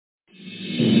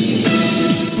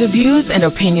The views and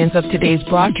opinions of today's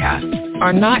broadcast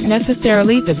are not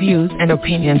necessarily the views and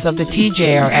opinions of the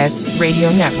TJRS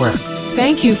Radio Network.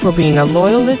 Thank you for being a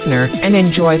loyal listener and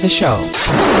enjoy the show.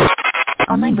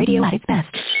 Online radio at its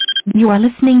best. You are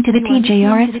listening to the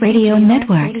TJRS Radio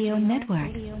Network.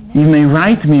 You may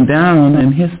write me down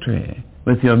in history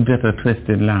with your bitter,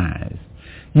 twisted lies.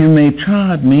 You may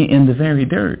trod me in the very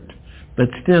dirt, but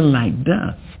still like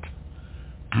dust,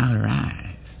 I'll rise.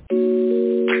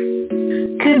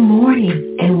 Good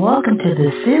morning, and welcome to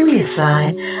the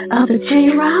Seriouside of the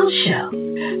Show,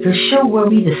 the show where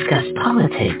we discuss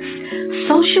politics,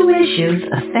 social issues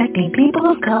affecting people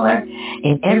of color,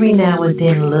 and every now and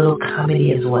then a little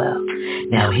comedy as well.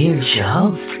 Now here's your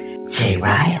host, J.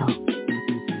 Ryle.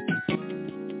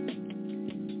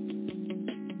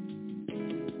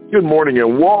 Good morning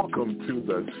and welcome to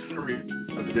the Seriouside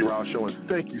Show, and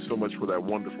thank you so much for that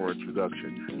wonderful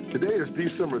introduction. Today is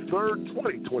December 3rd,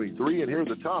 2023, and here are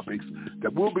the topics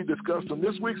that will be discussed on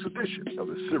this week's edition of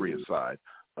the Seriouside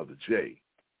of the J.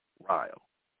 Ryle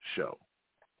Show.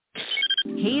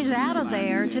 He's out of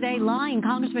there. Today, lying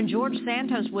Congressman George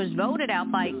Santos was voted out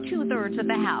by 2/3 of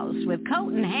the House. With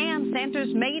coat in hand,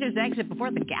 Santos made his exit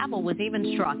before the gavel was even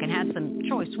struck and had some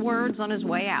choice words on his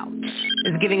way out.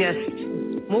 Is giving us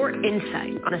more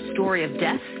insight on a story of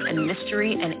death and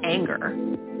mystery and anger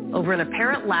over an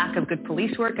apparent lack of good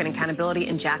police work and accountability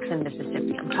in Jackson,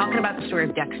 Mississippi. I'm talking about the story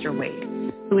of Dexter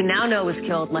Wade, who we now know was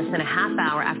killed less than a half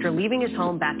hour after leaving his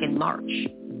home back in March.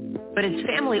 But his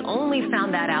family only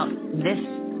found that out this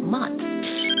month.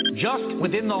 Just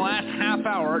within the last half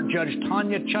hour, Judge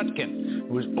Tanya Chutkin,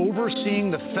 who was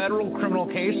overseeing the federal criminal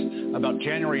case about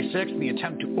January 6th, the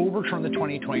attempt to overturn the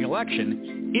 2020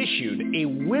 election, issued a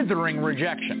withering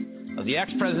rejection of the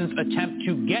ex-president's attempt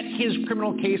to get his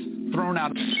criminal case thrown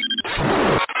out.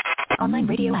 Online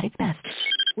radio at its best.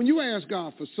 When you ask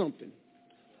God for something,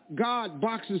 God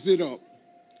boxes it up,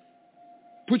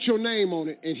 put your name on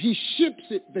it, and he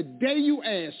ships it the day you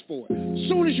ask for it. As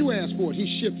soon as you ask for it, he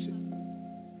ships it.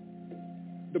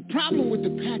 The problem with the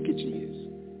package is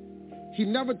he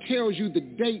never tells you the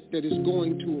date that it's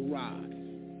going to arrive.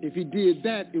 If he did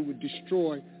that, it would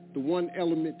destroy the one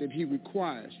element that he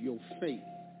requires, your faith.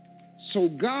 So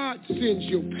God sends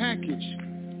your package,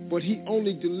 but he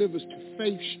only delivers to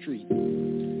Faith Street.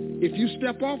 If you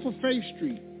step off of Faith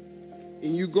Street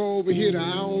and you go over here to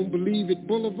I Don't Believe It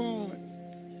Boulevard,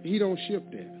 he don't ship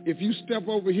there. If you step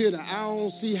over here to I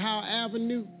Don't See How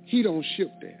Avenue, he don't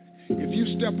ship there. If you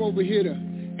step over here to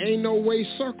Ain't No Way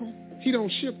Circle, he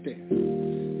don't ship there.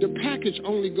 The package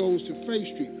only goes to Faith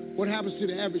Street. What happens to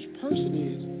the average person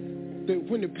is that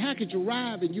when the package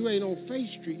arrives and you ain't on Faith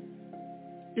Street,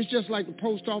 it's just like the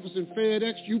post office and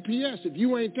FedEx, UPS. If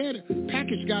you ain't there, the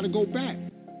package got to go back.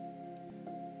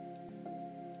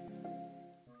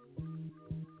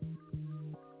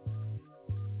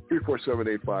 Three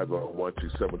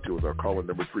 478-50-1272 is our caller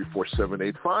number.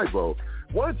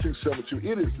 347-850-1272.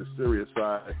 It is the Serious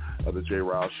Side of the J.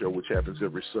 Ryle Show, which happens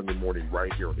every Sunday morning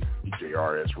right here on the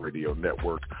TJRS Radio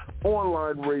Network,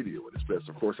 online radio. And it's best,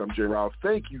 of course, I'm J. Ryle.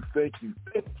 Thank you for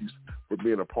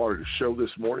being a part of the show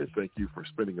this morning. Thank you for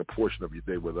spending a portion of your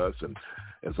day with us. And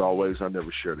as always, I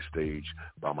never share the stage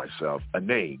by myself. A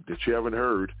name that you haven't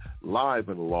heard live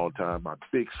in a long time. My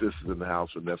big sister's in the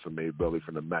house, Vanessa Maybelly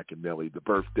from the McAnally, the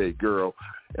birthday girl,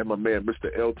 and my man,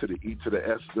 Mr. L to the E to the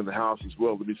S is in the house as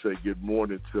well. Let me say good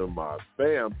morning to my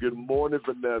fam. Good morning,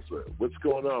 Vanessa. What's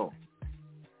going on?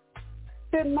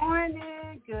 Good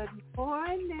morning. Good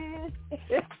morning.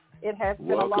 It has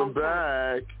been a long time. Welcome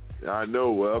back. I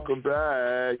know. Welcome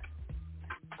back.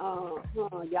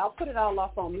 Y'all put it all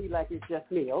off on me like it's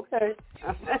just me. Okay.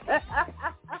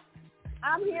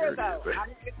 I'm here, though.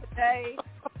 I'm here today,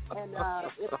 and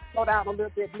it'll slow down a little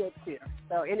bit next year.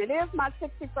 So, and it is my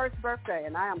 61st birthday,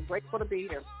 and I am grateful to be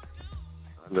here.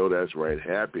 I know that's right.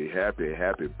 Happy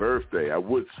birthday. I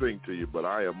would sing to you, but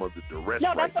I am under duress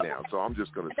right now, so I'm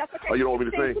just going to. That's okay. Oh, you don't want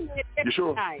me to sing? You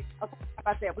sure? Nice. Okay,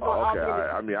 how about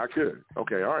that? I mean, I could.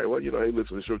 Okay, all right. Well, hey,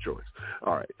 listen, it's your choice.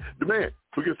 All right. The man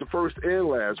who gets the first and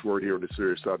last word here on the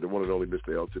Serious Side, the one and only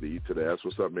Mr. L to the E to the S.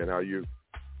 What's up, man? How are you?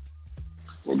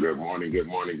 Well, good morning to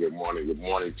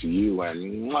you,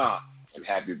 and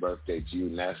happy birthday to you,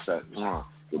 Nessa.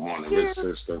 Good morning, big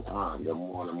sister. Good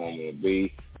morning, Mama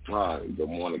B. Good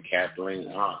morning, Catherine.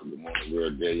 Good morning,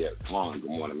 Real Day. Good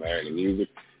morning, Mary the Music.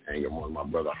 And good morning, my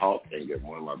brother Hawk. And good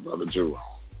morning, my brother Jerome.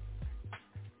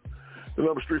 The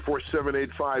number's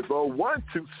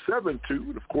 347-850-1272.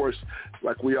 And, of course,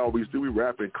 like we always do, we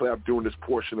rap and clap during this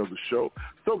portion of the show.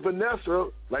 So, Vanessa,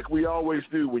 like we always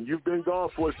do, when you've been gone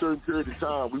for a certain period of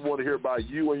time, we want to hear about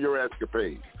you and your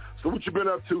escapades. So what you been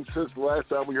up to since the last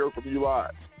time we heard from you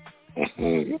live?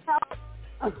 You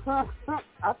know,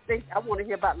 I think I want to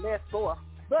hear about Les Gore.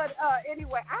 But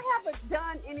anyway, I haven't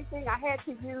done anything. I had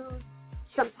to use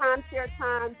some timeshare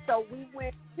time, so we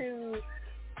went to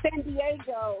San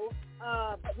Diego.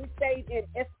 We stayed in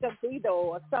Escondido,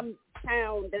 or some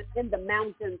town that's in the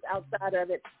mountains outside of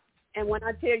it. And when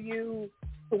I tell you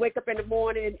to wake up in the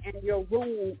morning and your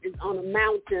room is on a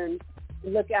mountain,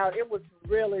 look out, it was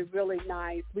really, really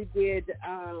nice. We did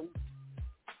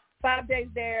 5 days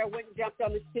there, went and jumped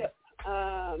on the ship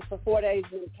for 4 days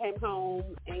and came home.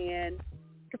 And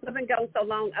because I've been gone so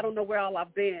long, I don't know where all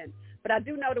I've been. But I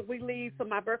do know that we leave for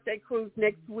my birthday cruise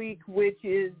next week, which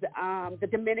is the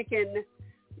Dominican,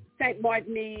 St.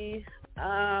 Martin,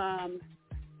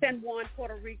 San Juan,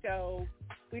 Puerto Rico.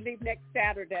 We leave next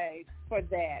Saturday for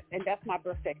that, and that's my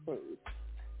birthday cruise.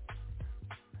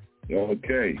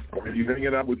 Okay. Are you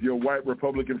hanging out with your white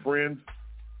Republican friends?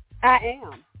 I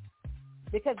am,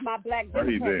 because my black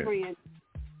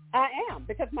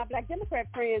Democrat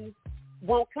friends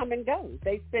won't come and go.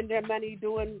 They spend their money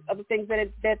doing other things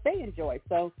that they enjoy.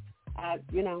 So,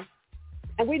 you know,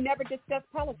 and we never discuss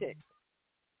politics.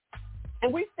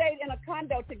 And we stayed in a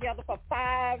condo together for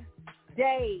 5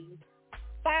 days.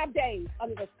 5 days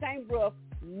under the same roof,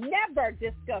 never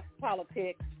discussed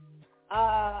politics.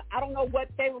 I don't know what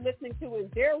they were listening to in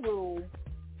their room,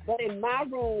 but in my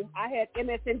room, I had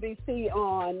MSNBC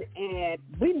on, and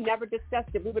we never discussed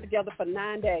it. We were together for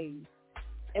 9 days,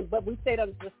 but we stayed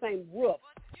under the same roof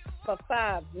for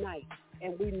 5 nights,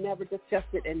 and we never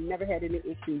discussed it and never had any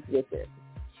issues with it.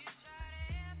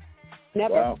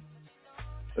 Never. Wow.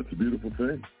 That's a beautiful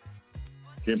thing.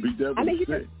 Can't beat that with a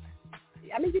stick.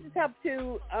 You just have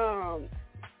to,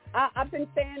 I've been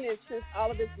saying this since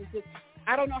all of this is just,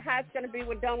 I don't know how it's going to be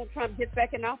when Donald Trump gets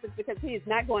back in office, because he is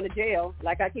not going to jail,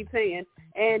 like I keep saying,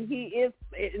 and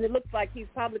it looks like he's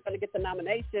probably going to get the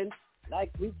nomination,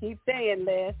 like we keep saying,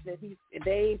 Les, that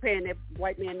they ain't paying that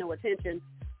white man no attention,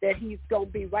 that he's going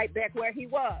to be right back where he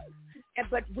was.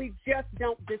 But we just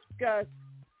don't discuss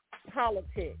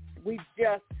politics.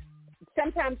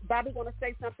 Sometimes Bobby want to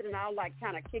say something, and I'll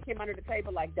kind of kick him under the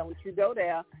table, like, don't you go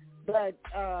there. But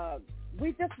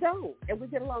we just don't, and we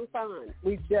get along fine.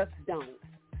 We just don't.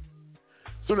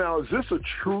 So now, is this a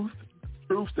truth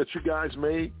that you guys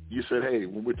made? You said, hey,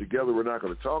 when we're together, we're not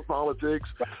going to talk politics?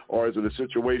 Or is it a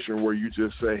situation where you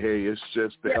just say, hey, it's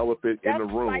just the elephant in the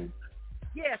room?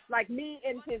 Like me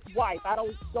and his wife. I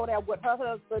don't go there with her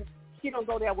husband. She don't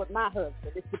go there with my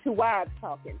husband. It's the two wives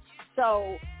talking.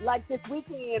 So, like this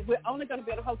weekend, we're only going to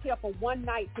be in a hotel for one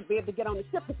night to be able to get on the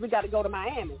ship, because we got to go to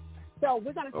Miami. So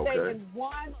we're going to stay in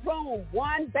one room,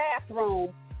 one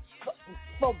bathroom.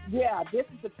 This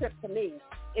is the trip to me.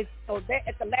 At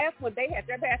the last one, they had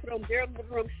their bathroom, their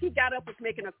living room. She got up, was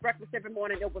making us breakfast every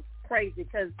morning. It was crazy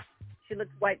because she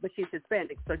looks white, but she's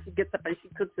Hispanic. So she gets up and she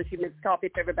cooks and she makes coffee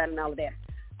for everybody and all of that.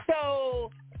 So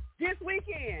this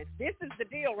weekend, this is the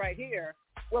deal right here,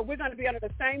 where we're going to be under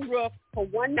the same roof for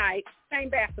one night, same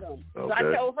bathroom. Okay. So I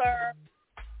told her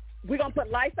we're going to put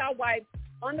Lysol wipes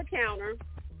on the counter,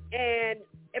 and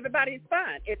everybody's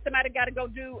fine. If somebody got to go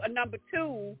do a number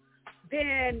 2,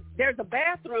 then there's a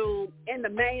bathroom in the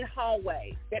main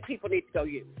hallway that people need to go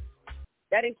use.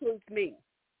 That includes me.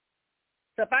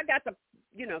 So if I got to,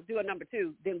 do a number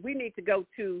 2, then we need to go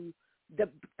to the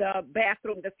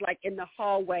bathroom that's like in the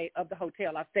hallway of the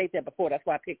hotel. I've stayed there before. That's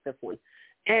why I picked this one.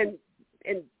 And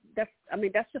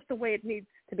that's just the way it needs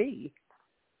to be.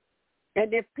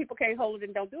 And if people can't hold it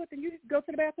and don't do it, then you go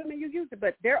to the bathroom and you use it.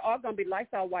 But there are going to be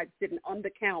Lysol wipes sitting on the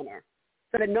counter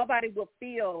so that nobody will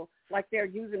feel like they're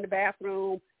using the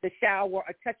bathroom, the shower,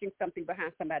 or touching something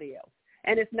behind somebody else.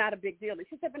 And it's not a big deal. And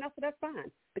she said, Vanessa, that's fine,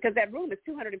 because that room is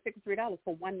 $253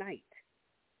 for one night.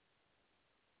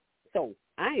 So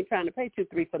I ain't trying to pay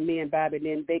 $250 for me and Bobby, and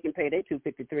then they can pay their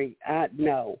 $253.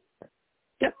 No.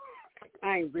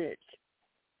 I ain't rich.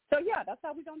 So, that's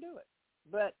how we going to do it.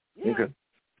 But, Okay.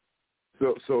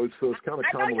 So it's kind of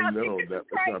commonly known that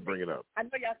let's not bring it up. I know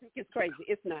y'all think it's crazy.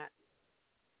 It's not.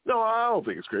 No, I don't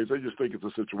think it's crazy. I just think it's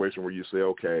a situation where you say,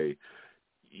 okay,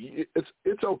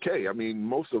 it's okay. I mean,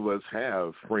 most of us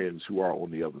have friends who are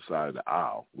on the other side of the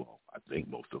aisle. Well, I think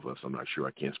most of us. I'm not sure.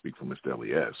 I can't speak for Mr.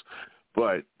 Elias.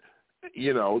 But,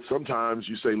 sometimes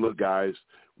you say, look, guys,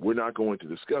 we're not going to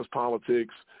discuss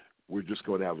politics. We're just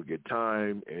going to have a good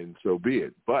time, and so be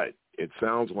it. But it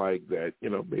sounds like that,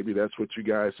 maybe that's what you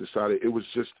guys decided. It was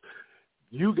just,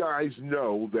 you guys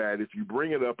know that if you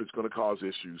bring it up, it's going to cause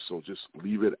issues, so just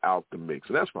leave it out the mix.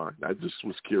 And that's fine. I just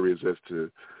was curious as to,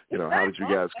 how did you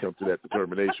guys come to that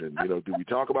determination? Do we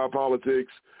talk about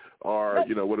politics, or,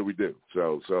 what do we do?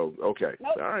 So okay.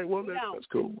 All right, well, that's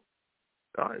cool.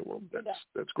 All right, well,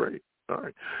 that's great. All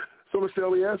right. So, Mr.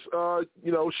 Elias,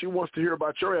 she wants to hear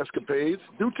about your escapades.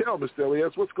 Do tell, Mr.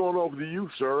 Elias, what's going on with you,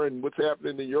 sir, and what's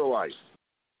happening in your life?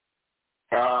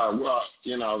 I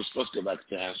was supposed to go back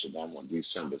to Amsterdam on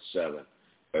December 7th,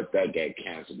 but that got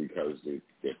canceled because the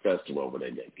festival over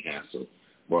there got canceled.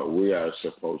 But we are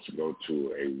supposed to go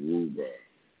to Aruba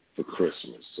for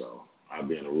Christmas, so I'll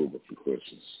be in Aruba for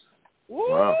Christmas.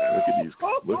 Wow, look at these.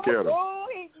 Look at him. Oh,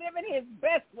 he's living his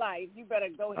best life. You better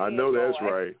go ahead. I know that's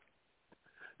right.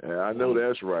 I know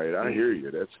that's right. I hear you.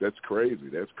 That's crazy.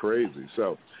 That's crazy.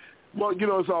 So, well,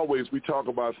 as always, we talk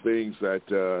about things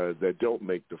that don't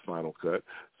make the final cut.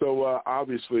 So,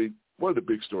 obviously, one of the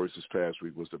big stories this past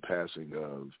week was the passing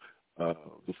of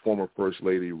the former First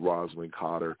Lady, Rosalynn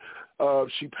Carter.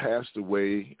 She passed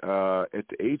away at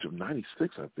the age of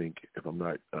 96, I think, if I'm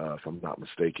not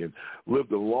mistaken.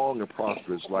 Lived a long and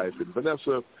prosperous life. And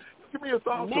Vanessa, give me your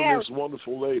thoughts on this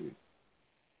wonderful lady.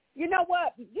 You know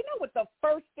what? The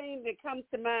first thing that comes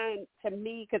to mind to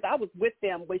me, because I was with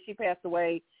them when she passed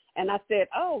away, and I said,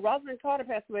 "Oh, Rosalynn Carter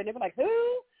passed away," and they were like,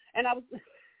 "Who?" And I was,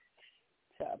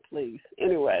 please.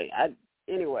 Anyway.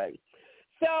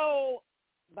 So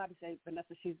Bobby said,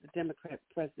 Vanessa, she's the Democrat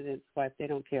president's wife. They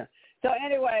don't care. So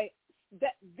anyway,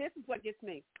 this is what gets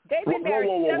me. They've been married.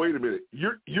 Whoa, wait a minute.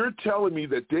 You're telling me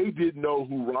that they didn't know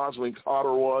who Rosalynn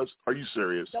Carter was? Are you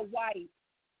serious? The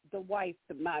wife,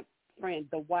 my friend,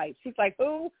 the wife. She's like,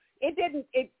 who?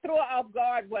 It threw her off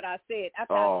guard what I said.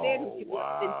 After I said who she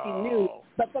was, then she knew.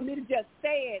 But for me to just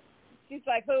say it, she's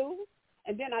like, who?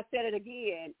 And then I said it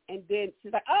again, and then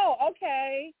she's like, oh,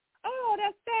 okay. Oh,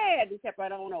 that's sad. And kept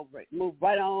right on over it. Moved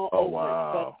right on over it.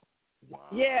 But,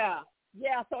 yeah.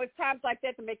 So it's times like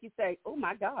that to make you say, oh,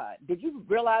 my God, did you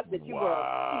realize that you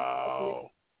were?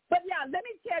 But, yeah, let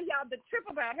me tell y'all, the trip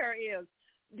about her is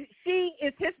she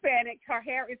is Hispanic. Her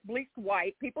hair is bleached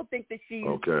white. People think that she's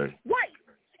white.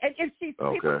 And if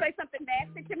people say something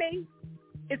nasty to me,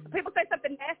 in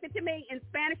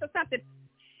Spanish or something,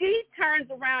 she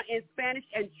turns around in Spanish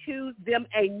and chews them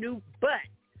a new butt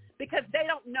because they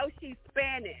don't know she's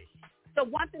Spanish. So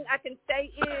one thing I can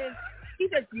say is she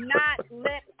does not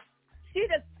she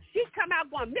come out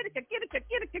going,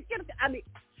 I mean,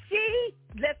 she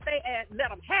let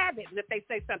them have it if they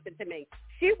say something to me.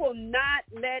 She will not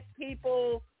let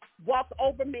people walk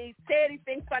over me, say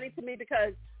anything funny to me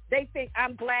because they think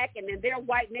I'm black and then they're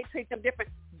white and they treat them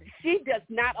different. She does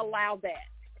not allow that.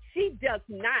 She does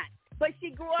not. But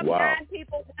she grew up 9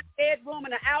 people, 1 bedroom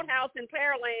in an outhouse in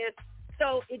Pearland.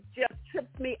 So it just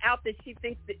trips me out that she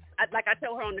thinks that, like I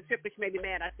told her on the trip, which made me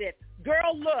mad. I said,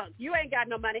 girl, look, you ain't got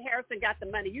no money. Harrison got the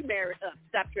money. You married up.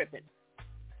 Stop tripping.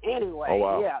 Anyway,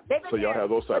 So y'all have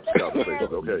those types of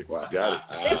conversations. Okay, got it.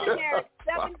 They've been married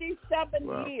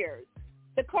 77 years.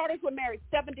 The Carters were married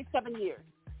 77 years.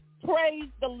 Praise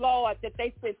the Lord that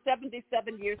they spent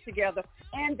 77 years together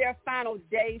and their final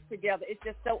days together. It's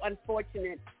just so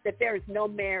unfortunate that there is no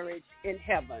marriage in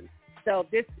heaven. So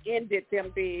this ended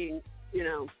them being,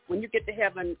 when you get to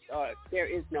heaven, there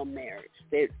is no marriage.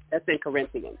 That's in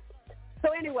Corinthians.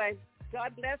 So anyway,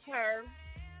 God bless her.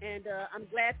 And I'm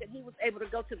glad that he was able to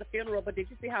go to the funeral, but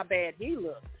did you see how bad he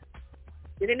looked?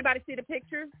 Did anybody see the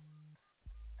pictures?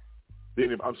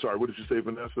 I'm sorry, what did you say,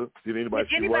 Vanessa? Did anybody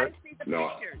see the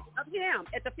pictures of him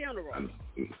at the funeral?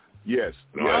 Yes.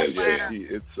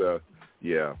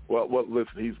 Well,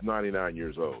 listen, he's 99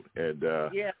 years old, and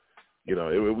it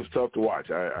was tough to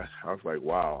watch. I was like,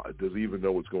 wow, does he even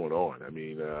know what's going on? I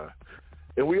mean,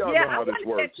 and we all know how this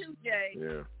works. That too, Jay.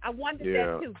 Yeah. I wondered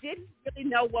that too. Did he really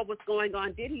know what was going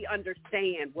on? Did he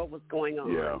understand what was going on?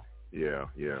 Yeah.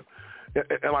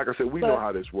 And like I said, we know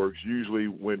how this works. Usually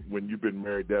when you've been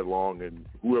married that long and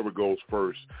whoever goes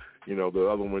first, the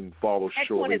other one follows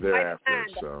shortly thereafter.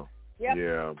 So,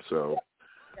 so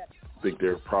I think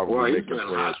they're probably making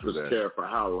plans for that. Care for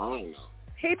how long?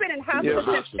 He's been in hospital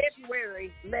since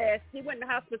February last. He went in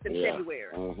hospice in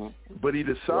February. Mm-hmm. But he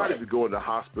decided to go into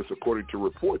hospice, according to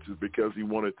reports, is because he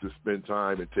wanted to spend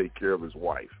time and take care of his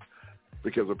wife.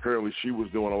 Because apparently she was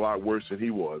doing a lot worse than he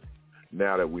was,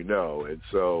 now that we know. And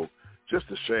so, just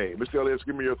a shame. Mr. Elias,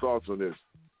 give me your thoughts on this.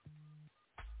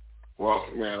 Well,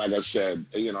 man, like I said,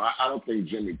 I don't think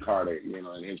Jimmy Carter,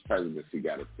 in his presidency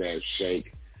got a fair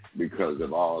shake because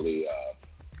of all the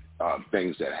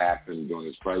things that happened during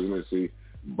his presidency.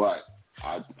 But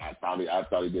I thought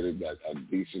he did a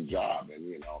decent job,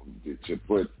 and to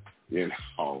put Reagan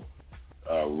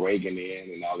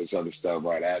in and all this other stuff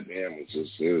right after him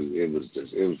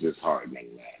it was just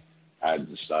hardening, man. I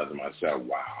just thought to myself,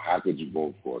 wow, how could you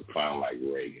vote for a clown like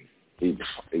Reagan? He was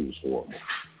horrible.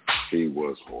 He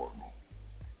was horrible.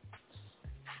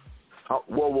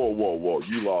 Whoa!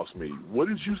 You lost me. What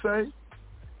did you say?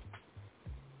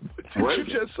 Did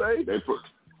you just say?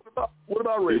 What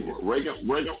about Reagan? Reagan,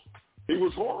 he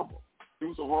was horrible. He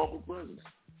was a horrible president.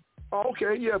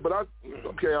 Okay, yeah, but I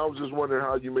was just wondering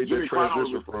how you made that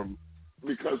transition from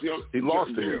because he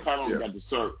lost to him. He got to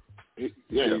serve. He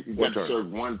got to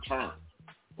serve one term.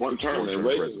 And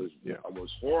Reagan was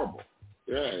horrible.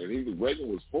 Yeah, and Reagan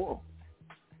was horrible.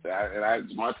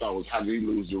 My thought was, how did he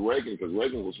lose to Reagan? Because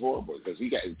Reagan was horrible. Because he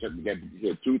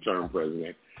had two-term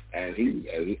president, and he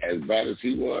as bad as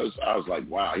he was, I was like,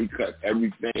 wow, he cut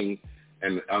everything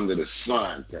under the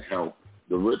sun to help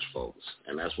the rich folks,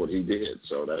 and that's what he did.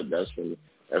 So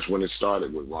that's when it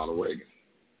started with Ronald Reagan.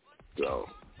 So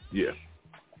yeah.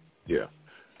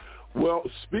 Well,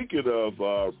 speaking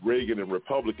of Reagan and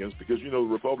Republicans, because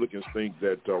Republicans think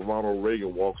that Ronald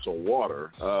Reagan walks on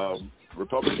water.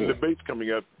 Republican debates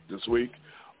coming up this week.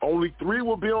 Only 3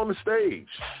 will be on the stage: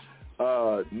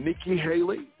 Nikki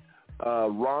Haley,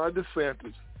 Ron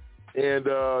DeSantis, and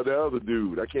the other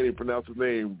dude. I can't even pronounce his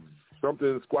name.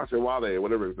 Something Squashawale,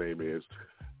 whatever his name is.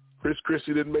 Chris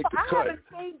Christie didn't make the cut. I haven't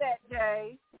seen that,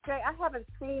 Jay. I haven't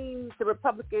seen the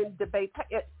Republican debate.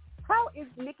 How is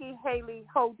Nikki Haley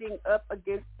holding up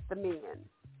against the men?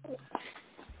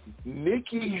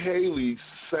 Nikki Haley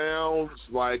sounds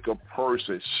like a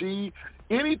person.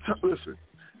 Listen,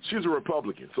 she's a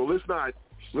Republican, so let's not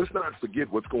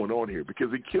forget what's going on here,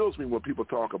 because it kills me when people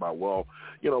talk about,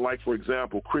 like, for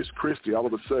example, Chris Christie, all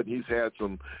of a sudden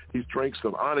he's drank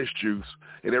some honest juice,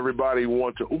 and everybody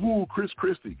wants to, Chris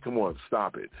Christie, come on,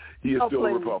 stop it. He is still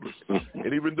a Republican.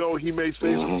 And even though he may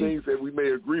say some things that we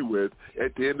may agree with,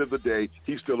 at the end of the day,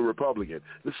 he's still a Republican.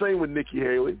 The same with Nikki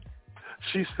Haley.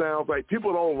 She sounds like,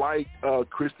 people don't like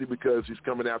Christie because he's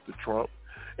coming after Trump,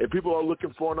 and people are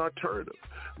looking for an alternative.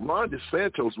 Ron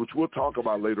DeSantis, which we'll talk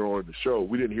about later on in the show,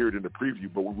 we didn't hear it in the preview,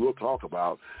 but we will talk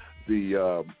about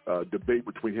the debate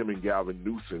between him and Gavin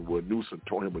Newsome, where Newsome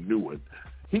tore him a new one.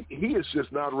 He is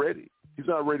just not ready. He's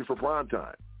not ready for prime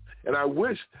time. And I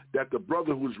wish that the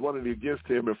brother who was running against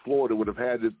him in Florida would have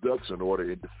had his ducks in order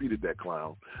and defeated that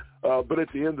clown. But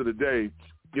at the end of the day,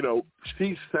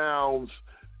 she sounds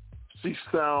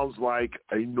like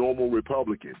a normal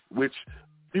Republican, which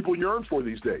people yearn for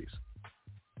these days.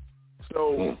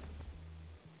 So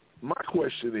my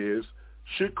question is,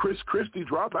 should Chris Christie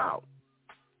drop out?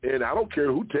 And I don't care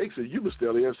who takes it. You, Mr.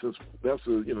 Elliott, since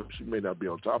she may not be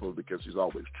on top of it because she's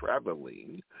always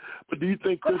traveling. But do you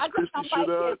think Chris Christie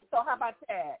should? So how about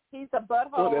that? He's a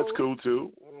butthole. Oh, that's cool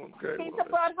too. Okay. He's a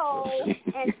butthole,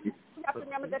 and you have to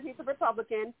remember that he's a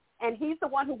Republican, and he's the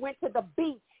one who went to the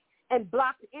beach and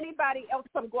blocked anybody else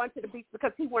from going to the beach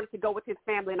because he wanted to go with his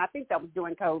family, and I think that was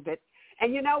during COVID.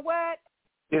 And you know what?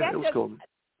 Yeah, it was COVID.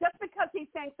 Just because he's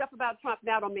saying stuff about Trump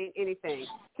now don't mean anything.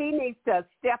 He needs to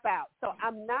step out. So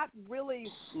I'm not really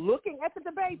looking at the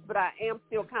debates, but I am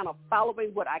still kind of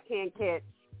following what I can catch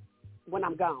when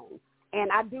I'm gone.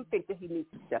 And I do think that he needs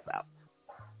to step out.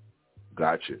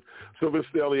 Gotcha. So,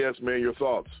 Mr. Elias, man, your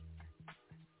thoughts?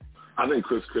 I think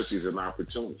Chris Christie's an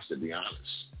opportunist, to be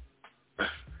honest.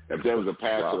 If there was a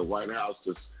path to the White House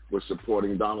that was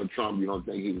supporting Donald Trump, you don't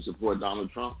think he would support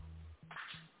Donald Trump?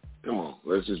 Come on,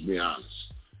 let's just be honest.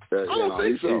 I don't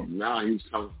think so. Now he's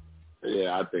coming.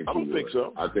 Yeah, I think he would. I don't think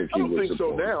so. I think he would. I don't think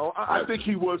so now. I think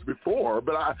he was before,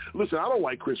 but I don't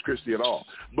like Chris Christie at all.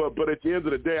 But at the end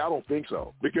of the day, I don't think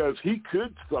so, because he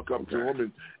could suck up to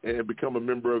him and become a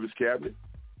member of his cabinet.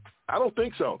 I don't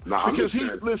think so. No, because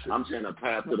I'm saying a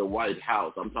path to the White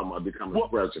House. I'm talking about becoming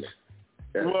president.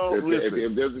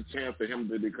 If there's a chance for him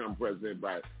to become president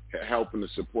by helping to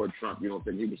support Trump, you don't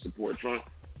think he would support Trump?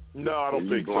 No, I don't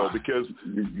think so, because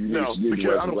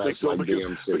I don't think so,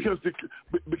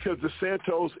 because the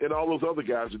Santos and all those other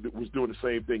guys was doing the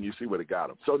same thing. You see what it got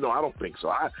him. So no, I don't think so.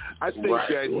 I think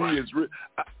that he is.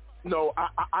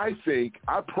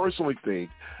 I personally think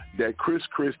that Chris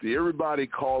Christie, everybody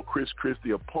called Chris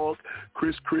Christie a punk.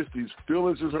 Chris Christie's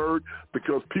feelings is hurt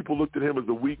because people looked at him as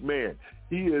a weak man.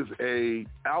 He is a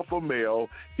alpha male.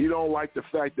 He don't like the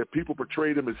fact that people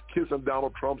portrayed him as kissing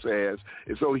Donald Trump's ass,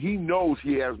 and so he knows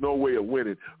he has no way of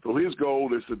winning. So his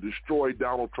goal is to destroy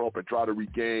Donald Trump and try to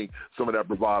regain some of that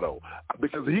bravado,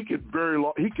 because he could very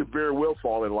well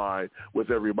fall in line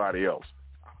with everybody else.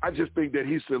 I just think that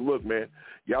he said, look, man,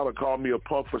 y'all have called me a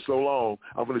punk for so long,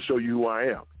 I'm going to show you who I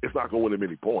am. It's not going to win him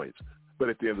any points. But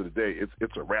at the end of the day,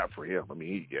 it's a wrap for him. I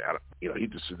mean, he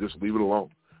just leave it alone.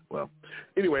 Well,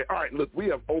 anyway, all right, look, we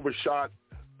have overshot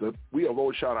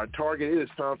our target. It is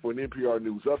time for an NPR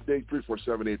News Update,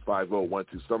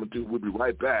 347-850-1272. We'll be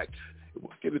right back.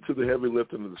 we'll get into the heavy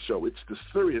lifting of the show. It's the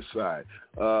serious side.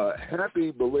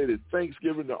 Happy belated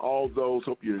Thanksgiving to all those.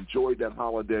 Hope you enjoyed that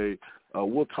holiday.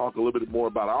 We'll talk a little bit more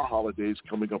about our holidays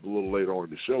coming up a little later on in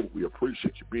the show. We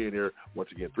appreciate you being here.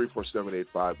 Once again,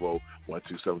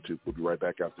 347-850-1272. We'll be right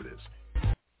back after this.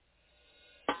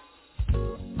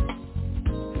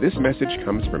 This message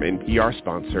comes from NPR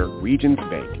sponsor Regions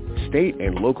Bank. State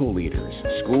and local leaders,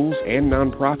 schools, and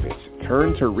nonprofits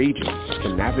turn to Regions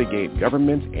to navigate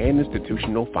government and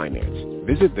institutional finance.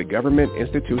 Visit the Government,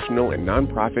 Institutional, and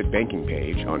Nonprofit Banking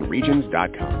page on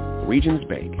Regions.com. Regions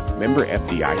Bank, member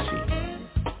FDIC.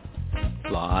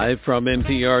 Live from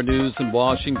NPR News in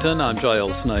Washington, I'm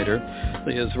Giles Snyder.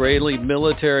 The Israeli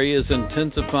military is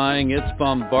intensifying its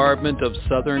bombardment of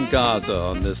southern Gaza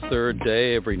on this third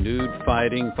day of renewed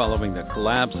fighting following the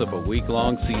collapse of a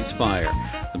week-long ceasefire.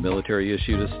 The military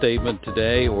issued a statement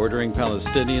today ordering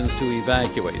Palestinians to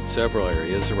evacuate several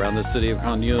areas around the city of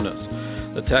Khan Yunis.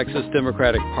 The Texas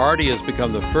Democratic Party has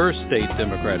become the first state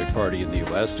Democratic Party in the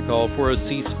U.S. to call for a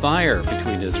ceasefire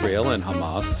between Israel and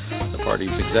Hamas. The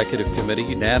party's executive committee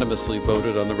unanimously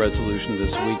voted on the resolution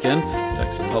this weekend.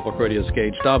 Texas Public Radio's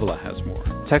Gage Davila has more.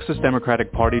 Texas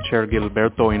Democratic Party Chair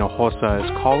Gilberto Hinojosa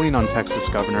is calling on Texas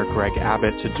Governor Greg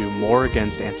Abbott to do more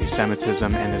against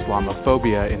anti-Semitism and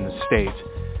Islamophobia in the state.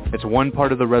 It's one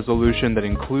part of the resolution that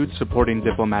includes supporting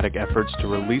diplomatic efforts to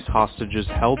release hostages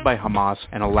held by Hamas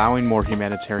and allowing more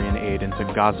humanitarian aid into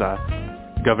Gaza.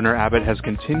 Governor Abbott has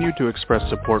continued to express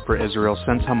support for Israel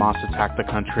since Hamas attacked the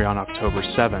country on October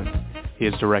 7th. He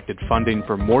has directed funding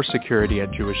for more security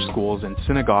at Jewish schools and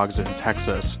synagogues in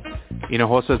Texas.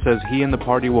 Hinojosa says he and the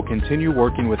party will continue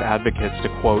working with advocates to,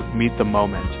 quote, meet the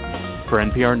moment. For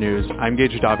NPR News, I'm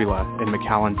Gage Davila in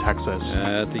McAllen, Texas.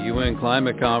 At the UN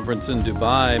Climate Conference in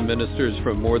Dubai, ministers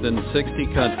from more than 60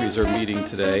 countries are meeting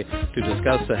today to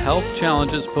discuss the health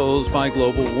challenges posed by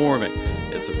global warming.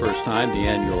 It's the first time the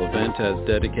annual event has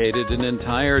dedicated an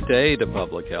entire day to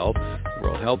public health.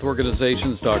 World Health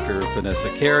Organization's Dr.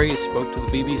 Vanessa Carey spoke to the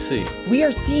BBC. We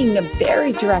are seeing a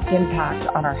very direct impact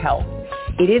on our health.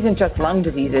 It isn't just lung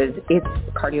diseases, it's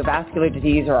cardiovascular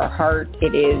disease or our heart,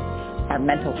 it is our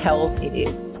mental health, it is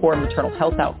poor maternal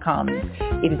health outcomes,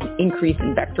 it is an increase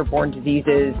in vector-borne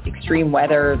diseases, extreme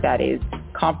weather that is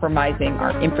compromising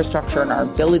our infrastructure and our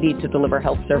ability to deliver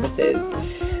health services.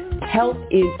 Health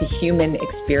is the human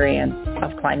experience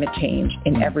of climate change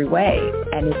in every way,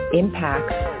 and it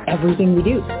impacts everything we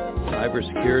do.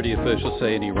 Cybersecurity officials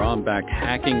say an Iran-backed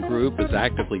hacking group is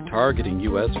actively targeting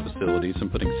U.S. facilities and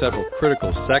putting several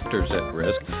critical sectors at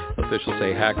risk. Officials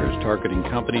say hackers targeting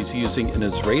companies using an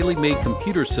Israeli-made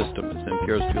computer system, as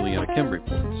NPR's Juliana Kim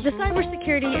reports. The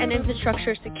Cybersecurity and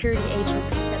Infrastructure Security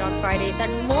Agency said on Friday that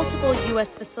multiple U.S.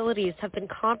 facilities have been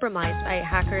compromised by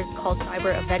hackers called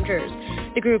Cyber Avengers.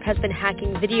 The group has been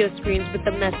hacking video screens with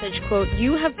the message, quote,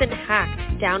 "You have been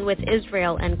hacked, down with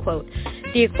Israel," end quote.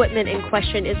 The equipment in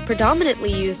question is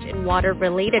predominantly used in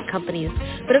water-related companies,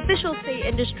 but officials say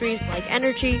industries like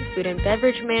energy, food and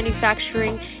beverage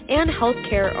manufacturing, and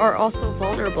healthcare are also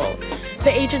vulnerable.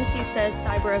 The agency says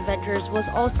Cyber Avengers was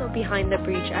also behind the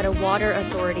breach at a water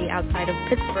authority outside of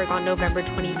Pittsburgh on November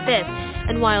 25th,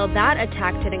 and while that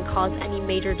attack didn't cause any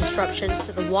major disruptions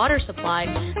to the water supply,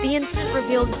 the incident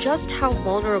revealed just how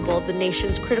vulnerable the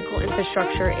nation's critical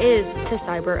infrastructure is to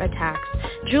cyber attacks.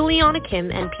 Juliana Kim,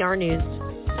 NPR News.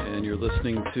 And you're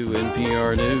listening to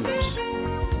NPR News.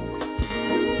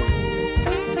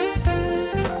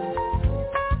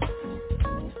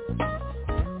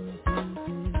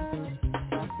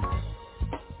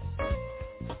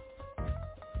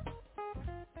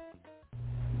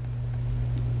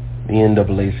 The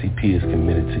NAACP is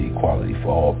committed to equality for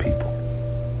all people,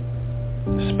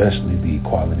 especially the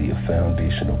equality of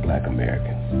foundational Black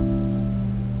Americans.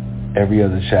 Every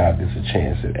other child gets a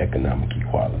chance at economic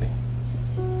equality.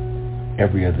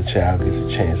 Every other child gets a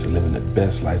chance at living the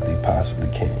best life they possibly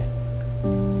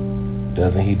can.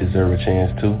 Doesn't he deserve a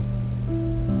chance too?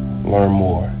 Learn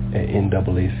more at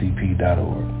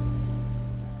NAACP.org.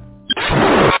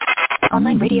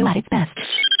 Online radio at its best.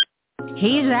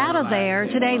 He's out of there.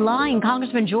 Today, lying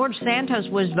Congressman George Santos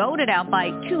was voted out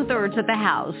by 2/3 of the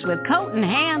House. With coat in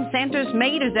hand, Santos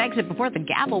made his exit before the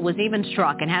gavel was even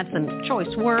struck and had some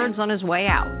choice words on his way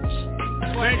out.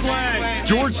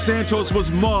 George Santos was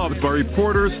mobbed by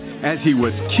reporters as he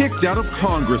was kicked out of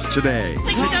Congress today. Do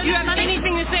you have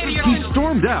anything to say to your He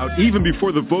stormed out even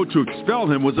before the vote to expel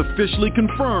him was officially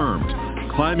confirmed,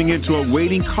 climbing into a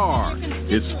waiting car,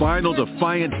 his final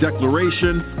defiant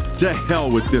declaration, "To hell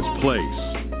with this place."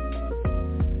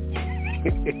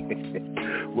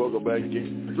 Welcome back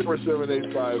again.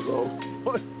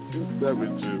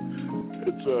 47850-1272.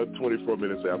 It's 24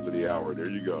 minutes after the hour. There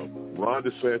you go.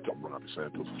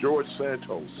 George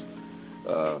Santos,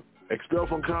 expelled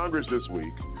from Congress this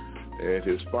week, and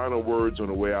his final words on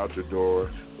the way out the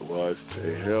door was,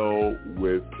 to hell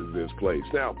with this place.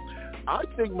 Now, I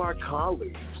think my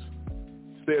colleagues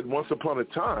said once upon a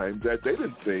time that they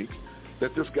didn't think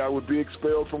that this guy would be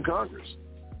expelled from Congress.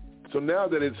 So now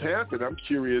that it's happened, I'm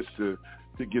curious to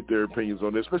get their opinions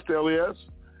on this. Mr. Elias?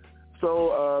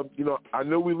 So, I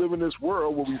know we live in this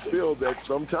world where we feel that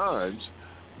sometimes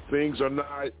things are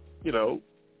not,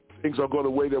 things don't go the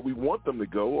way that we want them to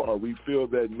go, or we feel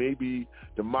that maybe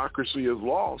democracy is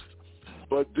lost.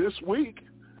 But this week,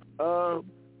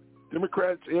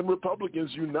 Democrats and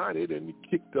Republicans united and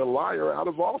kicked the liar out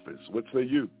of office. What say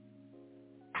you?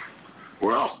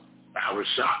 Well, I was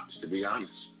shocked, to be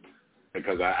honest,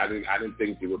 because I didn't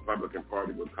think the Republican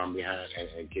Party would come behind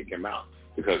and kick him out,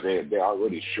 because they're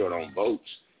already short on votes,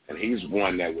 and he's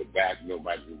one that would back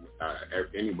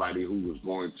anybody who was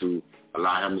going to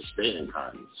allow him to stay in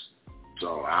Congress.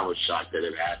 So I was shocked that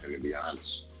it happened, to be honest.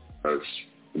 Because,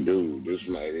 dude, this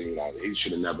man, he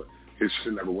should have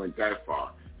never went that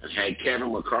far. And had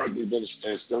Kevin McCarthy been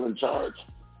still in charge,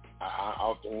 I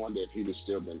often wonder if he'd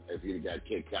have got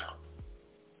kicked out.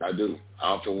 I do. I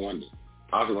often wonder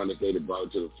if they'd have brought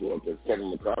it to the floor, because Kevin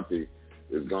McCarthy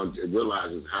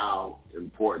realizes how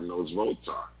important those votes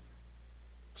are.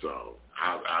 So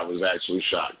I was actually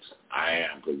shocked. I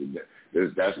am,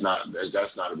 because that's not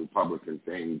a Republican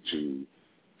thing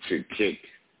to kick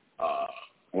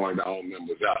one of their own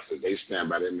members out, because they stand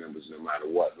by their members no matter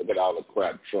what. Look at all the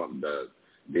crap Trump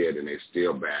did, and they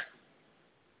still back.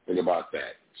 Think about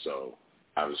that. So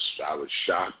I was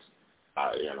shocked.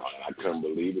 I couldn't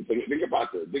believe it. Think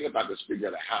about the Speaker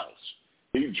of the House.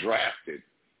 He drafted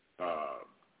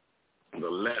the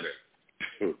letter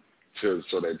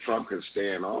so that Trump can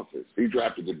stay in office. He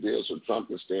drafted the bill so Trump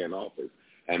can stay in office.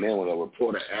 And then when a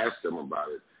reporter asked him about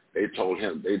it, they told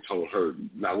her,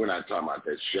 "No, we're not talking about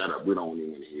that. Shut up. We don't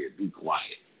even want to hear it. Be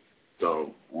quiet."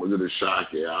 So was it a shock?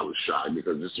 Yeah, I was shocked,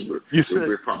 because this is the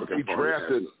Republican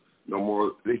Party has no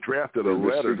more. They drafted a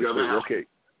letter to say, okay.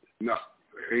 No,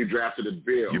 he drafted a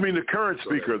bill. You mean the current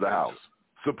Speaker of the House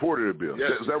supported a bill?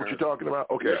 Yes, is that what you're talking about?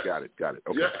 Okay, yes. Got it.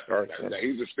 Okay, yes. All right.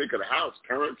 He's the Speaker of the House,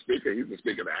 current Speaker. He's the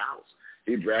Speaker of the House.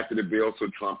 He drafted a bill so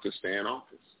Trump could stay in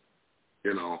office,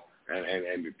 and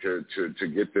to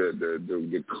get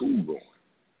the coup going.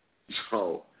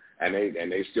 So and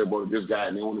they still voted this guy.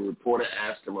 And then when the reporter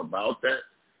asked him about that,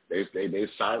 they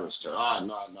silenced her. Oh,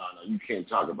 no, you can't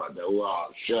talk about that. Oh,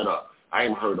 shut up. I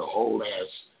ain't heard an old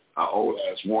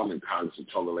ass woman in Congress who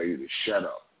told a lady to shut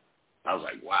up. I was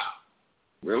like, wow,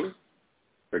 really?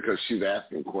 Because she's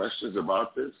asking questions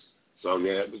about this. So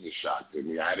yeah, it was a shock to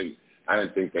me. I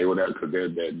didn't think they were there, because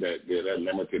they're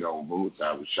limited on votes.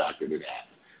 I was shocked that it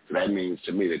happened. So that means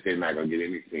to me that they're not going to get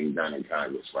anything done in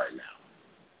Congress right now.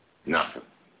 Nothing.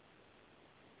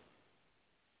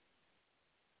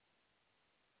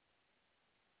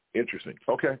 Interesting.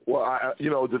 Okay. Well,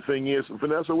 the thing is,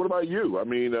 Vanessa, what about you? I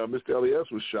mean, Mr. Elias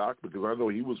was shocked, because I know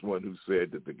he was one who said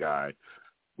that the guy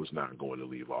was not going to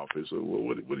leave office. So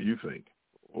what do you think?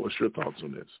 What's your thoughts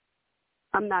on this?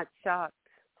 I'm not shocked.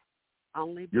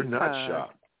 Only because... You're not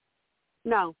shocked?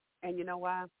 No. And you know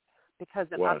why? Because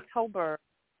in October,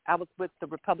 I was with the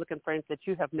Republican friends that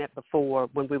you have met before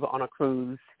when we were on a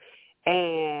cruise,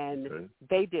 and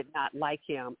they did not like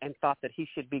him and thought that he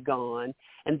should be gone.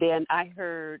 And then I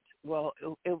heard,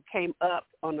 it came up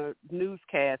on a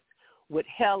newscast with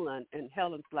Helen, and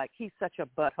Helen's like, he's such a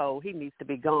butthole, he needs to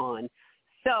be gone.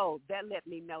 So that let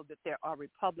me know that there are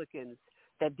Republicans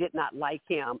that did not like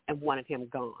him and wanted him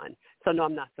gone. So no,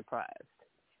 I'm not surprised,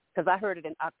 because I heard it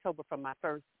in October from my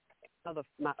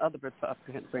other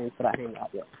Republican friends that I hang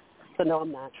out with. So no,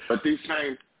 I'm not. But these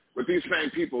same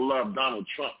people love Donald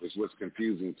Trump is what's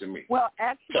confusing to me. Well,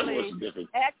 tell me what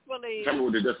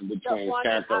the difference between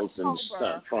Santos and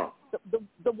Trump.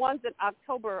 The ones in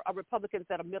October are Republicans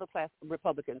that are middle class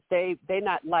Republicans. They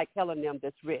not like Helen them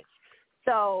that's rich.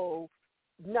 So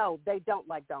no, they don't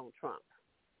like Donald Trump,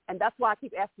 and that's why I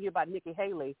keep asking you about Nikki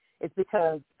Haley. It's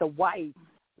because the wife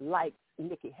likes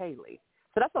Nikki Haley.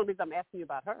 So that's the only reason I'm asking you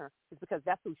about her, is because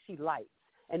that's who she likes.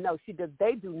 And no, she does.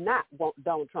 They do not want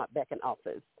Donald Trump back in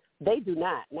office. They do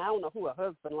not. Now, I don't know who her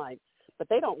husband likes, but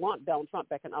they don't want Donald Trump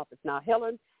back in office. Now,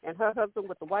 Helen and her husband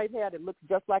with the white hair that looks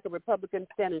just like a Republican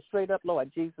standing straight up, Lord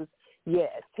Jesus,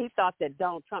 yes. He thought that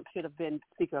Donald Trump should have been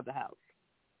Speaker of the House.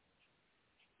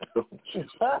 Oh, Jesus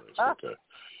Christ. Okay.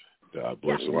 God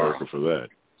bless America for that.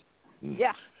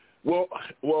 Yeah. Well,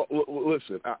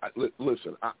 listen.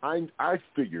 I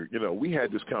figured, we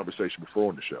had this conversation before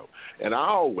on the show, and I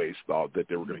always thought that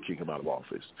they were going to kick him out of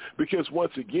office because,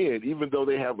 once again, even though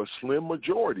they have a slim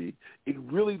majority, it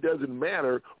really doesn't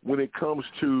matter when it comes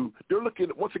to. They're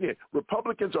looking. Once again,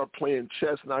 Republicans are playing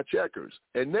chess, not checkers,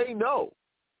 and they know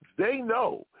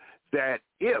that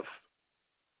if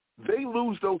they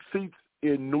lose those seats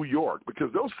in New York,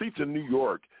 because those seats in New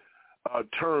York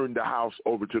turned the House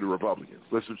over to the Republicans.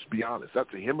 Let's just be honest. That's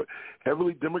a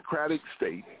heavily Democratic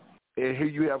state, and here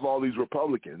you have all these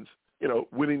Republicans,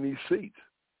 winning these seats,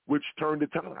 which turned the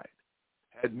tide.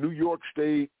 Had New York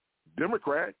stayed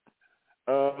Democrat,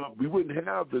 we wouldn't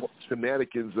have the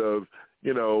shenanigans of,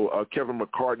 Kevin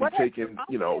McCarthy taking,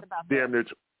 damn near.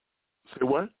 Say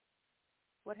what?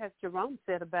 What has Jerome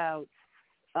said about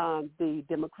the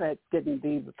Democrats getting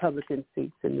the Republican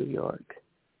seats in New York?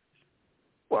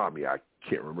 Well, I mean, I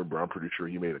can't remember. I'm pretty sure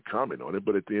he made a comment on it,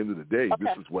 but at the end of the day,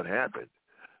 This is what happened.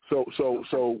 So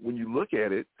when you look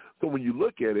at it,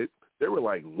 they were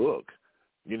like, look,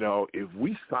 if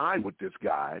we side with this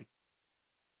guy,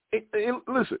 and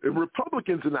listen, the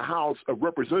Republicans in the House of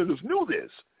Representatives knew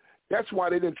this. That's why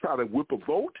they didn't try to whip a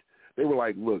vote. They were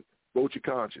like, look, vote your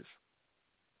conscience.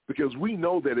 Because we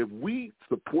know that if we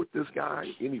support this guy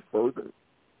any further,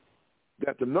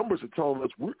 that the numbers are telling us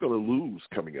we're going to lose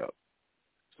coming up.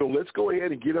 So let's go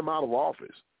ahead and get him out of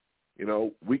office.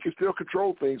 We can still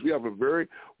control things. We have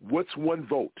what's one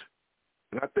vote?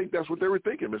 And I think that's what they were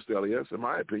thinking, Mr. Elias, in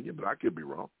my opinion, but I could be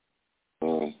wrong.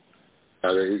 Man,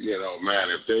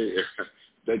 if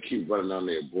they keep running on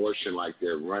the abortion like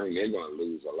they're running, they're going to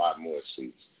lose a lot more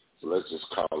seats. So let's just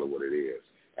call it what it is.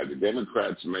 And the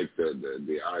Democrats make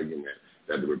the argument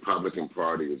that the Republican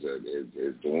Party is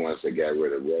the ones that got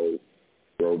rid of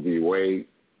Roe v. Wade,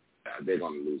 they're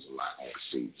going to lose a lot more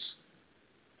seats.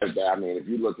 I mean, if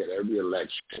you look at every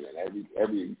election and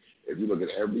if you look at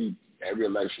every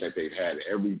election that they've had,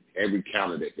 every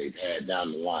candidate they've had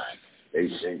down the line,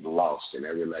 they've lost in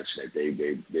every election that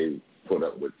they put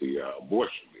up with the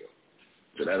abortion bill.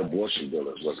 So that abortion bill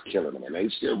is what's killing them, and they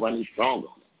still running strong on it.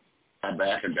 I'm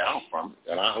backing down from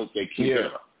it, and I hope they keep it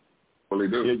up. Really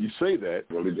do. Yeah, you say that.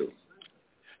 Really do.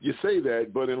 You say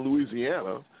that, but in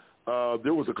Louisiana,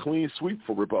 there was a clean sweep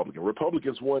for Republicans.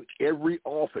 Republicans won every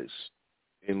office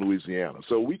in Louisiana.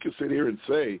 So we can sit here and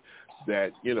say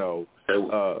that,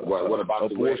 what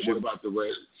about abortion. What about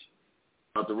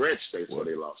the red states where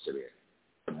they lost it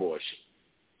in? Abortion.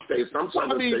 Some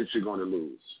states you're going to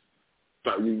lose.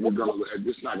 So you're going to.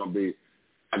 It's not going to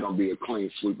be a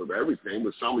clean sweep of everything,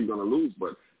 but some you're going to lose.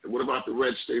 But what about the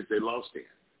red states they lost in,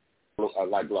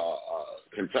 like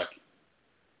Kentucky?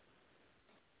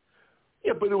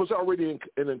 Yeah, but it was already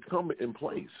an incumbent in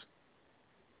place.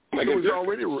 It was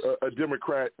already a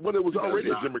Democrat. Well, it was already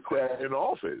a Democrat in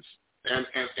office.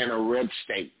 And a red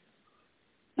state.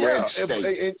 Yeah,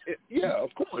 of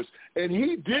course. And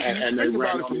he didn't think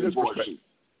about it from this perspective.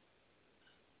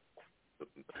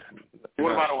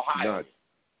 What about Ohio?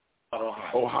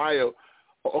 Ohio.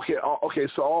 Okay.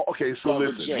 So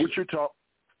listen, what you're talking.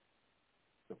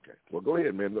 Okay. Well, go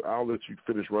ahead, man. I'll let you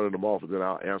finish running them off, and then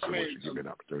I'll answer once you give me an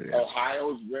opportunity.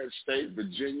 Ohio's red state,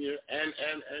 Virginia, and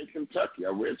Kentucky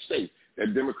are red states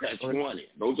that Democrats won in.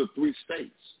 Those are three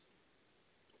states.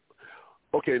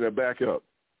 Okay, now back up.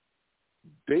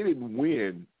 They didn't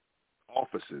win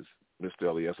offices, Mr.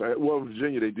 Elias. Well, in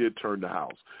Virginia, they did turn the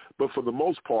House. But for the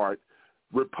most part,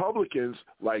 Republicans,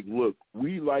 look,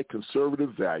 we like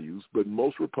conservative values, but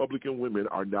most Republican women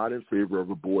are not in favor of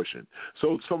abortion.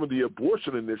 So some of the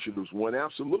abortion initiatives won,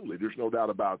 absolutely. There's no doubt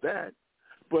about that.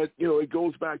 But, it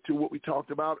goes back to what we talked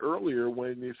about earlier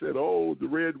when they said, the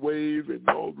red wave and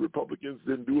the Republicans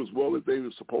didn't do as well as they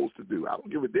were supposed to do. I don't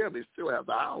give a damn. They still have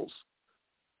the House.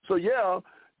 So,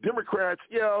 Democrats,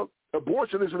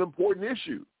 abortion is an important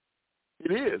issue.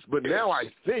 It is. But now I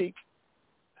think,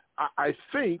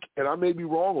 and I may be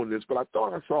wrong on this, but I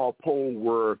thought I saw a poll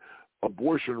where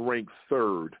abortion ranked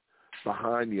third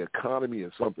behind the economy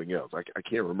and something else. I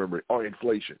can't remember.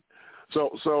 Inflation.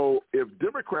 So if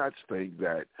Democrats think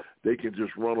that they can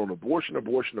just run on abortion, and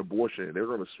they're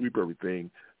going to sweep everything,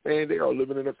 man, they are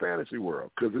living in a fantasy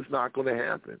world because it's not going to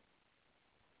happen,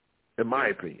 in my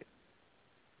opinion.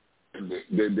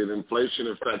 Did inflation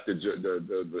affect the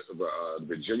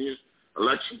Virginia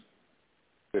election?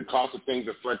 The cost of things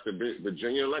affect the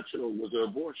Virginia election, or was it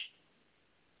abortion?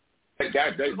 They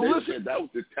said that was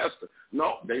the tester.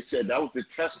 No, they said that was the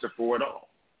tester for it all.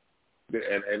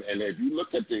 And if you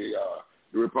look at the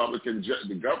Republican,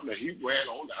 the governor, he ran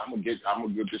on that. I'm gonna get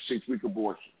the 6-week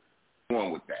abortion.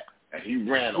 Going with that, and he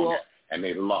ran on that. and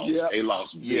they lost. Yeah. They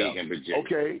lost big in Virginia.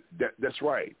 Okay, that's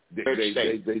right. They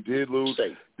did lose.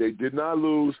 State. They did not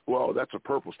lose. Well, that's a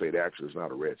purple state. Actually, it's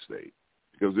not a red state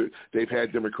because they've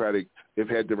had Democratic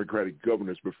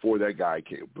governors before that guy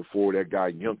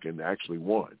Youngkin actually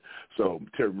won. So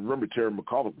remember, Terry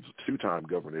McAuliffe was a 2-time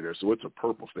governor there, so it's a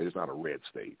purple state. It's not a red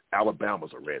state.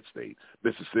 Alabama's a red state.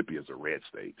 Mississippi is a red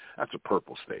state. That's a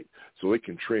purple state. So it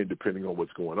can trend depending on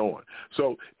what's going on.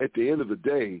 So at the end of the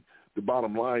day, the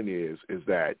bottom line is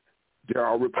that there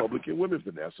are Republican women,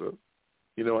 Vanessa,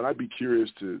 and I'd be curious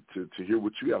to hear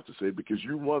what you have to say because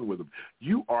you run with them.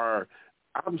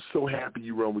 I'm so happy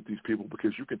you run with these people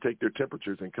because you can take their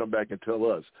temperatures and come back and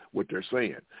tell us what they're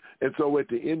saying. And so at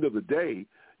the end of the day,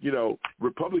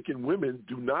 Republican women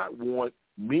do not want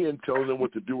men telling them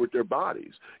what to do with their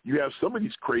bodies. You have some of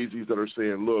these crazies that are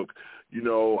saying, look,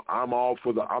 I'm all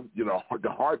for the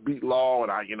heartbeat law,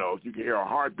 and if you can hear a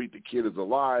heartbeat, the kid is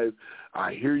alive.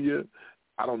 I hear you.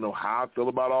 I don't know how I feel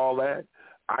about all that.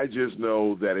 I just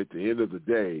know that at the end of the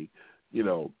day,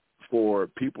 for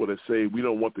people that say we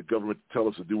don't want the government to tell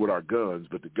us to do with our guns,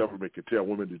 but the government can tell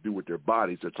women to do with their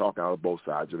bodies, they're talking out of both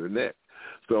sides of their neck.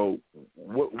 So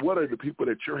what are the people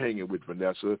that you're hanging with,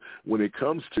 Vanessa, when it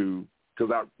comes to,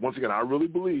 because once again, I really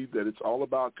believe that it's all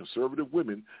about conservative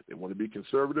women. They want to be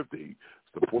conservative. They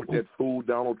support that fool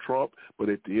Donald Trump, but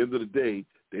at the end of the day,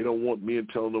 they don't want men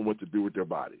telling them what to do with their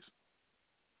bodies.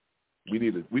 We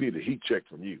need a heat check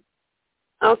from you.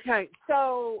 Okay,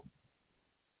 so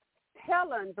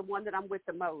Helen, the one that I'm with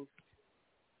the most,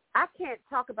 I can't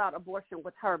talk about abortion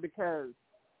with her because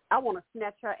I want to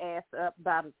snatch her ass up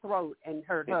by the throat and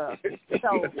hurt her.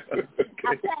 So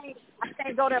I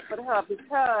can't go there for her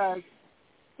because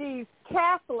she's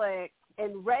Catholic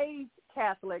and raised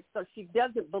Catholic, so she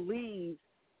doesn't believe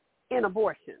in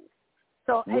abortion.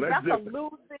 So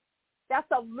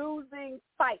that's a losing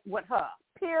fight with her.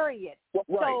 Period. Right.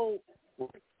 So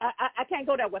I can't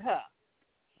go there with her.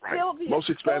 Right. Most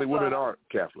Hispanic women are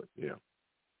Catholic, yeah.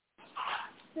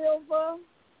 Silva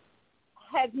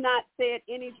has not said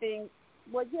anything.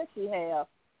 Well, yes, she has.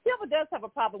 Silva does have a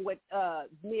problem with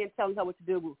men telling her what to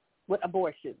do with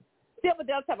abortion. Silva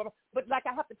does have but like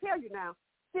I have to tell you now,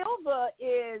 Silva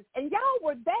is, and y'all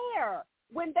were there.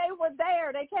 When they were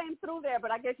there, they came through there,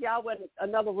 but I guess y'all went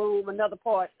another room, another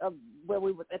part of where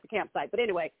we were at the campsite. But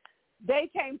anyway, they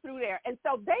came through there. And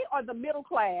so they are the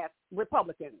middle-class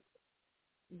Republicans.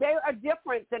 They are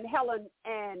different than Helen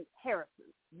and Harrison.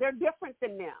 They're different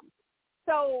than them.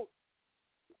 So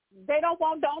they don't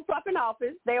want Donald Trump in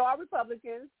office. They are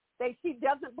Republicans. She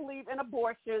doesn't believe in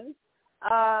abortion.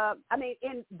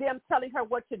 In them telling her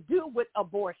what to do with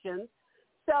abortion.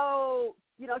 So,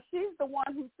 she's the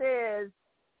one who says,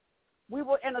 we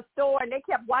were in a store and they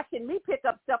kept watching me pick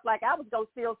up stuff like I was going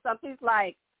to steal something. He's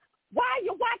like, why are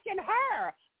you watching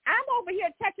her? I'm over here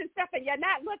touching stuff and you're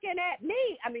not looking at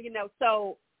me.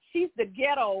 So she's the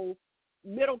ghetto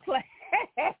middle-class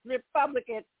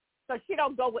Republican, so she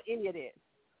don't go with any of this.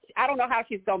 I don't know how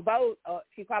she's going to vote.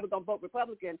 She's probably going to vote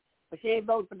Republican, but she ain't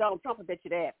voting for Donald Trump, I bet you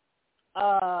that.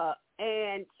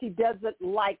 And she doesn't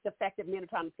like the fact that men are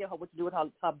trying to tell her what to do with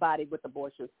her body with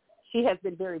abortion. She has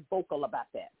been very vocal about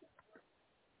that.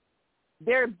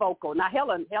 Very vocal. Now,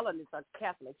 Helen is a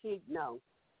Catholic.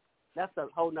 That's a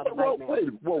whole nother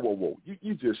nightmare. Whoa.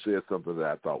 You just said something that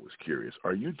I thought was curious.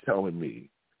 Are you telling me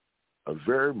a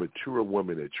very mature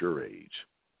woman at your age,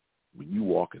 when you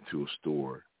walk into a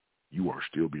store, you are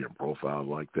still being profiled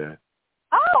like that?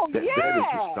 Oh,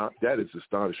 yeah. That is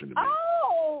astonishing to me.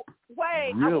 Oh,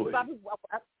 wait. Really?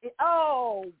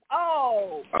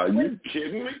 Are you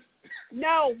kidding me?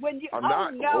 No, when you.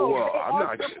 I'm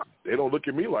not. They don't look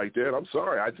at me like that. I'm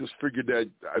sorry. I just figured that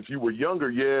if you were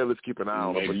younger, let's keep an eye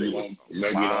on them. Maybe you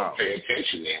don't pay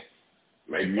attention then.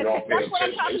 Maybe you don't pay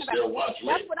attention. They still watch me.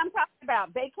 That's what I'm talking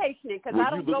about. Vacationing, because I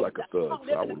don't you look like a thug,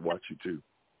 so I would watch you too.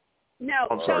 No,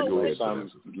 I'm sorry. Go ahead. I'm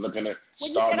looking at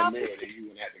starting the mirror, then you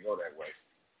wouldn't have to go that way.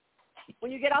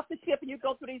 When you get off the ship and you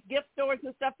go through these gift stores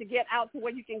and stuff to get out to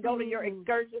where you can go to your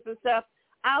excursions and stuff,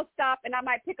 I'll stop and I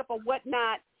might pick up a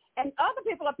whatnot. And other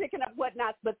people are picking up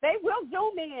whatnots, but they will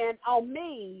zoom in on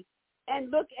me and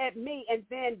look at me. And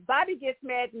then Bobby gets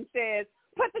mad and says,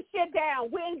 put the shit down.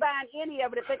 We ain't buying any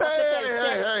of it. If they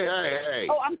Hey.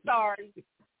 Oh, I'm sorry.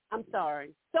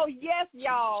 So, yes,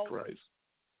 y'all,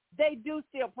 they do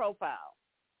steal profile.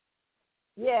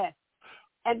 Yes.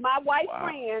 And my white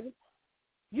friends,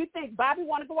 you think Bobby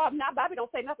want to go off? Now, Bobby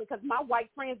don't say nothing because my white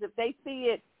friends, if they see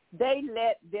it, they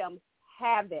let them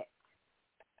have it.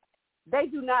 They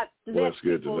do not let people.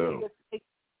 Good to know.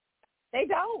 They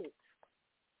don't.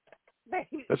 That's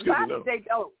good to know. They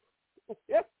don't.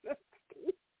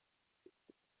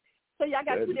 So y'all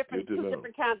got two different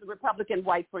kinds of Republican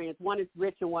white friends. One is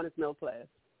rich and one is middle class.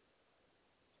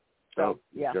 So,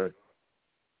 yeah. Okay.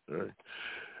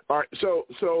 All right. So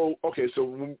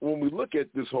when we look at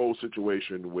this whole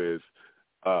situation with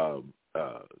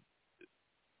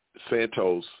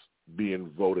Santos being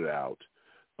voted out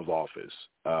of office,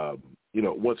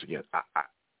 once again,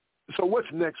 so what's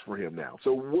next for him now?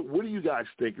 So what do you guys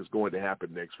think is going to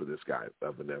happen next for this guy,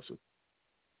 Vanessa?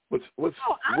 What's next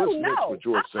for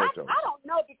George Santos? I don't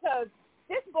know, because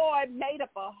this boy made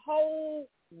up a whole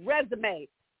resume.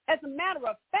 As a matter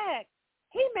of fact,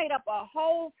 he made up a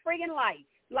whole friggin' life.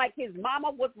 Like his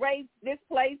mama was raised this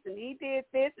place, and he did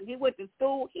this, and he went to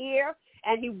school here,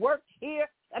 and he worked here.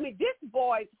 I mean, this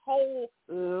boy's whole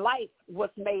life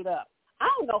was made up. I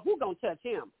don't know who's going to touch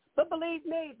him. But believe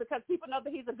me, because people know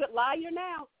that he's a good liar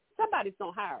now, somebody's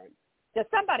going to hire him. Because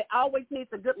somebody always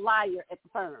needs a good liar at the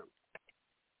firm.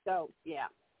 So, yeah.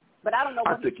 But I don't know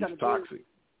what he's going to do. Toxic.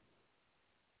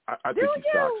 I think he's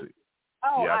toxic.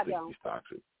 Oh, yeah, I think don't. He's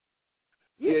toxic.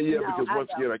 Because once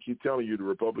again, I keep telling you, the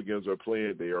Republicans are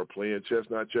playing chess,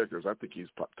 not checkers. I think he's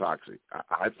toxic.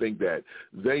 I think that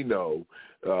they know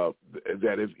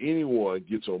that if anyone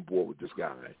gets on board with this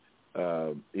guy,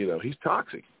 he's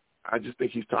toxic. I just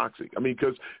think he's toxic. I mean,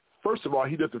 because first of all,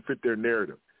 he doesn't fit their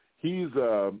narrative. He's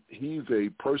a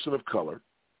person of color,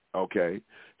 okay?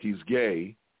 He's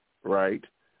gay, right?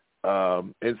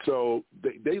 And so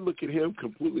they look at him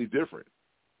completely different,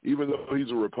 even though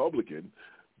he's a Republican.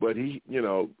 But he,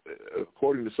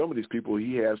 according to some of these people,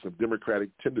 he has some Democratic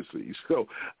tendencies. So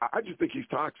I just think he's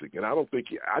toxic. And I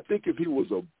think if he was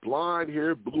a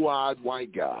blonde-haired, blue-eyed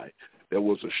white guy that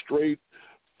was a straight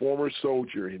former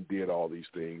soldier and did all these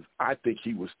things, I think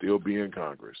he would still be in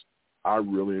Congress. I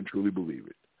really and truly believe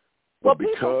it. Well,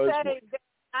 people say that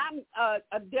I'm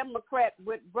a Democrat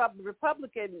with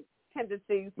Republican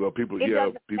tendencies. Well, people do say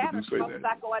that.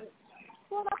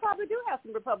 Well, I probably do have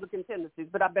some Republican tendencies,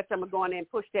 but I bet you I'm gonna go in there and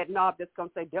push that knob that's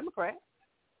gonna say Democrat.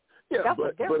 Yeah,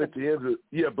 but at the end of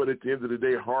the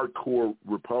day, hardcore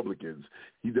Republicans,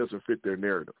 he doesn't fit their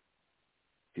narrative.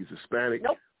 He's Hispanic.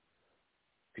 Nope.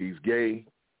 He's gay.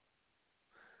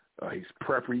 He's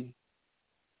preppy.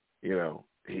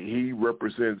 He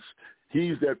represents.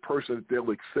 He's that person that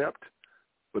they'll accept,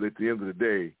 but at the end of the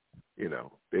day,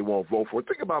 they won't vote for it.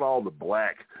 Think about all the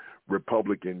black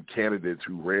Republican candidates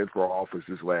who ran for office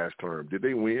this last term. Did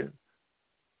they win?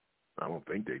 I don't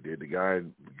think they did. The guy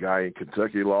in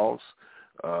Kentucky lost.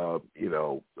 As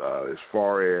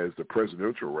far as the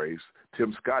presidential race,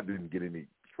 Tim Scott didn't get any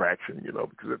traction,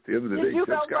 because at the end of the day, Tim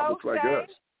Scott looks like us.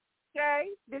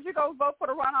 Jay, did you go vote for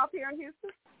the runoff here in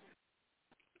Houston?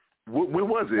 When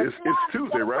was it? It's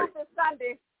Tuesday, right? It's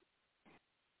Sunday.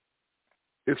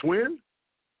 It's when?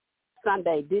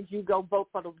 Sunday. Did you go vote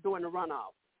for during the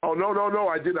runoff? Oh, no,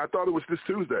 I didn't. I thought it was this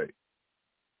Tuesday.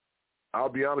 I'll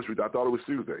be honest with you. I thought it was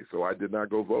Tuesday, so I did not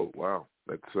go vote. Wow.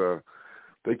 That's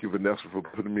thank you, Vanessa, for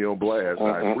putting me on blast.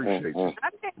 I appreciate you.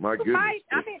 My goodness.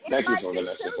 Thank you,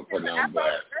 Vanessa, for putting me on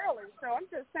blast. Early, so I'm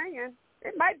just saying,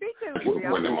 it might be Tuesday.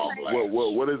 What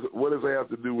does that have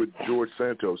to do with George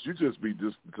Santos? You just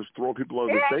throwing people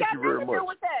under. Thank you very much.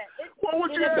 Well,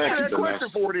 what you answer that question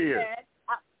for then?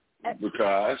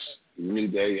 Because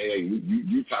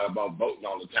you talk about voting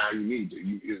all the time. You need to.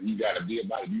 You got to be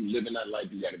about it. You living that life.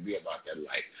 You got to be about that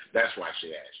life. That's why she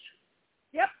asked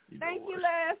you. Yep. Thank you,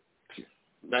 Les.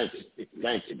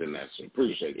 Thank you, Vanessa.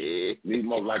 Appreciate it. Need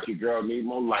more like you, girl. Need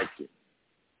more like you.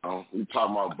 We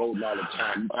talking about voting all the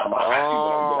time. You talking about how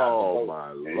people get out and vote.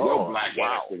 My Lord! Your black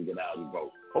ass can get out and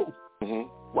vote. Oh,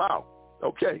 wow.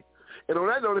 Okay. And on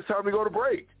that note, it's time to go to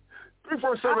break.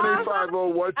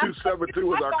 347-850-1272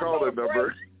 is our call-in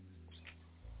number.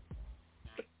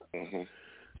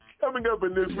 Coming up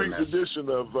in this week's edition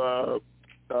of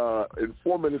in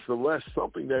 4 minutes or less,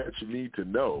 something that you need to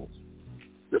know.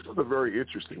 This is a very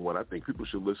interesting one. I think people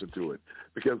should listen to it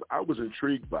because I was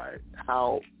intrigued by it,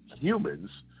 how humans,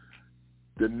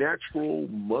 the natural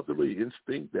motherly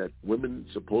instinct that women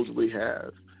supposedly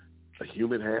have, a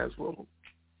human has. Well,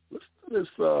 listen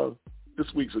to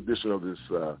this week's edition of this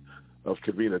of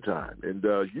Kavina Time. And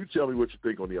you tell me what you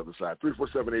think on the other side.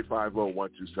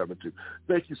 347-850-1272.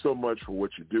 Thank you so much for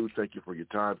what you do. Thank you for your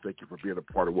time. Thank you for being a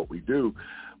part of what we do.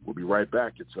 We'll be right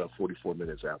back. It's 44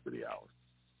 minutes after the hour.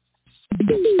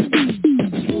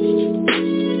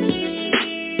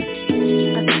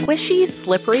 A squishy,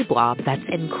 slippery blob that's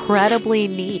incredibly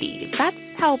needy. That's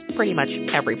how pretty much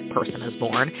every person is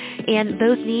born. And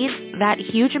those needs, that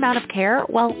huge amount of care,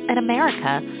 well, in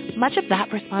America, much of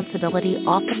that responsibility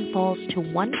often falls to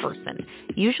one person,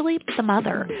 usually the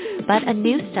mother. But a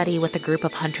new study with a group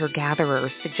of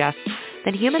hunter-gatherers suggests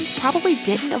then humans probably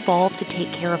didn't evolve to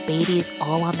take care of babies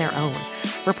all on their own.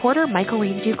 Reporter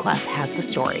Michaeline Duclas has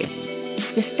the story.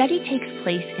 The study takes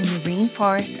place in the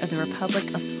rainforest of the Republic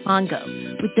of Congo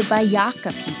with the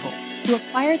Bayaka people, who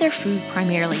acquire their food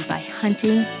primarily by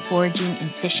hunting, foraging,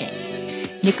 and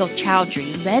fishing. Nikhil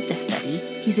Chowdhury led the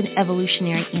study. He's an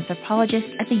evolutionary anthropologist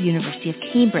at the University of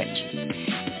Cambridge.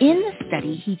 In the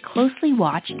study, he closely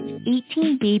watched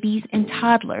 18 babies and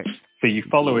toddlers. So you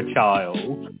follow a child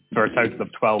for a total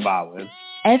of 12 hours.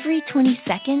 Every 20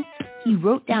 seconds, he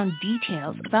wrote down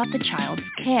details about the child's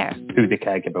care. Who the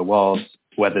caregiver was,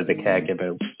 whether the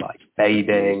caregiver was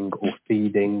bathing or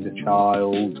feeding the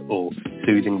child or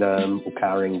soothing them or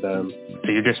carrying them.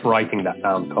 So you're just writing that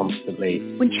down constantly.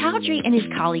 When Chowdhury and his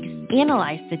colleagues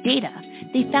analyzed the data,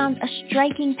 they found a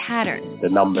striking pattern. The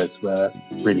numbers were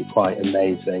really quite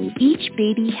amazing. Each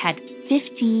baby had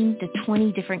 15 to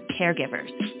 20 different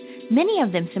caregivers. Many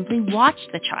of them simply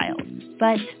watched the child,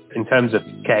 but in terms of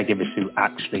caregivers who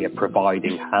actually are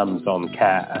providing hands-on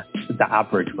care, the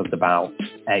average was about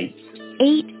 8.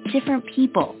 8 different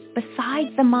people,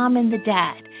 besides the mom and the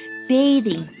dad,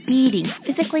 bathing, feeding,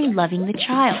 physically loving the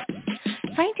child.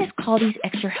 Scientists call these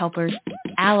extra helpers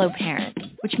alloparents,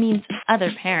 which means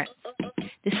other parents.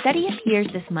 The study appears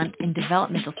this month in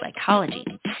Developmental Psychology,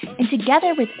 and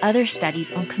together with other studies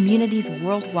on communities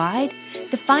worldwide,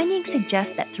 the findings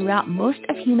suggest that throughout most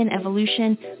of human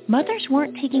evolution, mothers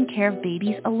weren't taking care of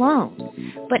babies alone,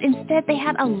 but instead they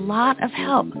had a lot of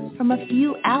help from a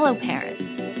few alloparents.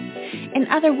 In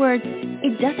other words,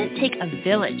 it doesn't take a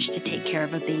village to take care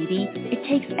of a baby, it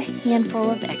takes a handful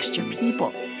of extra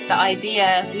people. The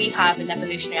idea we have in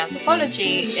evolutionary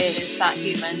anthropology is that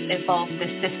humans evolved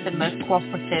this system of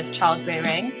cooperative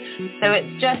child-rearing. So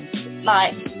it's just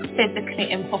like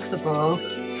physically impossible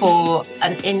for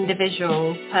an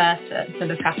individual person to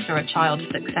look after a child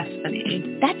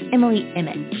successfully. That's Emily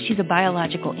Emmett. She's a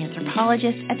biological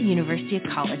anthropologist at the University of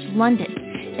College London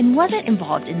and wasn't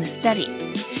involved in the study.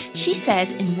 She says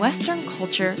in Western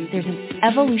culture, there's an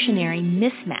evolutionary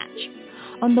mismatch.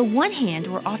 On the one hand,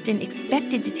 we're often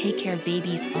expected to take care of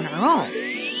babies on our own,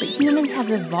 but humans have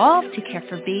evolved to care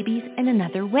for babies in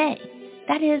another way.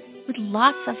 That is, with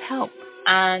lots of help.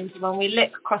 And when we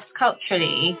look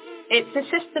cross-culturally, it's a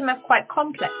system of quite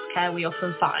complex care we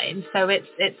often find. So it's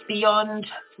beyond,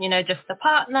 just the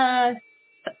partner,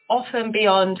 often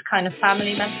beyond kind of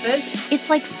family members. It's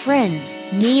like friends,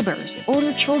 neighbors,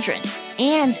 older children,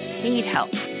 and paid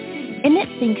help. Emmett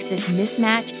thinks this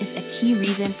mismatch is a key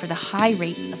reason for the high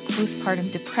rates of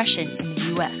postpartum depression in the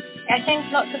U.S. I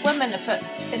think lots of women are put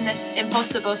in this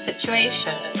impossible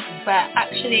situation where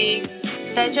actually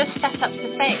they're just set up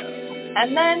to fail.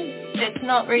 And then it's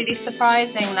not really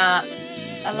surprising that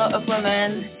a lot of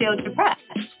women feel depressed.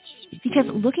 Because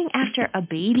looking after a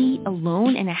baby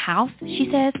alone in a house, she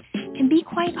says, can be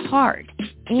quite hard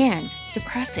and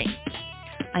depressing.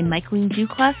 I'm Michaeline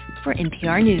Duclas for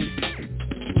NPR News.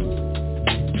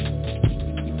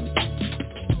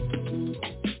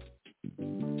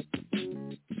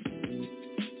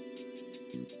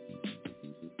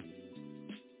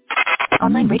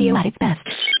 Online radio at its best.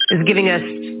 Is giving us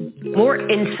more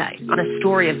insight on a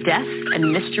story of death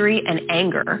and mystery and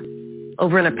anger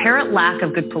over an apparent lack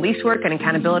of good police work and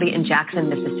accountability in Jackson,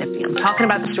 Mississippi. I'm talking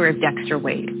about the story of Dexter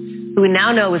Wade, who we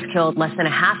now know was killed less than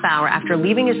a half hour after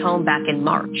leaving his home back in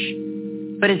March.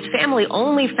 But his family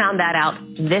only found that out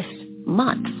this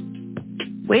month.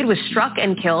 Wade was struck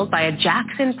and killed by a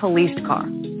Jackson police car,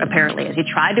 apparently, as he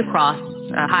tried to cross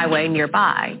a highway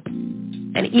nearby.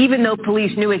 And even though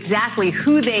police knew exactly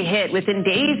who they hit within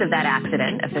days of that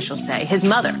accident, officials say, his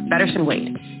mother, Betterson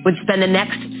Wade, would spend the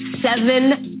next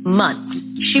 7 months.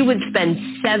 She would spend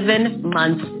 7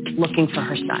 months looking for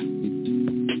her son.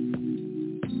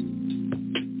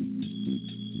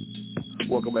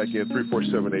 Welcome back in.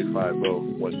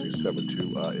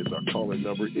 347-850-1272 is our calling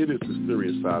number. It is the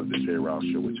Serious Side of the J. Rouse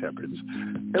Show, which happens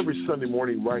every Sunday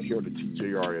morning right here on the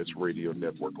TJRS Radio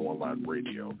Network, online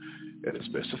radio. And it's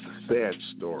just a sad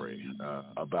story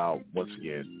about, once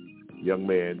again, a young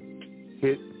man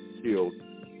hit, killed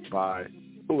by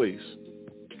police.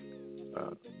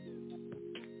 Was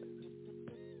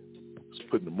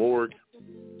put in the morgue.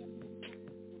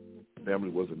 Family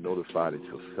wasn't notified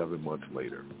until 7 months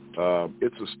later.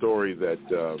 It's a story that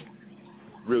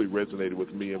really resonated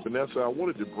with me. And Vanessa, I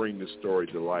wanted to bring this story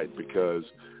to light because,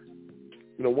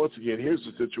 once again, here's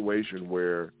the situation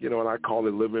where, and I call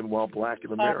it living while black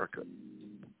in America.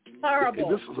 Horrible.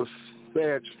 This is a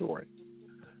sad story.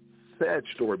 Sad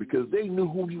story because they knew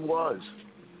who he was.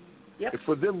 Yep. And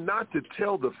for them not to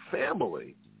tell the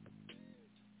family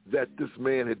that this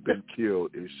man had been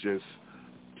killed is just,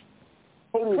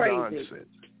 Total nonsense.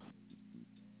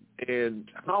 And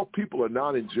how people are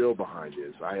not in jail behind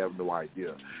this, I have no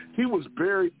idea. He was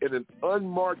buried in an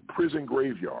unmarked prison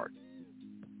graveyard.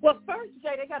 Well, first,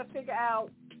 Jay, they got to figure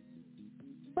out,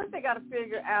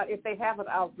 if they haven't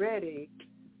already,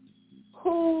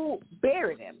 who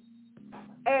buried him.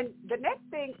 And the next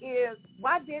thing is,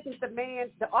 why didn't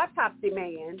the autopsy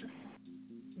man,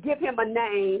 give him a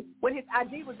name when his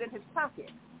ID was in his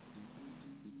pocket?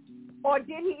 Or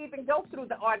did he even go through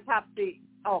the autopsy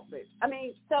office? I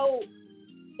mean, so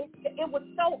it was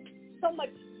so much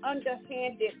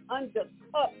underhanded,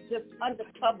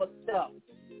 undercover stuff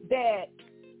that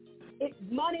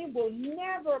money will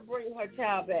never bring her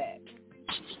child back.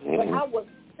 But I will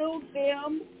sue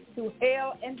them to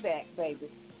hell and back, baby.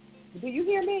 Do you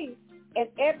hear me? And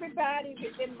everybody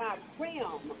within my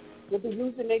realm will be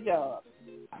losing their job.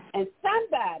 And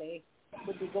somebody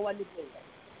would be going to jail.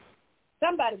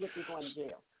 Somebody would be going to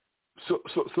jail.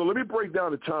 So let me break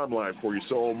down the timeline for you.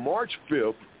 So on March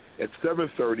 5th at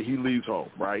 7:30, he leaves home,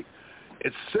 right?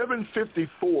 At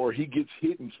 7:54, he gets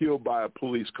hit and killed by a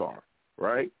police car,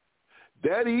 right?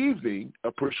 That evening,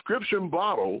 a prescription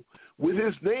bottle with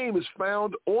his name is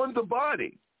found on the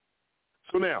body.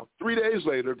 So now, 3 days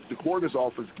later, the coroner's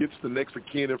office gets the next of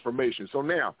kin information. So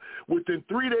now, within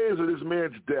 3 days of this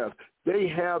man's death, they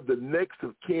have the next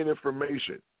of kin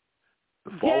information.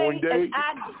 The following day,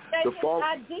 his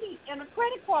ID and a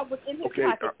credit card was in his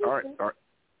pocket. All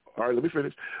right, let me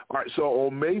finish. All right, so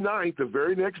on May 9th, the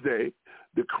very next day,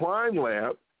 the crime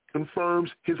lab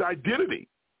confirms his identity.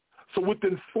 So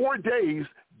within 4 days,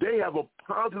 they have a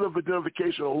positive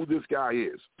identification on who this guy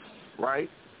is, right?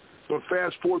 So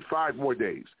fast forward 5 more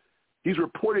days. He's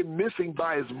reported missing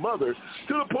by his mother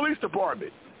to the police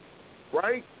department,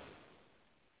 right?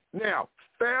 Now,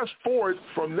 fast forward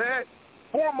from that,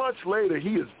 4 months later,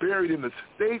 he is buried in a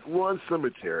state-run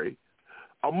cemetery.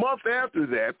 A month after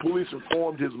that, police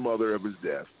informed his mother of his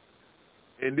death.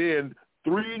 And then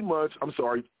 2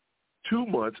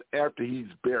 months after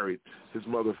he's buried, his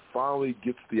mother finally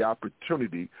gets the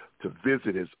opportunity to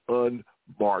visit his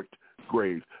unmarked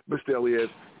grave. Mr. Elias,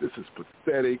 this is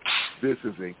pathetic. This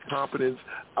is incompetence.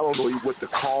 I don't know what to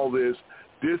call this.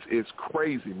 This is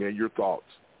crazy, man. Your thoughts?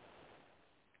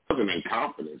 It wasn't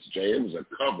incompetence, Jay. It was a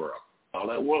cover-up. All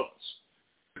that was.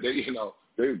 They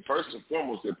first and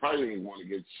foremost, they probably didn't want to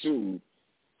get sued,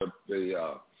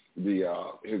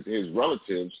 his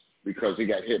relatives, because he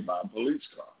got hit by a police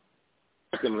car.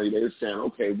 Secondly, they're saying,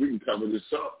 okay, we can cover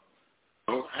this up.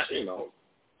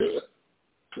 That's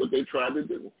what they tried to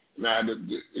do. Now,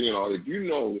 if you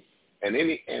know in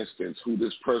any instance who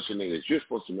this person is, you're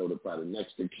supposed to notify the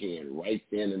next of kin right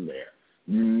then and there.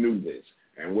 You knew this.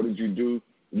 And what did you do?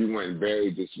 You went and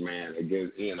buried this man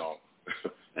again,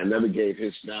 and never gave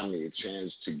his family a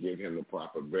chance to give him the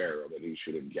proper burial that he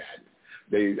should have gotten.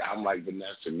 I'm like,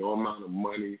 Vanessa, no amount of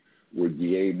money would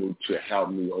be able to help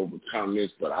me overcome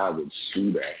this, but I would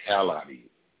sue the hell out of you.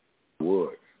 I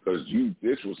would. Because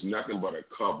this was nothing but a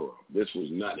cover-up. This was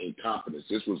not incompetence.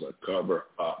 This was a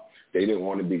cover-up. They didn't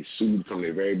want to be sued from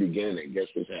the very beginning, and guess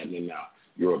what's happening now?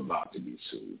 You're about to be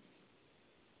sued.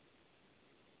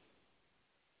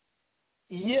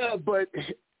 Yeah, but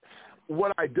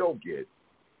what I don't get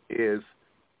is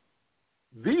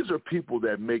these are people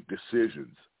that make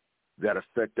decisions that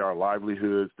affect our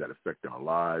livelihoods, that affect our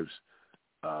lives.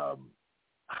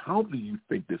 How do you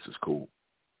think this is cool?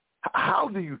 How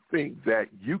do you think that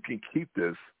you can keep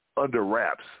this under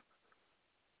wraps?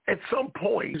 At some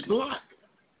point,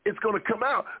 it's going to come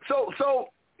out. So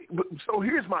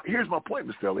here's my point,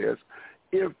 Mr. Elias.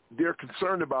 If they're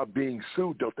concerned about being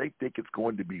sued, don't they think it's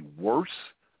going to be worse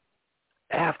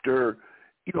after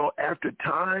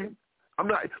time?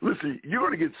 Listen, you're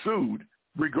going to get sued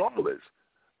regardless.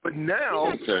 But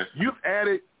now you've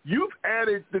added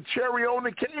the cherry on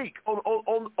the cake,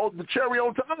 on the cherry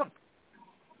on top.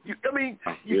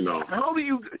 How do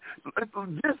you?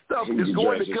 This stuff is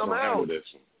going to come out. The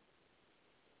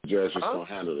judge is going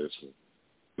to handle this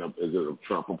one. Is it a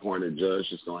Trump-appointed judge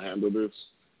that's going to handle this?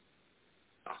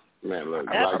 Man, look,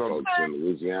 black folks in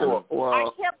Louisiana. I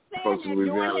kept saying folks in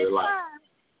Louisiana,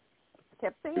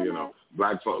 kept saying that.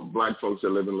 Black folks that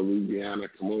live in Louisiana,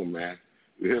 come on, man.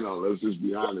 Let's just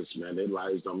be honest, man. Their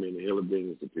lives don't mean a hill of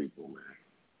beans to people, man.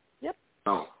 Yep.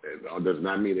 No, it does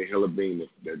not mean a hill of beans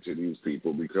to these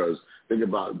people, because think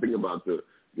about the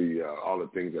all the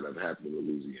things that have happened in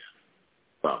Louisiana.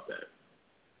 About that.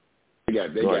 They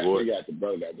got the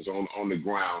brother that was on the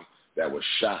ground that was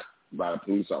shot by a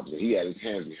police officer. He had his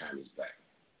hands behind his back.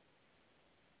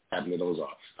 Happened to those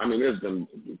officers. There's been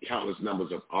countless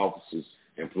numbers of officers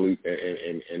and police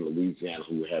in Louisiana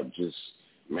who have just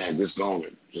gone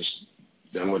and just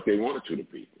done what they wanted to the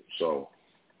people. So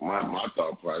my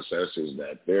thought process is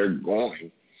that they're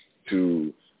going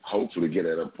to hopefully get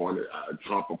a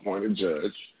Trump-appointed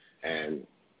judge, and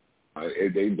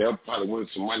they'll probably win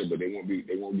some money, but they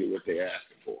won't get what they're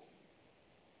asking for.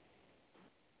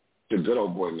 The good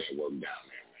old boy network down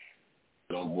there, man.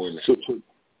 Good old boy network. So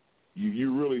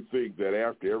you really think that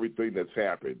after everything that's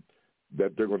happened,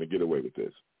 that they're going to get away with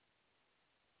this?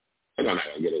 They're going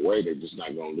to get away. They're just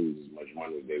not going to lose as much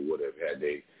money as they would have had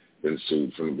they been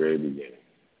sued from the very beginning.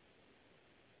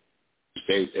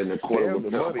 State in the court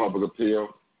of public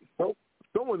appeal.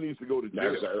 Someone needs to go to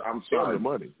jail. I'm sorry. Damn the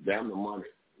money. Damn the money.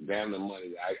 Damn the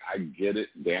money. I get it.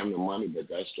 Damn the money, but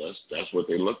that's what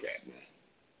they look at, man.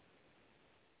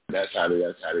 That's how they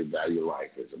value life.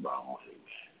 It's about money,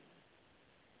 man.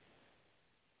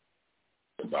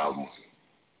 It's about money.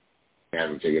 I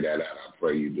haven't figured that out. I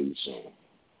pray you do soon.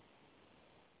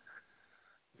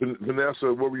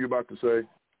 Vanessa, what were you about to say?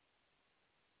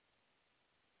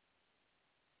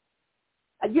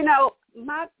 You know,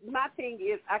 my thing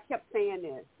is, I kept saying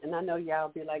this, and I know y'all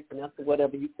be like, Vanessa,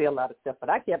 whatever, you say a lot of stuff, but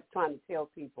I kept trying to tell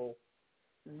people,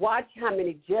 watch how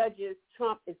many judges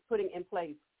Trump is putting in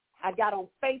place. I got on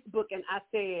Facebook and I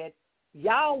said,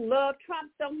 y'all love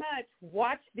Trump so much,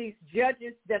 watch these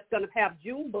judges that's going to have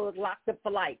Junebug locked up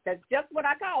for life. That's just what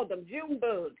I called them,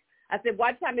 Junebug. I said,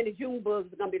 watch how many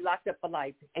Junebugs are going to be locked up for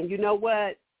life. And you know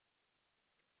what?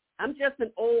 I'm just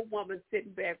an old woman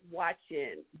sitting back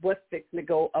watching what's fixing to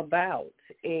go about.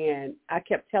 And I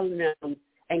kept telling them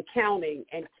and counting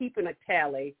and keeping a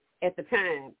tally at the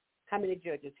time how many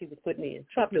judges he was putting in.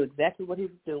 Trump knew exactly what he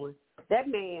was doing. That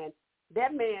man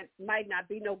might not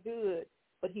be no good,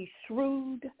 but he's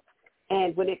shrewd.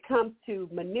 And when it comes to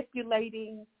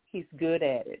manipulating, he's good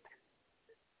at it.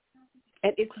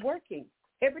 And it's working.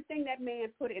 Everything that man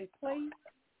put in place,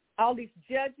 all these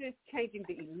judges changing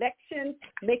the election,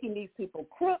 making these people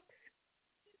crooks,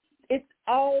 it's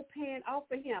all paying off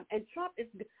for him. And Trump is,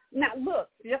 now look,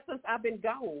 just since I've been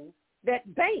gone,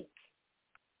 that bank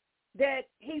that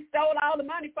he stole all the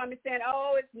money from me saying,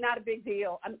 oh, it's not a big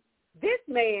deal. This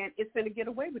man is going to get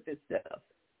away with this stuff.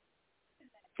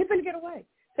 He's going to get away.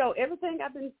 So everything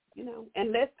I've been,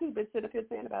 and less people sit up here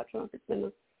saying about Trump, it's going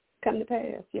to come to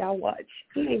pass. Y'all watch.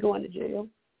 He ain't going to jail.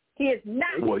 He is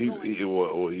not. Well, he's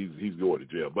going to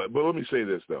jail. But let me say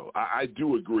this though. I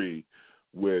do agree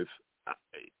with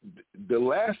the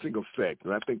lasting effect,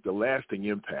 and I think the lasting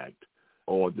impact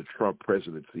on the Trump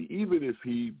presidency, even if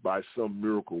he by some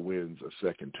miracle wins a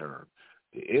second term,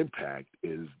 the impact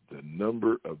is the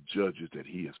number of judges that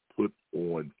he has put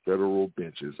on federal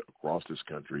benches across this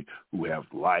country who have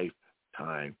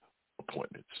lifetime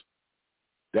appointments.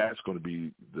 That's going to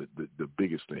be the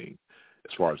biggest thing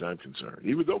as far as I'm concerned.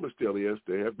 Even though, Mr. Elias,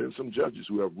 there have been some judges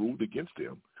who have ruled against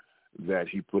him that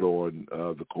he put on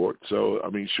the court. So, I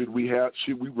mean, should we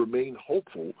remain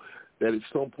hopeful that at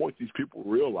some point these people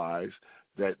realize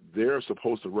that they're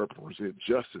supposed to represent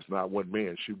justice, not one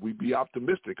man? Should we be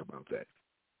optimistic about that?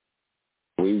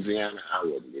 Louisiana, I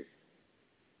wouldn't be.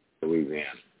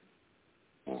 Louisiana.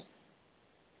 Oh.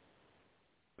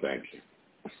 Thank you.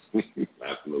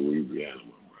 That's Louisiana,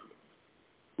 my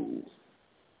brother. Ooh.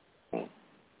 Oh.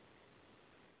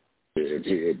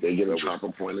 If they get a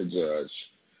Trump-appointed judge,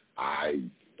 I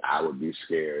would be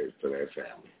scared for their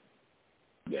family.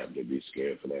 Definitely be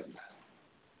scared for that family.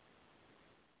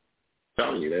 I'm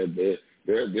telling you,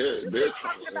 they're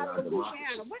talking about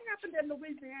Louisiana. What happened in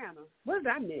Louisiana? What did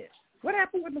I miss? What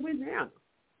happened with Louisiana?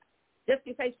 Just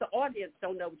in case the audience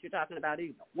don't know what you're talking about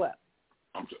either. What?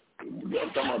 I'm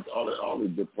talking about all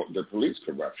the police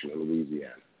corruption in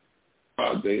Louisiana.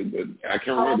 I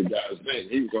can't remember the guy's name.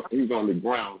 He was on the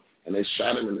ground, and they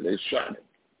shot him,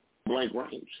 blank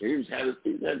range. He had his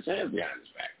hands behind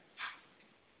his back.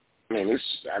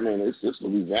 It's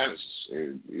Louisiana.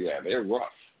 Yeah, they're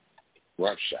rough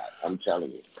shot. I'm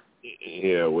telling you.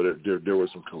 Yeah, well, there were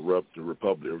some corrupt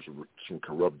Republicans, there was some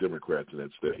corrupt Democrats in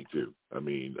that state too.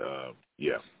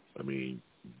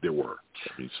 There were.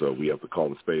 So we have to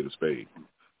call a spade a spade.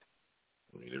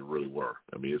 There really were.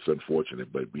 It's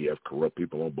unfortunate, but we have corrupt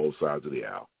people on both sides of the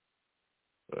aisle.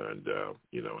 And,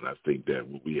 and I think that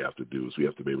what we have to do is we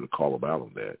have to be able to call them out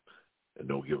on that and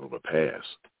don't give them a pass.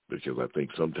 Because I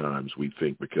think sometimes we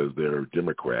think because they're a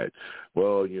Democrat,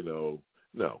 well,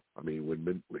 no.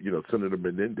 When Senator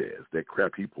Menendez, that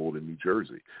crap he pulled in New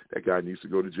Jersey, that guy needs to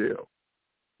go to jail.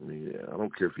 I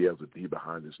don't care if he has a D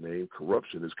behind his name.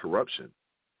 Corruption is corruption.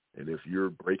 And if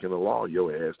you're breaking the law,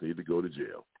 your ass need to go to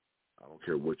jail. I don't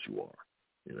care what you are.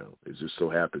 It just so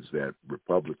happens that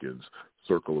Republicans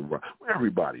circle around. Well,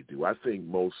 everybody do. I think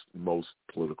most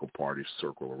political parties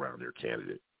circle around their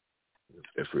candidate.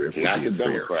 If we're not being the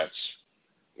Democrats.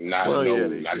 Fair. Not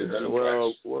the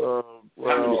Democrats.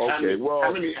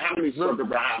 How many circle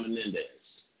behind Menendez?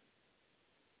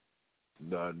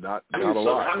 Not a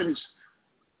lot. How many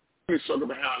circle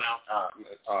behind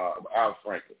Al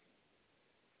Franken?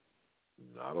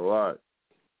 Not a lot.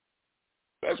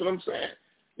 That's what I'm saying.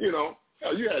 You know,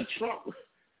 you had Trump,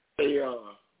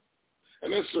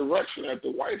 an insurrection at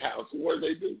the White House. And what did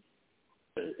they do?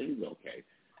 He's okay.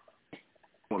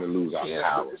 We want to lose our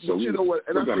power, so you know what?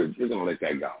 We're going to let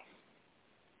that go.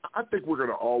 I think we're going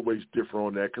to always differ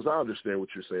on that because I understand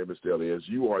what you're saying, Mr. Elias.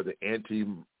 You are the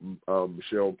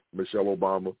anti-Michelle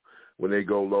Obama. When they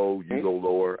go low, you go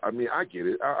lower. I mean, I get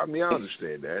it. I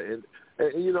understand that.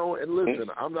 And you know, and listen,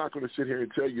 I'm not going to sit here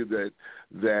and tell you that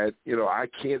you know, I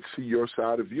can't see your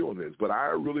side of view on this. But I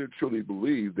really truly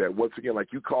believe that, once again,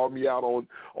 like you called me out on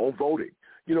voting.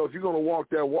 You know, if you're going to walk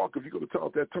that walk, if you're going to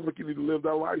talk that talk, you need to live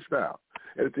that lifestyle.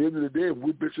 And at the end of the day, if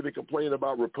we're bitching and complaining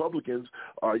about Republicans,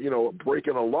 you know,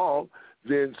 breaking a law,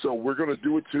 then so we're going to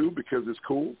do it too because it's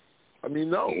cool. I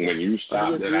mean, no. When you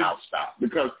stop, then I'll stop.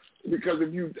 Because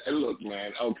if you look,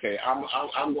 man, okay, I'm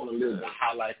going to live the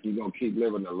high life. You're going to keep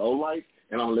living the low life,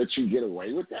 and I'm going to let you get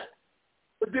away with that.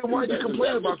 But then why do you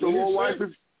complain about the low life?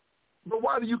 But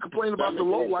why do you complain about the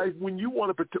low life when you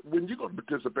want to when you're going to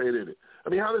participate in it? I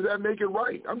mean, how does that make it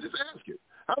right? I'm just asking.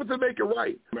 How does it make it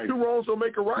right? Two wrongs don't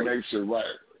make it right. Makes it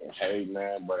right. Hey,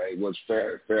 man, but hey, what's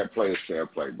fair? Fair play is fair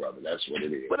play, brother. That's what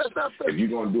it is. But that's not fair. If you're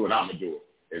going to do it, I'm going to do it.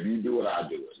 If you do it, I'll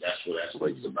do it. That's what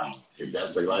it's about. If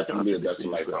that's the life I'm living, that's the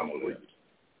life I'm going to live.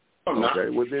 Okay,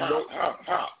 well then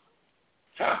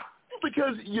How?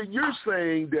 Because you're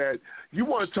saying that you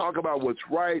want to talk about what's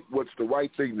right, what's the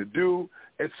right thing to do,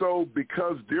 and so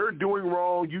because they're doing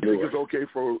wrong, you think it's okay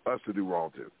for us to do wrong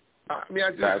too. I mean,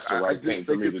 that's the right thing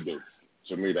for me to do.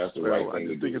 To me, that's the right thing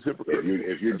to do.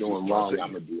 If you're doing wrong,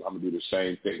 I'm gonna do the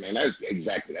same thing, and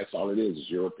that's all it is. Is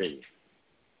your opinion.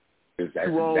 That's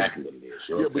exactly what it is.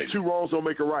 Your opinion. But two wrongs don't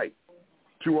make it right.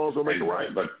 Two wrongs don't make it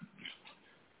right. But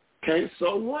okay,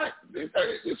 so what?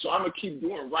 So I'm gonna keep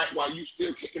doing right while you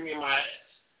still kicking me in my ass.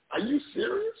 Are you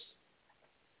serious?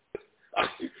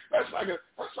 That's like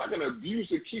an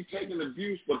abuser keep taking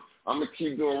abuse, but I'm gonna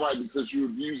keep doing right because you're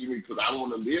abusing me because I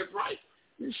want to live right.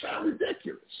 You sound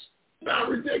ridiculous.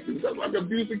 That's like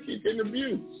abuser keep getting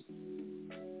abused.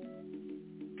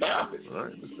 Stop it. All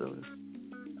right, Mr. Elliott.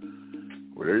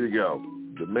 Well, there you go.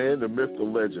 The man, the myth, the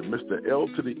legend, Mr. L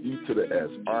to the E to the S.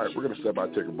 All right, we're going to step out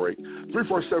and take a break.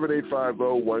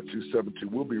 347-850-1272.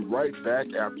 We'll be right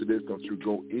back after this. Don't you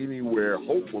go anywhere.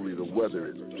 Hopefully the weather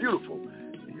is beautiful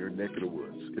in your neck of the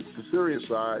woods. It's the Serious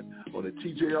Side on the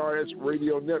TJRS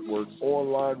Radio Network,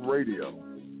 online radio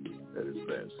at its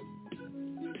best.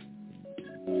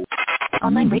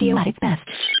 Online radio at its best.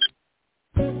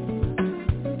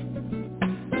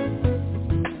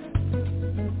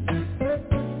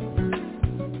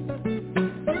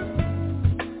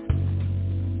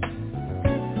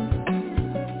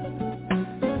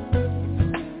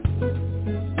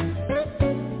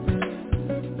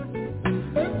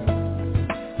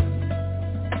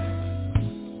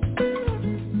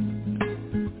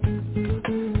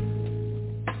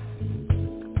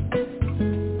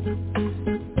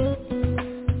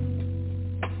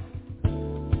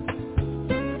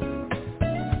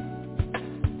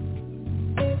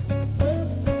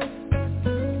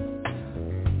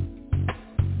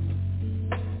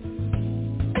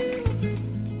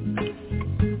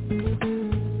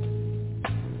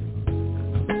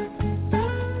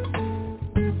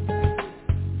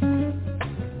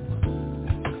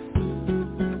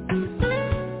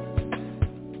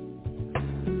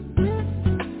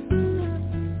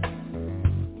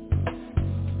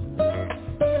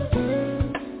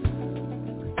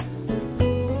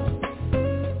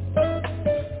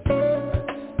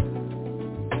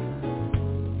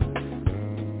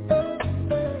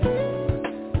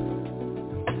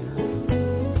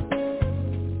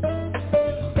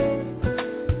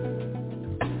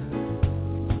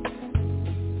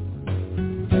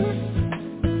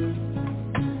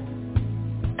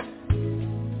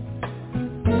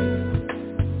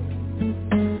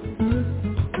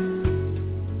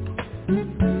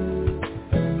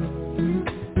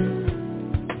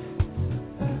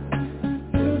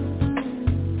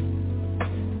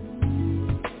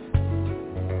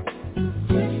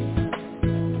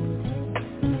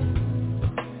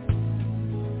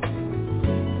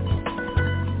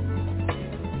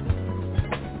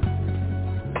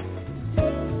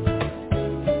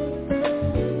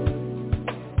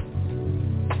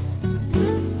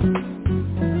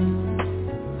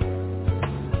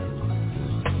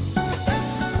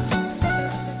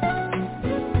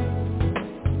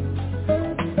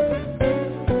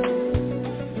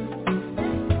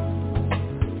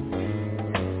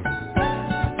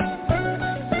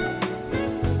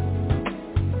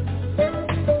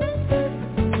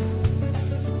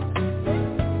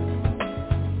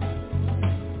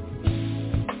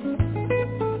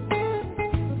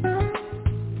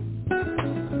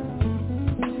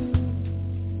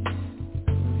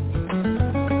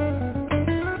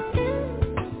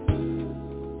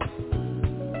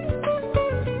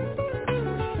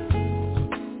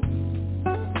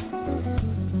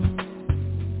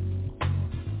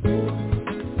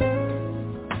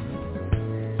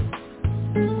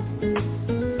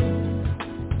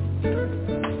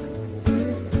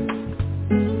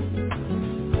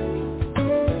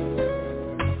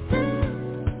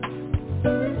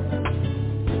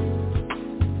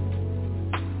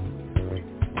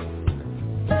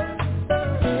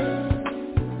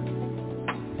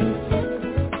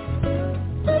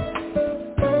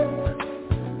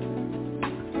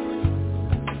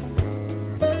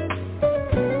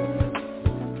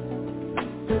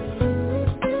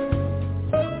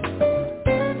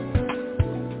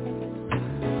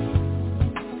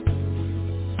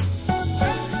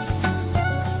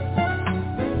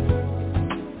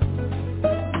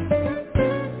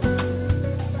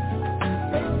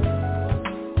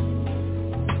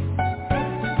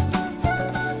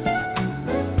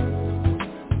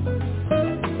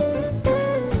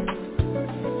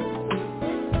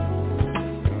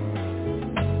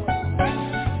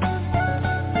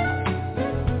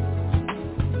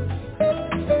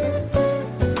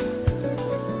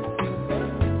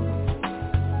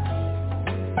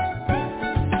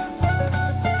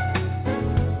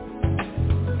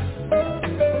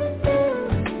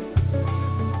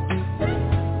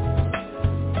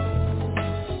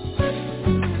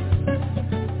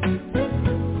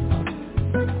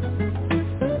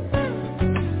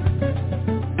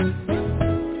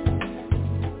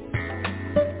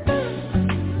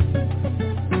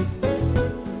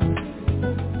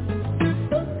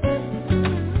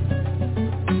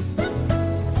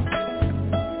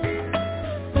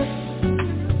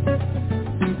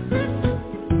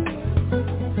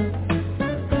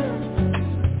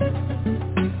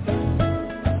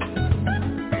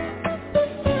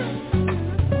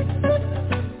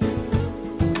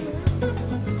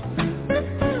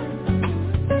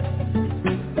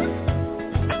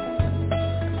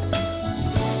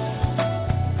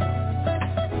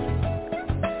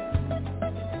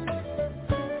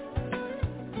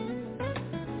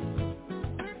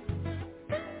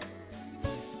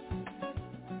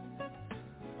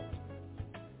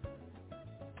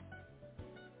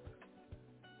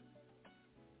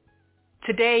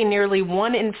 Today, nearly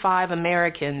 1 in 5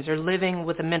 Americans are living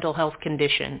with a mental health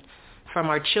condition, from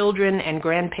our children and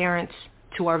grandparents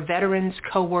to our veterans,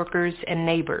 coworkers, and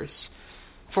neighbors.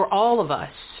 For all of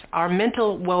us, our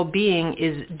mental well-being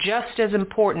is just as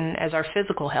important as our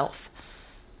physical health.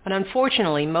 But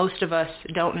unfortunately, most of us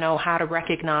don't know how to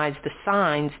recognize the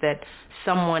signs that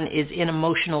someone is in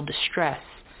emotional distress.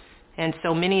 And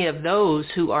so many of those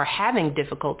who are having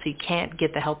difficulty can't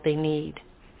get the help they need.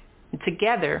 And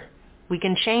together, we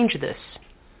can change this.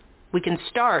 We can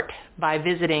start by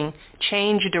visiting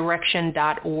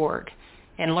changedirection.org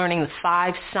and learning the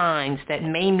 5 signs that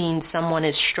may mean someone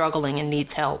is struggling and needs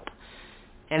help.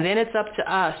 And then it's up to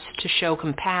us to show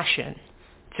compassion,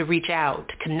 to reach out,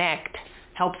 to connect,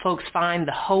 help folks find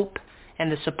the hope and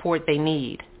the support they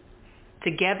need.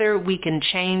 Together, we can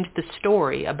change the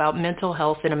story about mental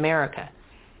health in America.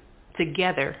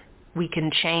 Together, we can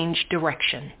change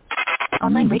direction.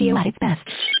 Online radio at its best.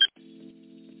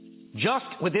 Just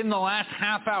within the last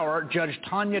half hour, Judge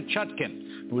Tanya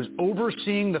Chutkan, who was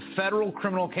overseeing the federal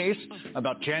criminal case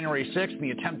about January 6th and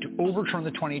the attempt to overturn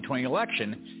the 2020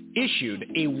 election,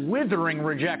 issued a withering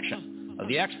rejection of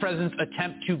the ex-president's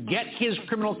attempt to get his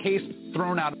criminal case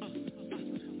thrown out.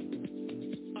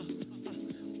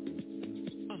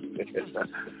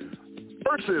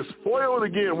 Versus, foil it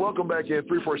again. Welcome back in,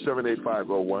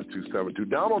 347-850-1272.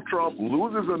 Donald Trump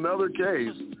loses another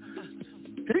case.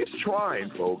 He's trying,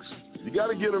 folks. You got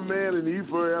to get a man an E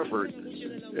for effort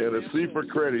and a C for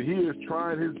credit. He is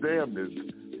trying his damnedest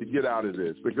to get out of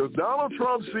this because Donald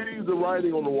Trump sees the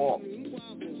writing on the wall.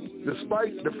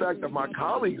 Despite the fact that my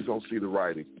colleagues don't see the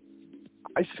writing,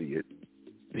 I see it.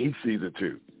 He sees it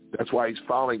too. That's why he's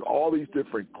filing all these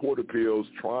different court appeals,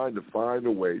 trying to find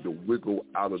a way to wiggle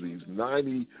out of these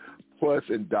 90-plus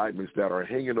indictments that are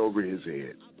hanging over his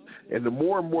head. And the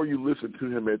more and more you listen to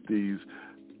him at these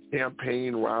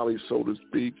campaign rallies, so to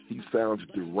speak, he sounds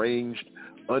deranged,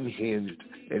 unhinged,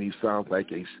 and he sounds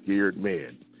like a scared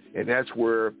man. And that's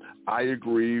where I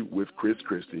agree with Chris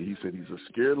Christie. He said he's a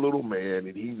scared little man,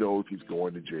 and he knows he's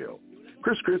going to jail.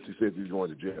 Chris Christie says he's going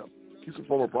to jail. He's a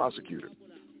former prosecutor,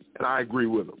 and I agree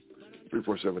with him.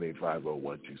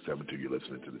 347-850-1272. You're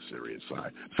listening to the Serious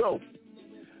Side. So,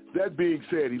 that being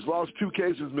said, he's lost 2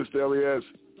 cases, Mr. Elias.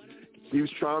 He's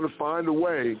trying to find a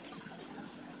way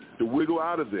to wiggle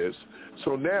out of this.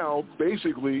 So now,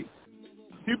 basically,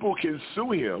 people can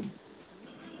sue him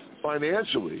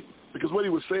financially because what he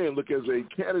was saying, look, as a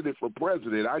candidate for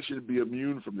president, I should be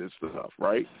immune from this stuff,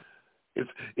 right?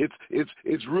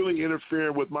 It's really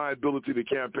interfering with my ability to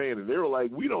campaign. And they were like,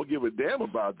 we don't give a damn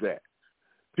about that.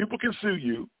 People can sue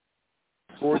you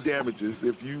for damages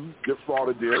if you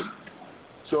defrauded them.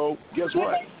 So guess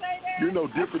what? You're no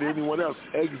different than anyone else.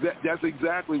 That's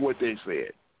exactly what they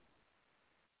said.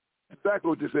 Exactly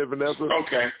what they said, Vanessa.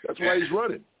 Okay. That's why he's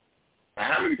running.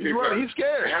 How many people? He's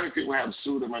scared. How many people have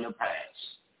sued him in the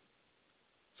past?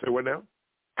 Say what now?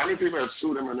 How many people have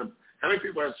sued him in the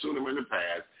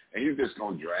past? And he's just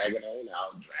gonna drag it on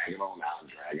out.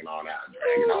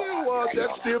 Well,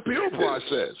 that's the appeal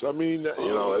process. I mean,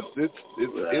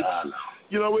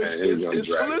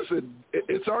 listen,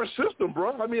 it's our system,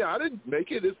 bro. I mean, I didn't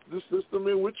make it. It's the system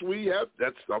in which we have.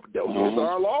 That's our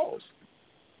laws.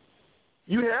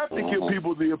 You have to give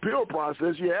people the appeal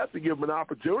process. You have to give them an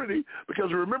opportunity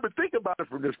because remember, think about it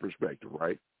from this perspective,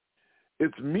 right?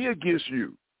 It's me against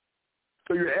you.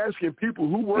 So you're asking people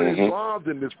who were involved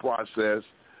in this process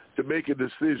to make a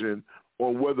decision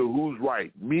on whether who's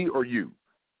right, me or you.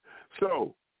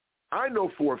 So I know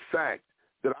for a fact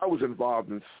that I was involved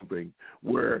in something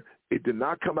where it did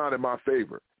not come out in my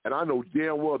favor. And I know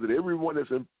damn well that everyone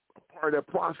that's in part of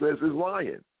that process is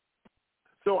lying.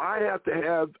 So I have to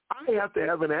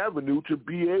have an avenue to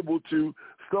be able to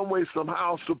some way,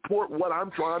 somehow support what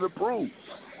I'm trying to prove.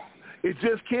 It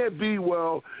just can't be,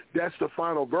 well, that's the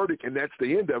final verdict and that's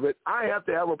the end of it. I have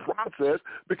to have a process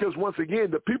because, once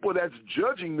again, the people that's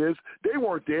judging this, they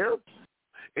weren't there.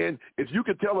 And if you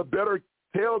can tell a better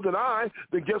tale than I,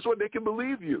 then guess what? They can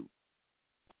believe you.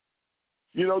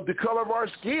 You know, the color of our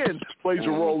skin plays a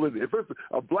role in it. If it's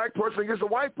a black person against a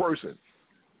white person.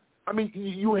 I mean,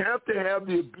 you have to have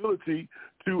the ability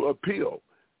to appeal.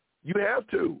 You have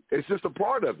to. It's just a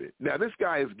part of it. Now, this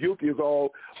guy is guilty as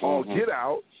all get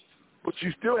out, but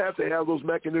you still have to have those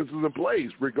mechanisms in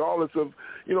place, regardless of,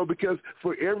 because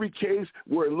for every case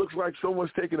where it looks like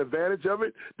someone's taking advantage of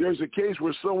it, there's a case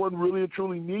where someone really and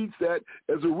truly needs that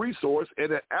as a resource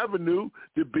and an avenue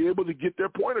to be able to get their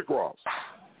point across.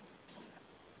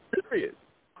 Period.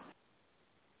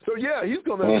 So yeah, he's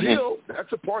going to appeal.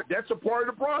 That's a part of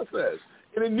the process,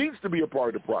 and it needs to be a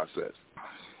part of the process.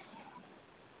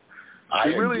 I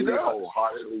really agree does.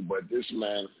 wholeheartedly, but this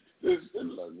man is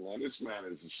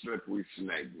a slippery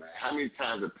snake, man. How many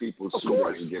times have people sued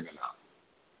him and given up?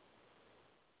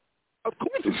 Of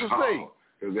course, it's a snake.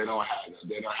 Because they don't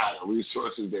have the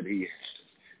resources that he has.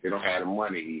 They don't have the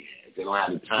money he has. They don't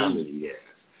have the time that he has.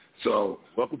 So,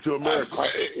 welcome to America.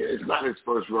 It's not his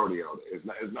first rodeo. It's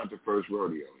not the first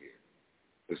rodeo here.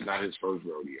 It's not his first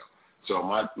rodeo. So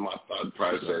my thought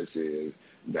process is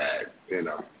that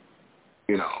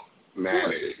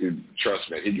man,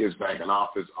 trust me, he gets back in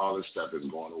office, all this stuff is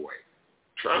going away.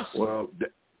 Trust me.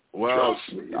 Well,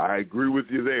 trust me. I agree with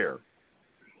you there.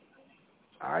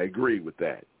 I agree with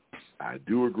that. I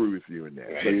do agree with you in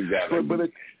that.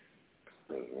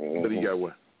 But he got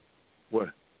what? What?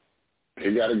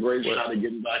 He got a great shot at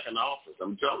getting back in office.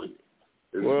 I'm telling you.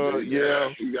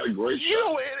 He got a great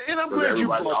shot. And I'm glad you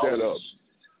brought that up.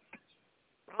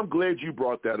 I'm glad you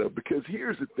brought that up because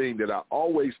here's the thing that I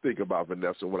always think about,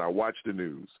 Vanessa, when I watch the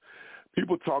news.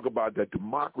 People talk about that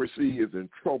democracy is in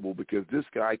trouble because this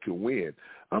guy can win.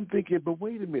 I'm thinking, but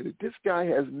wait a minute, this guy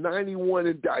has 91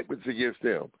 indictments against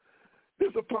him.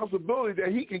 There's a possibility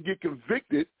that he can get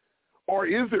convicted, or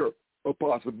is there a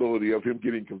possibility of him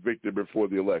getting convicted before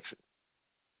the election?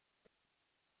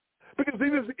 Because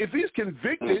if he's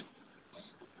convicted,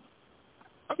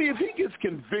 if he gets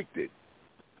convicted,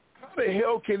 how the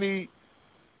hell can he?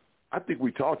 I think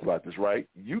we talked about this, right?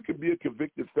 You can be a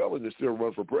convicted felon and still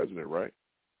run for president, right?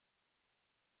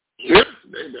 Yeah.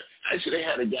 Actually, they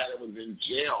had a guy that was in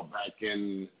jail back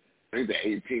in, I think, the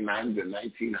 1890s or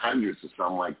 1900s or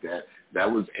something like that, that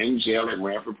was in jail and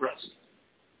ran for president.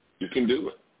 You can do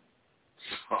it.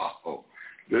 So,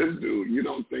 this dude, you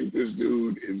don't think this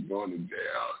dude is going to jail?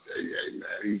 Hey, man,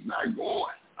 he's not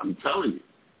going. I'm telling you.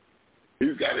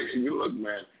 He's got to, look,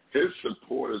 man, his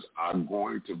supporters are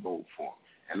going to vote for him.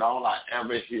 And all I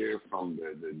ever hear from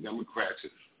the Democrats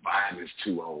is Biden is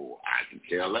too old. I can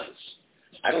care less.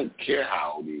 I don't care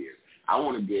how old he is. I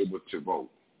want to be able to vote.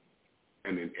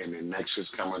 And the next is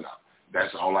coming up.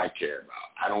 That's all I care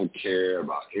about. I don't care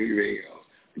about anything else.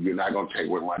 You're not going to take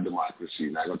away my democracy.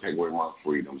 You're not going to take away my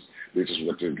freedoms. This is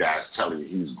what this guy's telling you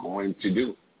he's going to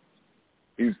do.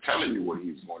 He's telling you what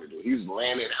he's going to do. He's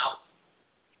laying it out.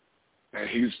 And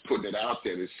he's putting it out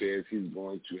there that says he's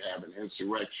going to have an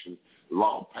insurrection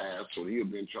law passed so he'll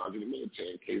be in charge of the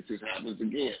military in case this happens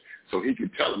again. So he can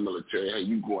tell the military, hey,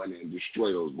 you go in there and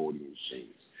destroy those voting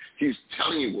machines. He's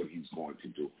telling you what he's going to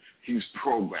do. He's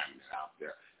programming it out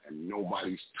there, and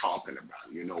nobody's talking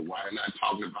about it. You know why they're not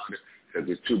talking about it? Because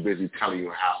they're too busy telling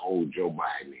you how old Joe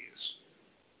Biden is.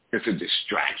 It's a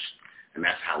distraction, and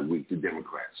that's how weak the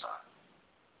Democrats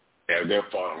are. They're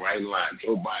falling right in line.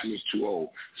 Joe Biden is too old.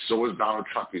 So is Donald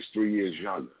Trump. He's 3 years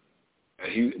younger.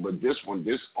 But this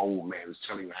old man is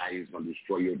telling you how he's going to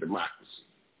destroy your democracy.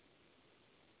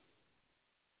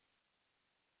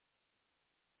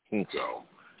 So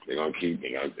they're going to keep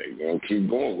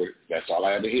going with it. That's all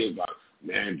I ever hear about.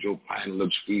 Man, Joe Biden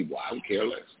looks feeble. I don't care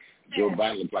less. Joe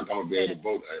Biden looks like I'm going to be able to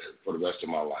vote for the rest of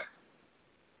my life.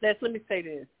 Let me say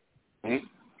this.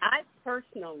 I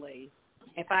personally,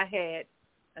 if I had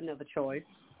another choice,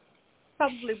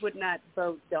 probably would not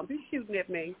vote. Don't be shooting at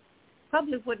me.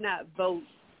 Probably would not vote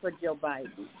for Joe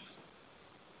Biden.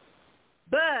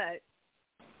 But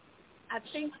I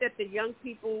think that the young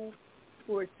people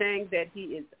who are saying that he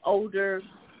is older,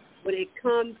 when it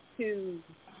comes to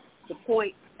the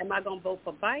point, am I going to vote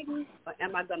for Biden or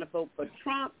am I going to vote for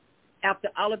Trump? After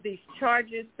all of these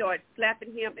charges start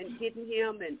slapping him and hitting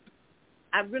him, and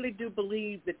I really do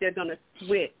believe that they're going to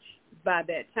switch by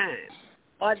that time.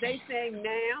 Are they saying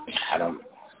now?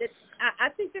 I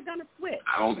think they're going to switch.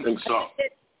 I don't think so.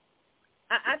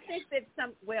 I think that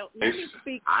let me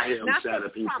speak. I am sad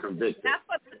if he's convicted. Not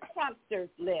for the Trumpsters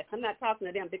list. I'm not talking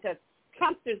to them because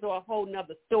Trumpsters are a whole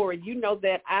nother story. You know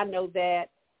that. I know that.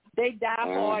 They die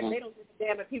hard. They don't give a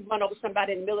damn if he run over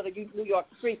somebody in the middle of the New York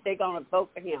street, they're going to vote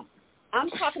for him. I'm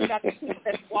talking about the people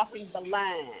that's walking the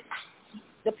line,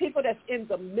 the people that's in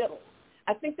the middle.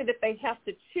 I think that if they have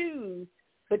to choose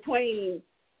between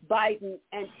Biden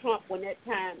and Trump when that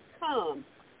time comes,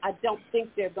 I don't think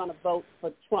they're going to vote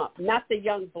for Trump, not the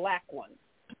young black ones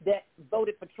that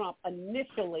voted for Trump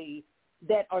initially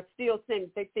that are still saying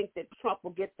they think that Trump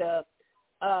will get the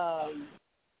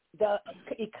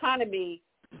economy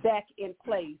back in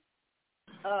place.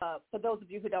 For those of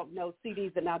you who don't know,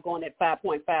 CDs are now going at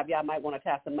 5.5. Y'all might want to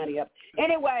tie some money up.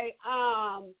 Anyway,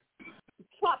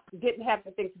 Trump didn't have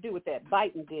anything to do with that.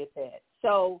 Biden did that.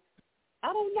 So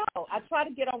I don't know. I try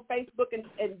to get on Facebook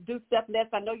and do stuff less.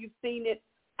 I know you've seen it.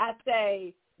 I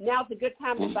say now's a good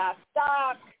time to buy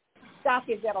stock. Stock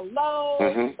is at a low.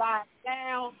 Buy it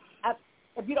now.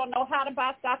 If you don't know how to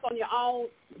buy stock on your own,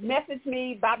 message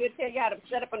me. Bobby will tell you how to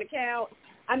set up an account.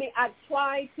 I mean, I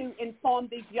try to inform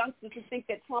these youngsters who think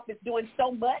that Trump is doing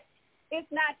so much.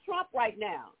 It's not Trump right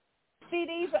now.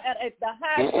 CDs are at the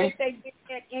highest rate they've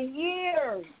been at in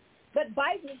years. But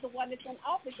Biden is the one that's in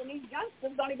office, and these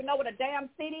youngsters don't even know what a damn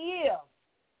CD is.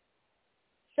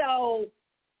 So,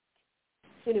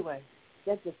 anyway,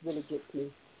 that just really gets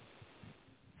me.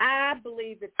 I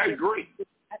believe that. I agree.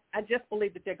 I just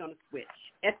believe that they're going to switch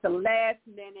at the last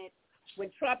minute. When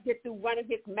Trump gets through running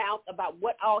his mouth about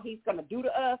what all he's going to do to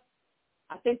us,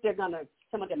 I think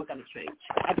some of them are going to change.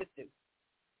 I just do.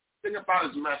 Think about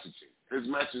his messaging. His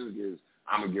message is,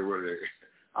 I'm gonna get rid of it.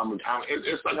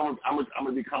 It's like I'm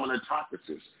gonna become an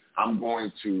autocracy. I'm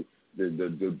going to the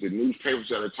newspapers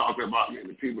that are talking about me and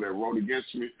the people that wrote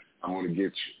against me. I'm gonna get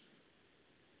you.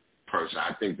 Person,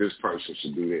 I think this person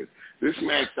should do this. This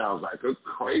man sounds like a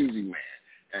crazy man,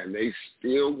 and they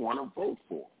still want to vote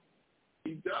for him.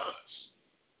 He does.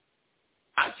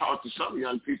 I talked to some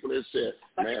young people that said,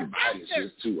 "Man, Biden is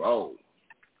just too old.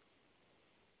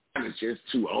 It's just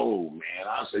too old, man."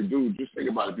 I say, dude, just think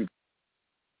about it. People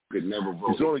could never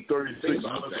vote. He's only 36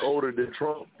 months older than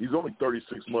Trump. He's only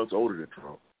 36 months older than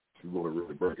Trump. If you want to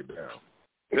really break it down.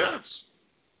 Yes.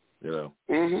 You know.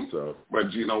 Mm-hmm. So,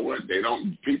 but you know what?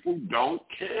 People don't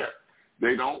care.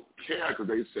 They don't care because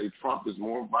they say Trump is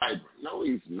more vibrant. No,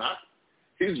 he's not.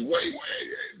 He's way.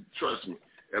 Trust me.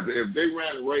 If they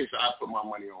ran a race, I'd put my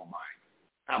money on Biden.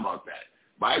 How about that?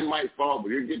 Biden might fall,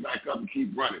 but he'll get back up and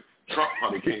keep running. Trump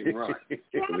probably can't run. If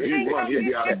he run, he'll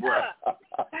be out of breath.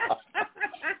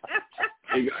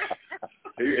 He'll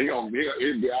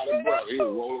be out of breath.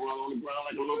 He'll roll around on the ground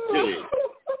like a little kid.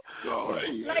 So,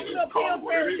 like little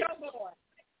Pillsbury Doughboy.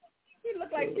 He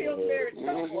looked like Pillsbury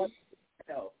Doughboy.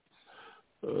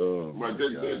 But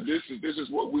this is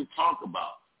what we talk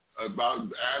about. And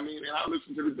I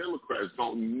listen to the Democrats.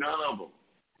 None of them.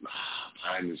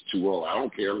 Biden is too old. I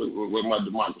don't care. Look where my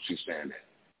democracy stand at.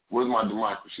 Where's my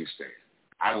democracy stand?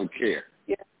 I don't care.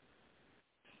 Yeah.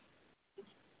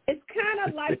 It's kind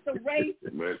of like the race.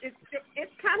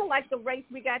 It's kind of like the race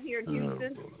we got here in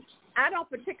Houston. I don't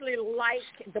particularly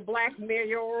like the black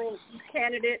mayoral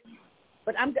candidate,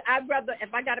 but I'd rather,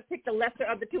 if I got to pick the lesser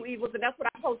of the two evils, and that's what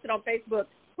I posted on Facebook.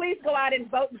 Please go out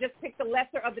and vote and just pick the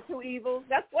lesser of the two evils.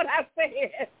 That's what I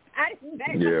said. I didn't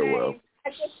name her name. I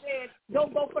just said, go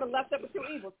vote for the lesser of the two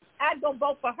evils. I'd go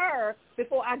vote for her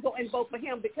before I go and vote for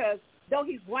him because though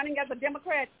he's running as a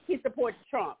Democrat, he supports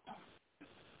Trump.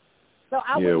 So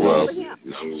I would vote for him.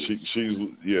 She's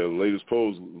latest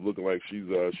polls looking like she's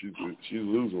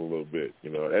losing a little bit, you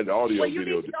know. And the audio you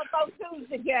video. Need to go vote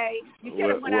Tuesday, Jay. You should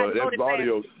have went out and voted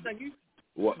audio. so you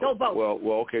go vote.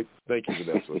 Well, okay. Thank you,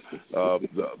 Vanessa.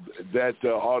 That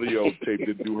audio tape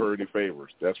didn't do her any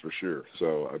favors. That's for sure.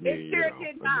 So I mean, it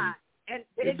did not. And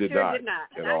it did not.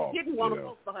 And I didn't want to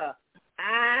vote for her.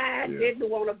 I didn't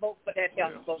want to vote for that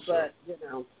youngster, but you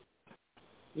know,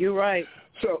 you're right.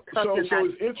 So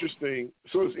it's interesting.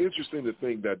 So it's interesting to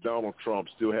think that Donald Trump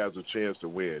still has a chance to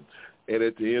win, and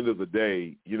at the end of the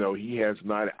day, you know, he has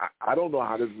not. I don't know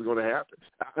how this is going to happen.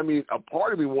 I mean, a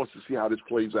part of me wants to see how this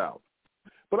plays out.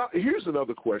 But here's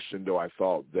another question, though. I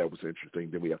thought that was interesting.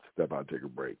 Then we have to step out and take a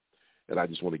break, and I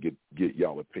just want to get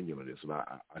y'all opinion on this. And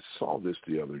I saw this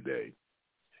the other day.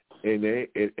 And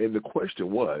the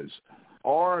question was,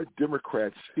 are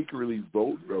Democrats secretly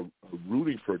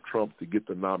rooting for Trump to get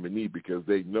the nominee because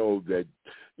they know that,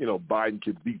 you know, Biden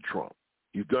can beat Trump?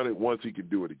 He's done it once, he can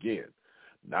do it again.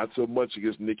 Not so much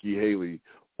against Nikki Haley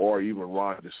or even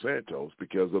Ron DeSantis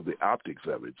because of the optics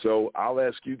of it. So I'll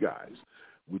ask you guys,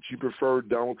 would you prefer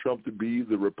Donald Trump to be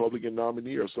the Republican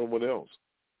nominee or someone else?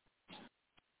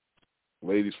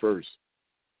 Ladies first.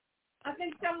 I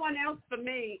think someone else for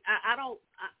me.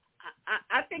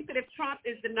 I think that if Trump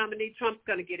is the nominee, Trump's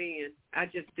going to get in. I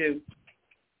just do.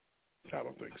 I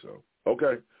don't think so.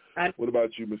 Okay. What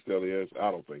about you, Mr. Elias? I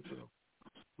don't think so.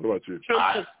 What about you?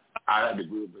 I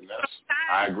agree with Vanessa.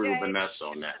 I agree with Vanessa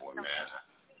on that one, man.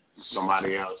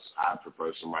 Somebody else, I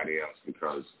prefer somebody else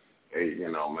because, hey,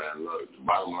 you know, man, look, the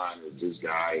bottom line is this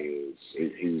guy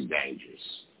he's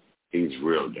dangerous. He's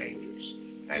real dangerous.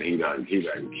 And he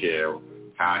doesn't care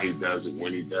how he does it,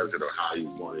 when he does it, or how he's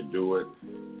going to do it.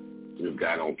 This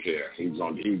guy don't care. He's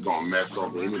gonna mess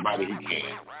over anybody he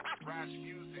can.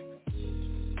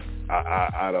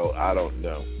 I don't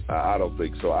know. I don't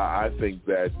think so. I think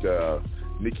that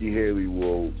Nikki Haley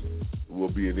will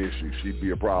be an issue. She'd be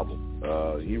a problem.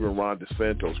 Even Ron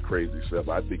DeSantis crazy stuff.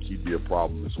 I think he'd be a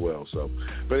problem as well. So,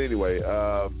 but anyway,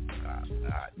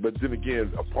 But then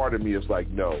again, a part of me is like,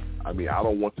 no. I mean, I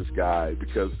don't want this guy,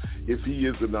 because if he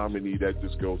is the nominee, that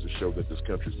just goes to show that this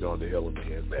country's gone to hell in the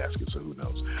handbasket, so who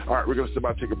knows. All right, we're going to step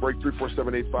out and take a break.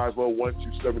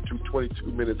 347-850-1272, 22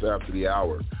 minutes after the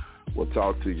hour. We'll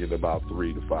talk to you in about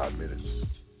 3 to 5 minutes.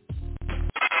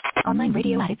 Online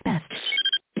radio at its best.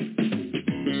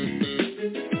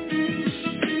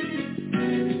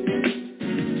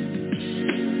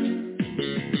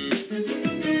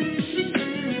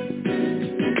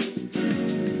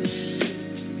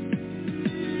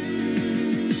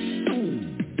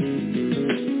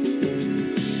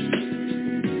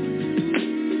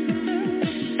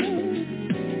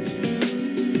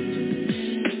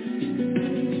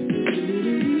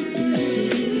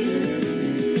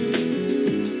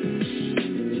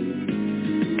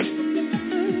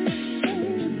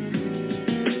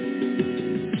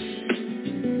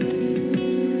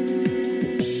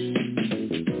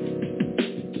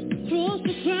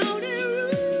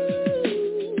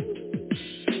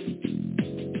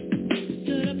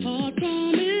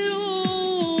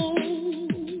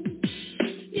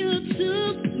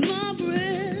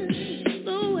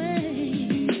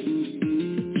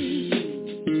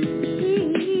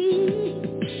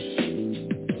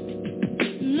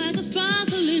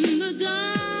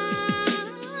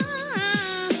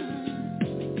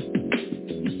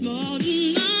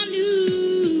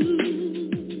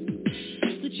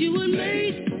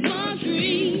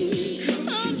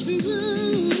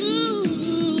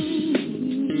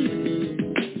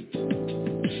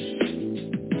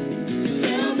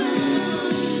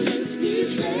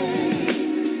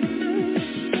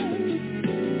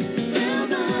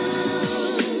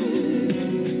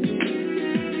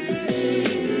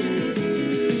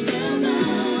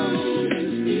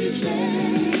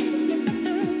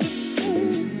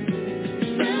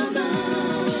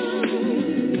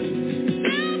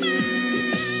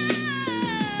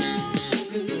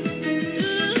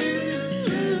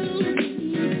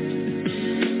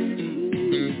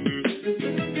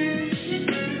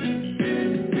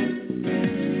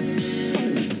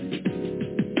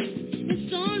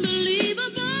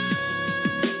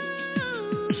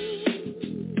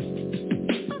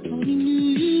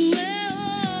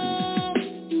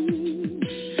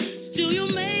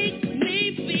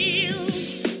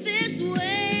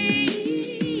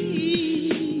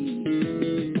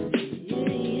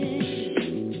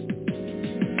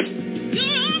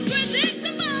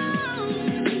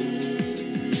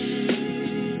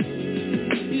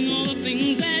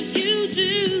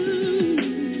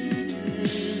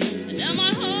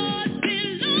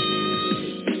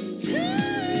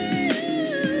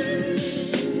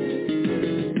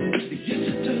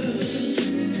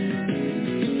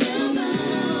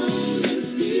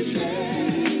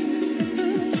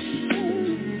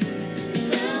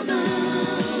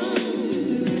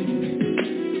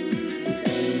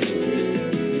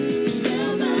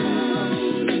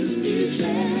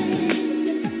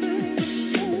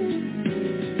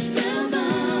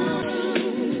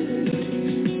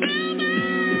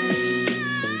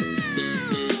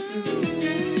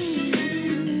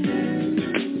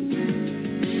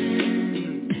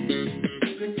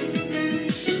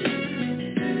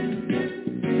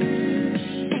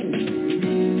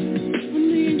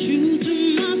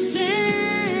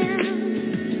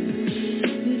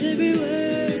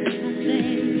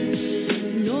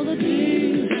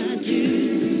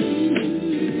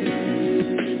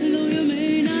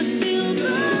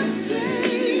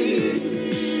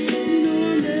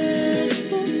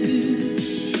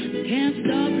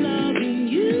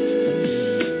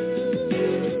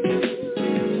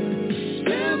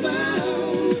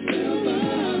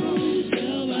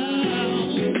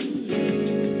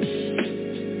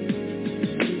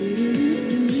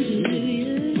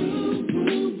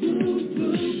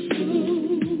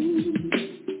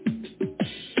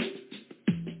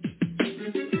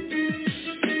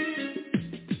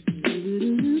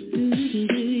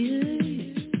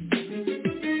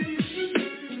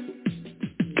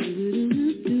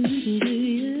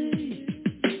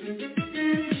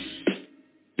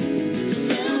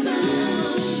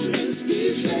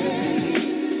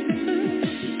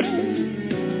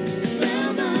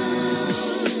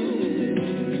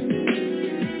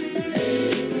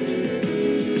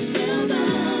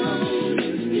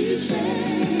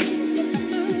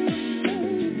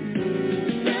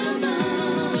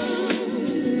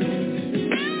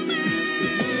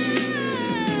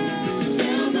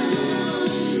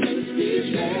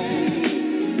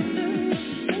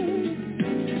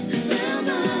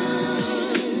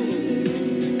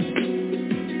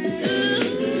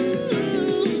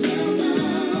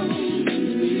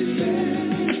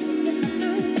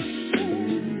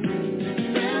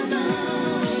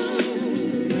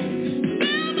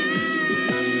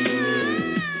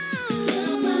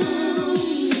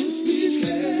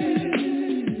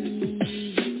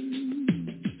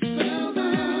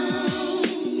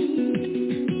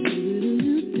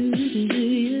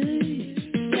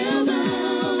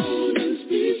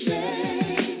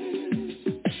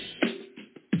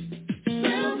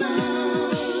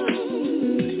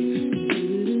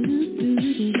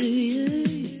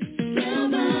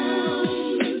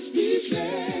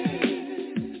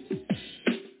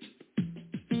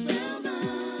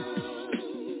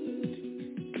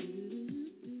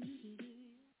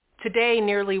 Today,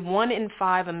 nearly 1 in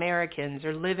 5 Americans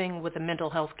are living with a mental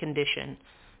health condition,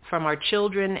 from our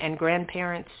children and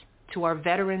grandparents to our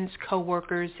veterans,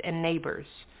 coworkers, and neighbors.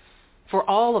 For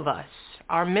all of us,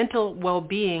 our mental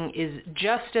well-being is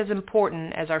just as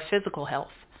important as our physical health.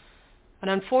 But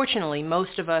unfortunately,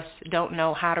 most of us don't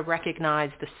know how to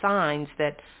recognize the signs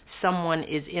that someone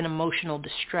is in emotional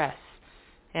distress.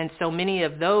 And so many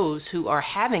of those who are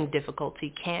having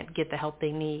difficulty can't get the help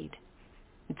they need.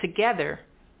 Together,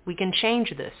 we can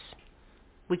change this.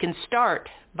 We can start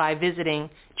by visiting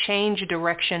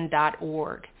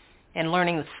changedirection.org and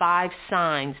learning the 5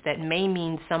 signs that may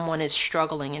mean someone is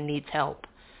struggling and needs help.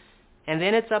 And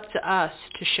then it's up to us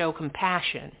to show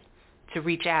compassion, to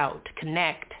reach out, to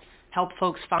connect, help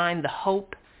folks find the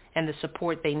hope and the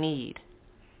support they need.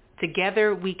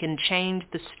 Together, we can change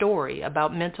the story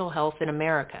about mental health in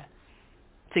America.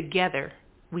 Together,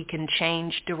 we can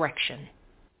change direction.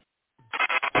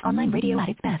 Online radio at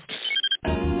its best.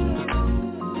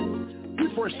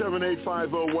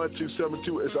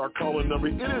 347-850-1272 is our calling number.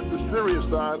 It is the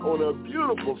Seriouside on a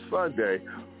beautiful Sunday.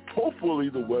 Hopefully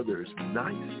the weather is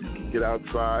nice. You can get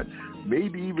outside,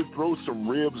 maybe even throw some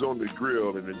ribs on the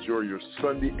grill and enjoy your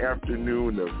Sunday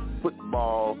afternoon of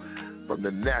football from the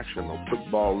National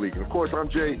Football League. And of course, I'm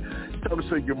Jay. Time to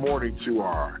say good morning to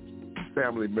our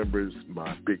family members,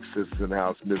 my big sister in the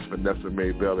house, Miss Vanessa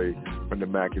Maybelli from the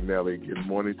McAnally. Good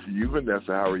morning to you,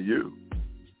 Vanessa. How are you?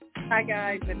 Hi,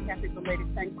 guys, and happy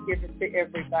belated Thanksgiving to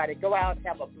everybody. Go out and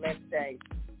have a blessed day.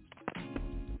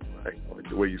 Right.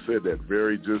 The way you said that,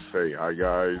 very just say, hi,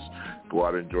 guys, go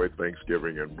out and enjoy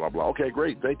Thanksgiving and blah, blah. Okay,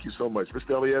 great. Thank you so much.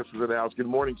 Mr. Elias is in the house. Good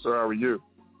morning, sir. How are you?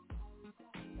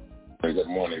 Good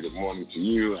morning. Good morning to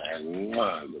you, and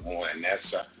good morning,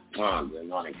 Nessa. Good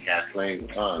morning, Kathleen.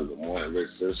 Good morning,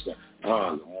 Rick Sister. Good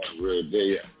morning, Real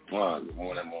Delia. Good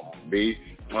morning, Mama B.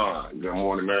 Good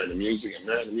morning, Married to Music. And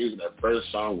Married to Music, that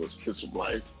first song was Kiss of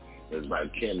Life. It's by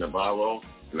Ken Navarro.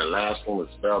 And the last one was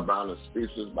Spellbound and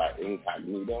Speechless by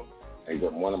Incognito. And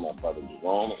good morning, my brother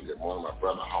Jerome. And good morning, my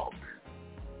brother Hawk.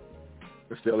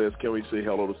 Mr. Elias, can we say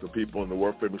hello to some people in the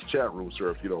world famous chat room, sir,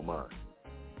 if you don't mind?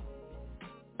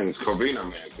 And Covina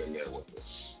man's in there with us.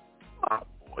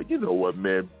 You know what,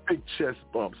 man? Big chest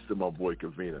bumps to my boy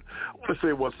Gavin. I want to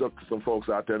say what's up to some folks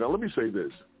out there. Now, let me say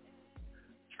this.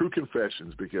 True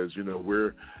confessions, because,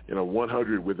 we're,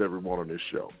 100 with everyone on this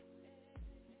show.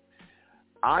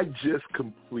 I just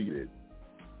completed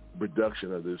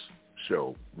production of this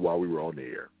show while we were on the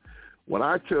air. When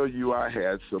I tell you I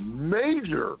had some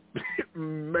major,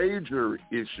 major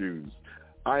issues,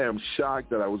 I am shocked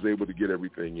that I was able to get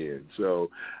everything in. So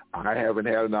I haven't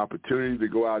had an opportunity to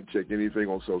go out and check anything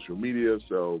on social media.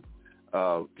 So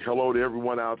hello to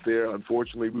everyone out there.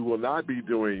 Unfortunately, we will not be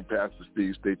doing Pastor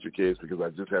Steve State Your Case because I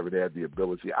just haven't had the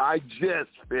ability. I just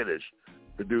finished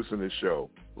producing this show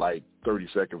like 30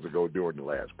 seconds ago during the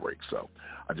last break. So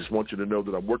I just want you to know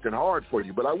that I'm working hard for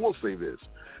you. But I will say this,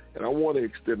 and I want to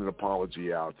extend an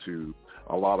apology out to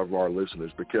a lot of our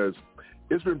listeners because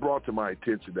it's been brought to my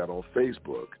attention that on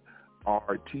Facebook,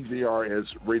 our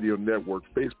TJRS Radio Network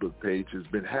Facebook page has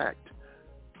been hacked.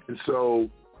 And so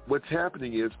what's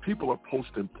happening is people are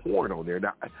posting porn on there.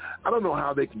 Now, I don't know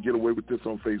how they can get away with this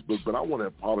on Facebook, but I want to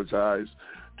apologize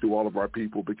to all of our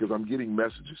people because I'm getting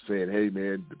messages saying, hey,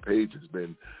 man, the page has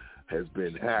been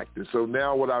hacked. And so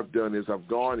now what I've done is I've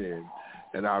gone in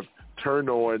and I've turned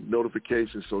on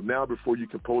notifications. So now before you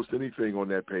can post anything on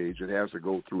that page, it has to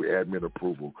go through admin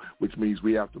approval, which means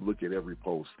we have to look at every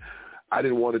post. I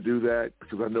didn't want to do that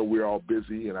because I know we're all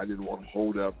busy and I didn't want to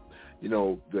hold up,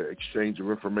 the exchange of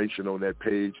information on that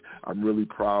page. I'm really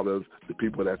proud of the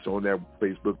people that's on that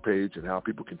Facebook page and how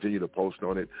people continue to post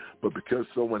on it. But because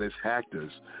someone has hacked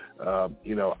us, I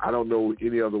don't know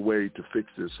any other way to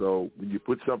fix this. So when you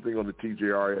put something on the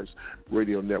TJRS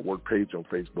Radio Network page on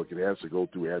Facebook, it has to go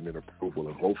through admin approval,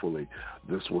 and hopefully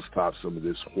this will stop some of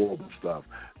this horrible stuff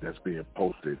that's being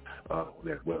posted on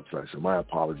that website. So my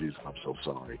apologies. I'm so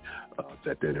sorry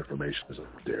that information is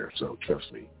out there. So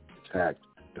trust me, it's hacked.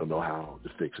 Don't know how to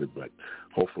fix it, but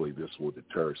hopefully this will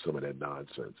deter some of that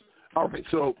nonsense. All right,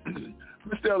 so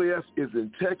Mr. Elias is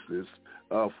in Texas,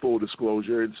 full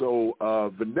disclosure. And so,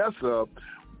 Vanessa,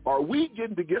 are we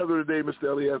getting together today,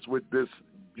 Mr. Elias, with this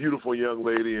beautiful young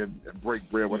lady and break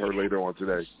bread with her later on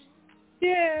today?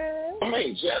 Yeah. I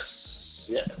mean, yes,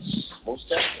 most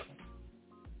definitely.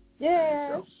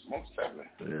 Yeah. Most definitely.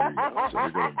 There you go. So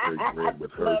we're going to break bread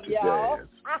with her Love today.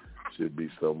 Should be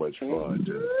so much fun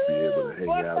to be able to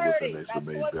hang out with Vanessa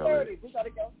Maybelli. We got to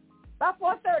go. About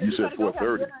 4:30. You said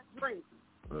 4:30.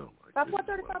 Oh, my By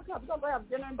 4:35, we're gonna have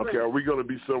dinner and Okay, are we going to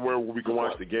be somewhere where we can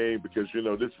watch the game? Because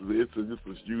this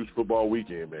is huge football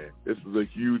weekend, man. This is a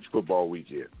huge football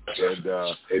weekend, and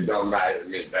it don't matter to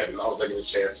me. As long as I get a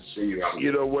chance to see you,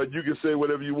 you know what? You can say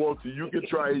whatever you want to. You can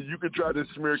try this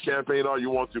smear campaign all you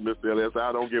want to, Mr. Elias.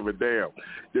 I don't give a damn.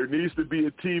 There needs to be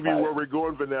a TV where we're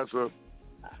going, Vanessa.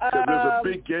 Because there's a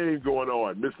big game going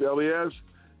on, Mr. Elias.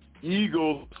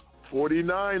 Eagles,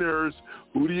 49ers.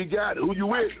 Who do you got? Who you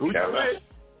with? Who you with?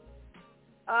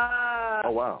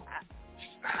 Oh wow.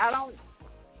 I don't.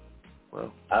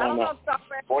 Well, I don't know.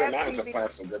 49ers are playing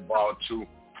some good ball too.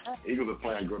 Eagles are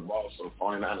playing good ball, so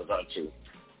 49ers are too.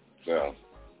 So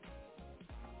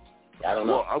I don't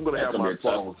know. Well, I'm going to have my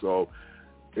phone. So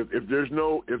if there is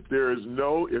no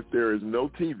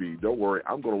TV, don't worry.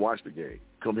 I'm going to watch the game.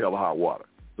 Come hell or high water.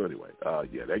 So anyway,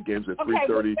 that game's at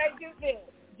 3:30.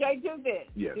 Jay, do this.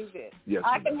 Yes. Do this. Yes.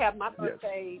 I can have my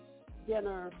birthday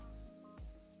dinner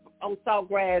on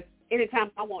Saltgrass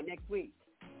anytime I want next week.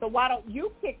 So why don't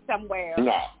you pick somewhere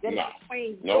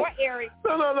between your area?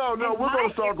 No. We're going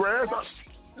to Saltgrass.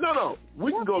 No.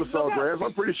 We can go to Saltgrass.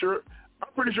 I'm pretty sure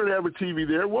they have a TV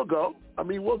there. We'll go.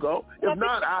 We'll go. If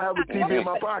not, I have a TV in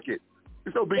my pocket.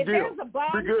 It's no big deal. There's a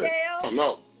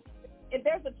bombshell, if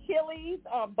there's a Chili's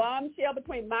or a bombshell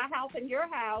between my house and your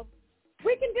house,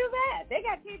 we can do that. They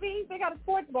got TVs. They got a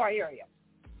sports bar area.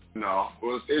 No,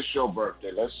 it's your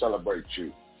birthday. Let's celebrate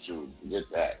you. Get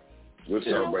that. We'll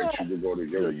celebrate you. We'll go to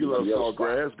your you love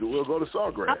Saltgrass. We'll go to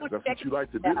Saltgrass. That's what you like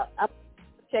to do. I'm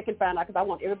check and find out because I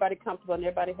want everybody comfortable and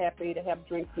everybody happy to have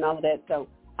drinks and all of that. So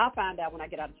I'll find out when I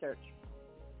get out of church.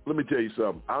 Let me tell you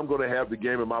something. I'm going to have the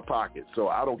game in my pocket, so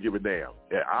I don't give a damn.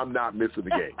 I'm not missing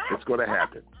the game. It's going to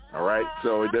happen, all right?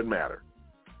 So it doesn't matter.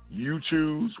 You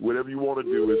choose. Whatever you want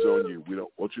to do is on you. We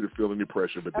don't want you to feel any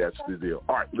pressure, but that's the deal.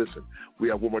 All right, listen. We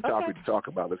have one more topic to talk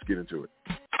about. Let's get into it.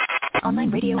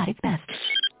 Online radio at its best.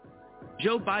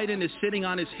 Joe Biden is sitting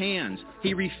on his hands.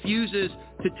 He refuses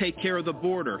to take care of the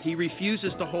border. He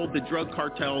refuses to hold the drug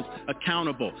cartels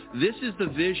accountable. This is the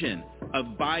vision of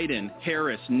Biden,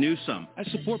 Harris, Newsome. I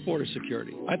support border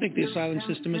security. I think the asylum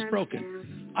system is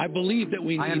broken. I believe that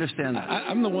we need... I understand that.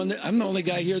 I'm the only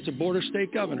guy here that's a border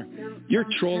state governor. You're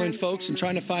trolling folks and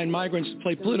trying to find migrants to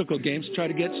play political games to try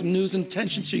to get some news and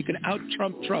attention so you can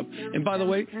out-Trump Trump. And by the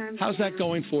way, how's that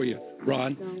going for you,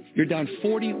 Ron? You're down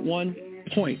 41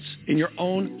 points in your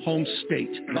own home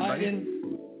state. Biden...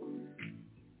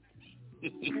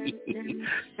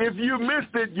 If you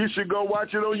missed it, you should go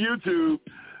watch it on YouTube.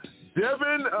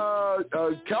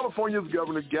 California's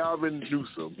Governor Gavin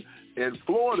Newsome and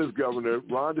Florida's Governor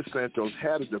Ron DeSantis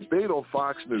had a debate on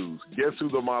Fox News. Guess who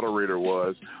the moderator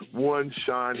was? One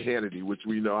Sean Hannity, which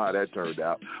we know how that turned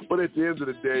out. But at the end of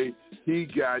the day, he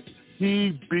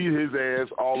beat his ass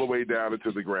all the way down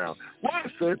into the ground.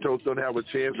 Ron DeSantis don't have a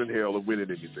chance in hell of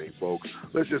winning anything, folks.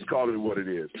 Let's just call it what it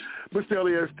is. Mr.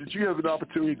 Elias, did you have an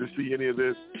opportunity to see any of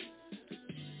this?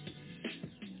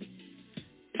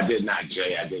 I did not,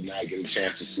 Jay. I did not get a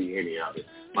chance to see any of it.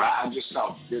 But I just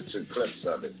saw bits and clips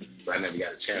of it, but I never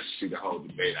got a chance to see the whole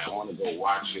debate. I want to go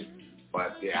watch it,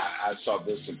 but yeah, I saw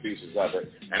bits and pieces of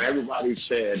it. And everybody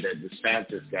said that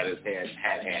DeSantis got his head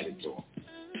handed to him.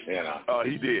 You know. Oh,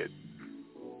 he did.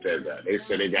 Said that. They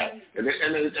said they got, and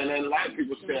then a lot of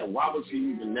people said, why was he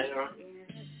even there?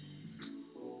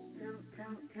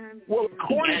 Well,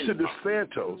 according to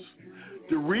DeSantis,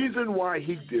 the reason why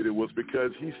he did it was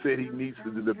because he said he needs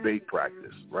the debate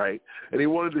practice, right? And he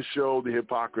wanted to show the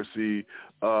hypocrisy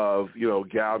of,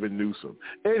 Gavin Newsome.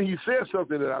 And he said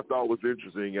something that I thought was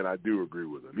interesting, and I do agree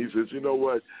with him. He says, you know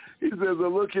what? He says,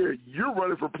 look here, you're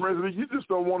running for president. You just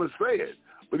don't want to say it.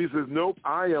 But he says, nope,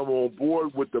 I am on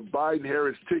board with the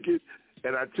Biden-Harris ticket,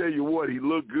 and I tell you what, he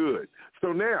looked good.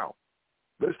 So now,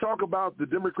 let's talk about the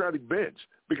Democratic bench,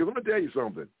 because I'm going to tell you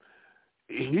something.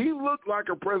 He looked like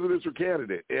a presidential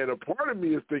candidate, and a part of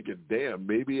me is thinking, damn,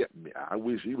 maybe I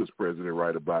wish he was president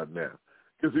right about now,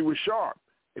 because he was sharp,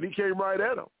 and he came right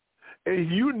at him.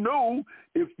 And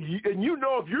if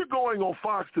you're going on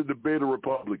Fox to debate a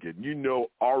Republican,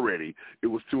 already it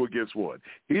was 2 against 1.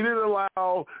 He didn't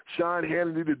allow Sean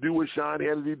Hannity to do what Sean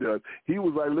Hannity does. He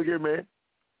was like, look here, man,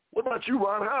 what about you,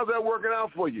 Ron? How's that working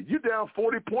out for you? You're down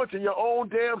 40 points in your own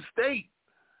damn state.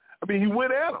 I mean, he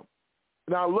went at him,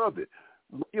 and I loved it.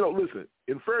 Listen,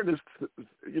 in fairness,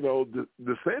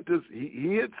 DeSantis, he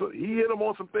hit him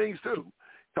on some things too.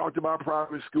 Talked about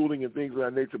private schooling and things of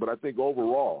that nature, but I think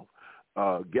overall,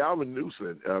 Gavin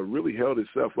Newsom really held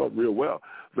himself up real well.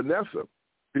 Vanessa,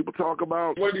 people talk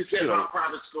about... What did he say about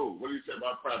private school?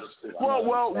 Well,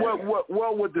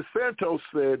 what DeSantis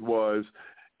said was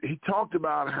he talked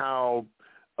about how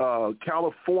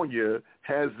California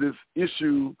has this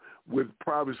issue with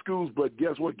private schools, but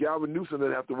guess what? Gavin Newsome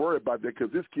didn't have to worry about that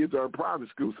because his kids are in private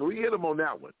schools, so he hit him on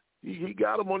that one. He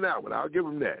got him on that one. I'll give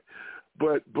him that.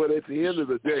 But at the end of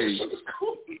the day,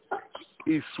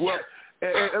 he swept.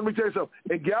 And let me tell you something.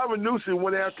 And Gavin Newsome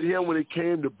went after him when it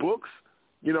came to books,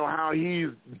 you know, how he's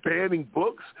banning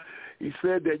books. He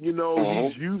said that, you know,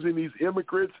 he's using these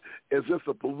immigrants as just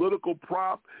a political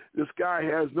prop. This guy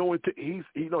has no intent. He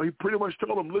pretty much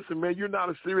told him, listen, man, you're not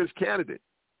a serious candidate.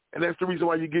 And that's the reason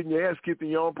why you're getting your ass kicked in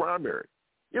your own primary.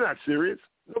 You're not serious.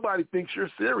 Nobody thinks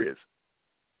you're serious.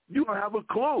 You don't have a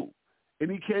clue. And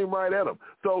he came right at him.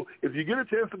 So if you get a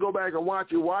chance to go back and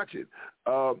watch it, watch it.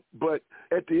 But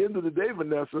at the end of the day,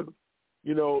 Vanessa,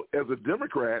 you know, as a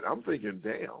Democrat, I'm thinking,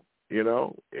 damn, you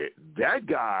know, that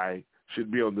guy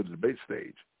should be on the debate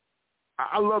stage.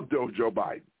 I love Joe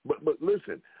Biden. But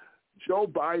listen, Joe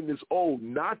Biden is old,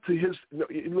 not to his –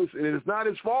 listen, it's not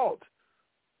his fault.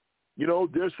 You know,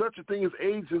 there's such a thing as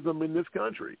ageism in this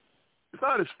country. It's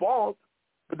not his fault,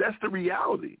 but that's the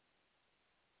reality.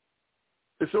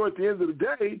 And so at the end of the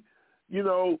day, you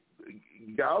know,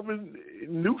 Gavin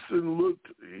Newsom looked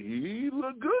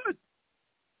good.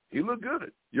 He looked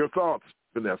good. Your thoughts,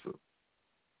 Vanessa?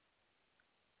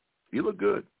 He looked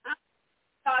good.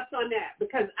 Thoughts on that?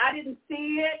 Because I didn't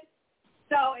see it.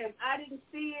 So if I didn't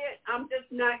see it, I'm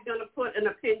just not going to put an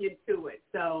opinion to it.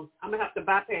 So I'm going to have to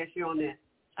bypass you on that.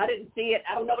 I didn't see it.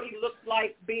 I don't know what he looks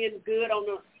like being good on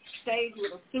the stage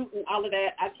with a suit and all of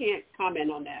that. I can't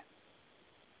comment on that.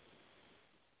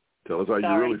 Tell us how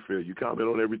you really feel. You comment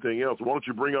on everything else. Why don't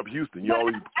you bring up Houston? You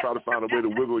always try to find a way to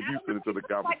wiggle Houston into the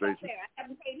conversation. I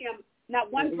haven't paid him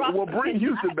not one drop. Well, bring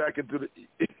Houston back into the.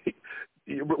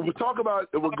 We'll talk about.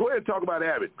 We'll go ahead and talk about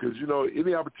Abbott because you know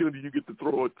any opportunity you get to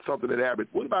throw something at Abbott.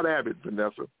 What about Abbott,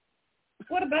 Vanessa?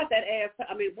 What about that ass?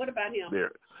 I mean, what about him?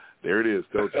 There it is.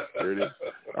 There it is.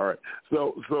 All right.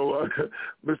 So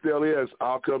Mr. Elias,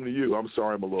 I'll come to you. I'm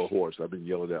sorry I'm a little hoarse. I've been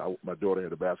yelling at my daughter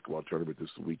had a basketball tournament this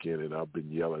weekend, and I've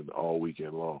been yelling all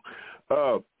weekend long.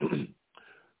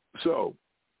 So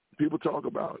people talk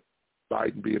about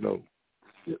Biden being old,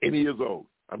 and he is old.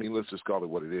 I mean, let's just call it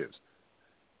what it is.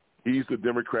 He's the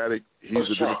Democratic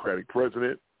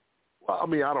president. Well, I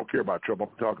mean, I don't care about Trump. I'm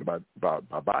talking about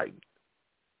Biden.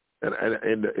 And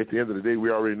at the end of the day, we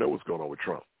already know what's going on with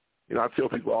Trump. You know, I tell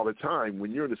people all the time,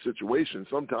 when you're in a situation,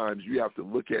 sometimes you have to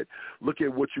look at what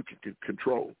you can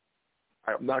control.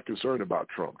 I'm not concerned about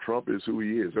Trump. Trump is who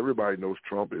he is. Everybody knows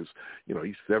Trump is, you know,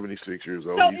 he's 76 years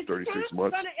old. So he's 36 months. So is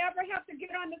Trump going to ever have to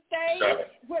get on the stage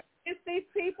with these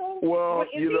people? Well,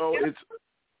 you know,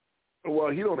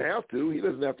 Well, he don't have to. He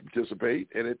doesn't have to participate.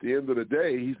 And at the end of the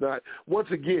day, he's not. Once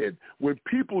again, when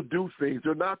people do things,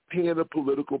 they're not paying a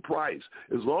political price.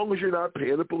 As long as you're not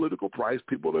paying a political price,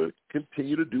 people will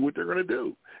continue to do what they're going to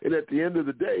do. And at the end of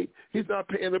the day, he's not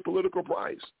paying a political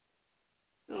price.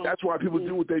 That's why people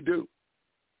do what they do.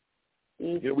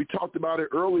 You know, we talked about it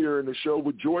earlier in the show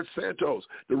with George Santos.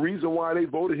 The reason why they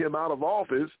voted him out of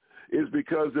office is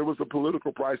because there was a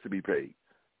political price to be paid,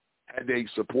 and they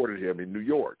supported him in New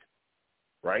York.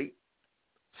 Right?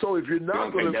 So if you're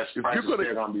not going to, if you're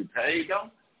going to be paid,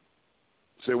 though.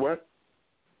 Say what?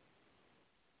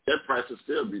 That price will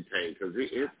still be paid because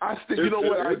you know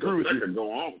what? I agree with you.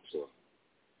 Go on, so.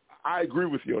 I agree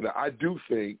with you on that. I do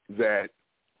think that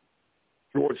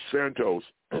George Santos,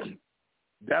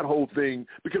 that whole thing,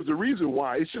 because the reason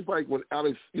why, it's just like when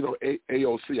Alex, you know,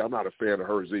 AOC, I'm not a fan of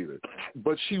hers either,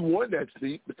 but she won that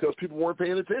seat because people weren't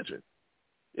paying attention.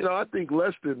 You know, I think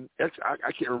less than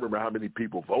I can't remember how many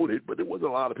people voted, but there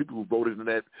wasn't a lot of people who voted in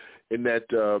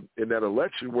that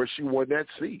election where she won that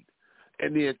seat.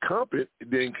 And the incumbent,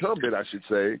 I should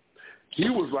say, he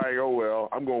was like, "Oh well,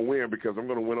 I'm going to win because I'm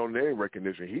going to win on name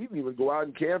recognition." He didn't even go out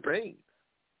and campaign,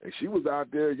 and she was out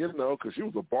there, you know, because she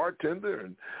was a bartender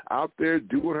and out there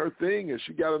doing her thing, and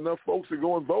she got enough folks to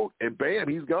go and vote, and bam,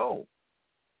 he's gone.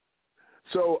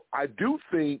 So I do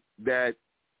think that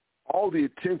all the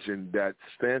attention that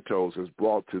Santos has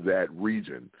brought to that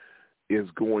region is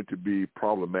going to be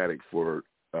problematic for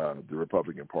the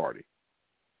Republican Party.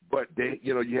 But they,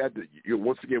 you know, you had to.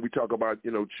 Once again, we talk about,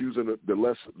 you know, choosing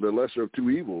the lesser of two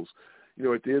evils. You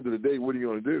know, at the end of the day, what are you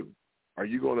going to do? Are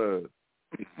you going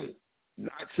to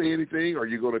not say anything? Are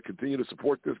you going to continue to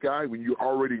support this guy when you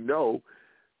already know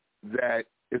that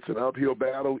it's an uphill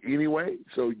battle anyway?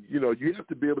 So, you know, you have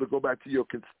to be able to go back to your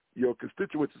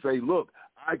constituents and say, look,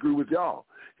 I agree with y'all.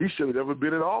 He should have never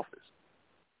been in office.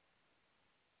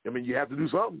 I mean, you have to do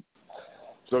something.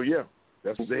 So, yeah,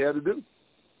 that's what they had to do.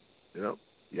 You know,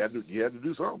 you had to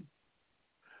do something.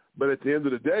 But at the end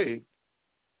of the day,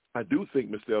 I do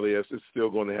think, Mr. Elias, it's still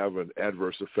going to have an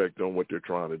adverse effect on what they're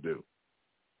trying to do.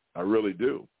 I really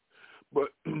do. But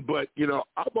you know,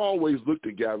 I've always looked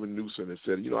at Gavin Newsom and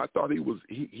said, you know, I thought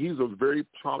he's a very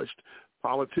polished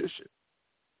politician.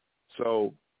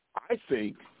 So I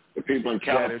think the people in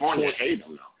California hate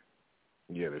him,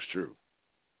 though. Yeah, that's true.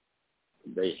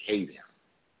 They hate him.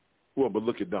 Well, but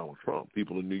look at Donald Trump.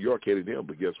 People in New York hated him,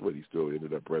 but guess what? He still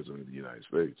ended up president of the United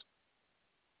States.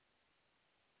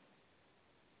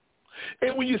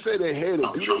 And when you say they hate him,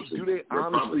 do they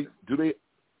honestly,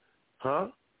 huh?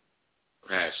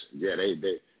 Yeah, they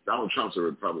Donald Trump's a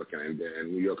Republican,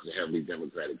 and New York is a heavily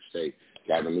Democratic state.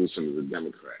 Gavin Newsom is a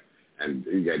Democrat, and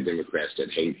you got Democrats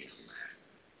that hate him.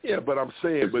 Yeah, but I'm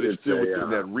saying, it's still within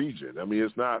that region. I mean,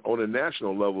 it's not on a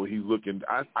national level. He's looking.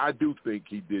 I do think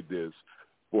he did this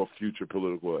for future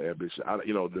political ambition.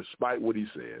 You know, despite what he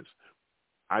says,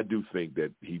 I do think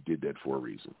that he did that for a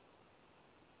reason.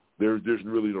 There's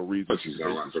really no reason. But he's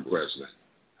going to run for president.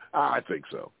 I think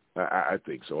so. I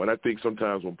think so. And I think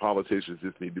sometimes when politicians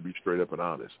just need to be straight up and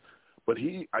honest. But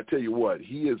I tell you what,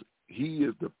 he is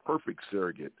the perfect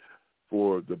surrogate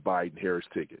for the Biden-Harris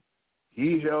ticket.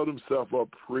 He held himself up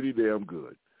pretty damn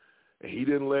good. And he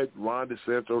didn't let Ron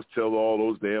DeSantis tell all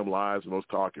those damn lies and those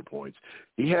talking points.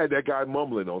 He had that guy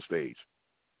mumbling on stage.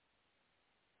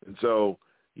 And so,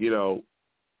 you know,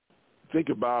 think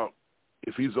about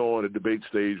if he's on a debate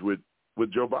stage with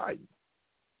Joe Biden.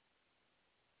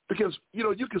 Because, you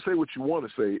know, you can say what you want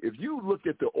to say. If you look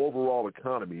at the overall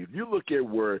economy, if you look at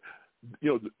where,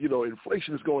 you know,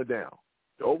 inflation is going down,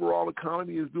 the overall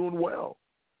economy is doing well.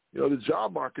 You know, the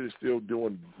job market is still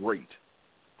doing great.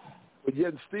 But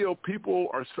yet still people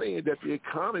are saying that the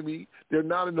economy, they're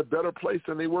not in a better place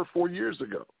than they were 4 years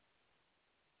ago.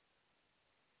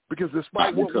 Because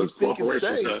despite what we think and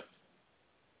say,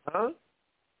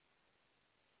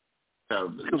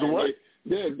 because of what?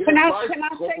 Can I say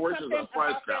something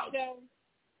about that, Joe?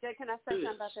 Jay, can I say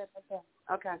something about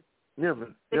that? Okay. Yeah, but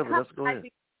let's go ahead. Be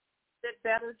a bit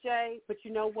better, Jay, but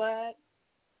you know what?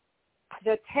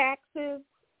 The taxes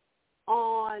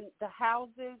on the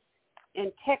houses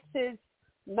in Texas,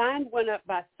 mine went up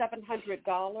by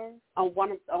 $700 on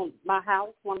one of my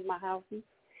houses,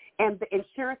 and the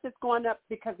insurance is going up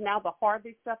because now the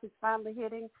Harvey stuff is finally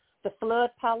hitting. The flood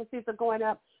policies are going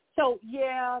up. So,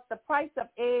 yeah, the price of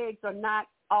eggs are not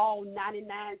all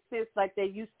 99 cents like they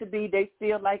used to be. They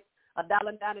still like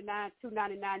 $1.99,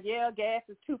 $2.99. Yeah, gas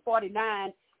is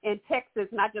 $2.49 in Texas,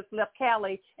 and I just left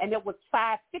Cali, and it was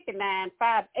 $5.59,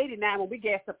 $5.89 when we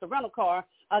gassed up the rental car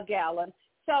a gallon.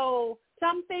 So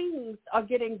some things are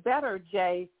getting better,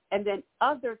 Jay, and then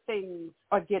other things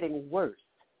are getting worse.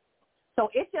 So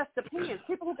it just depends.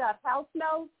 People who got house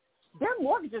notes, their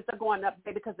mortgages are going up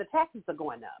because the taxes are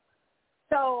going up.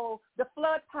 So the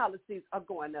flood policies are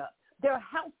going up. Their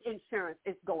house insurance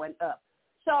is going up.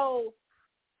 So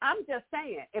I'm just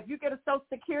saying, if you get a Social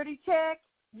Security check,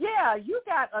 yeah, you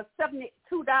got a $72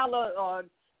 or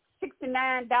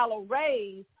 $69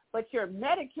 raise, but your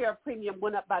Medicare premium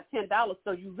went up by $10,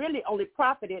 so you really only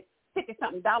profited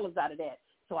 $50-something out of that.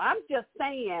 So I'm just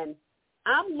saying,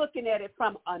 I'm looking at it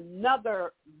from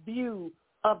another view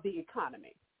of the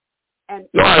economy. And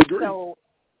no, I agree. So,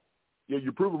 yeah,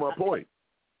 you're proving my point.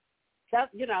 That,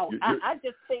 you know, I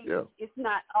just think it's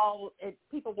not all,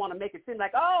 people want to make it seem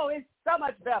like, oh, it's so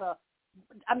much better.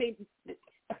 I mean,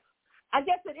 I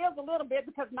guess it is a little bit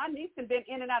because my niece has been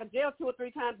in and out of jail 2 or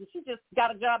 3 times, and she just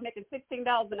got a job making $16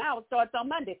 an hour, starts on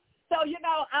Monday. So, you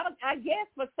know, I guess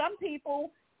for some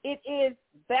people it is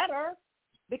better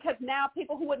because now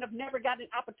people who wouldn't have never gotten an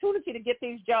opportunity to get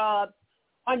these jobs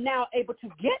are now able to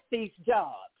get these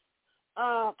jobs.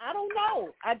 I don't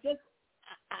know.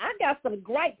 I got some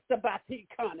gripes about the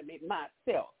economy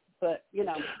myself. But, you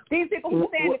know, these people who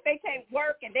saying if they can't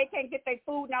work and they can't get their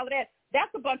food and all of that,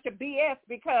 that's a bunch of BS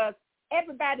because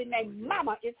everybody named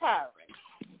Mama is hiring.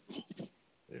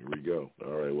 There we go.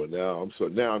 All right. Well,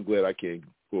 now I'm glad I can't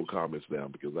pull comments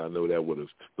down because I know that would have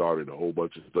started a whole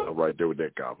bunch of stuff right there with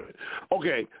that comment.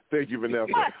 Okay. Thank you, Vanessa.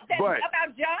 What?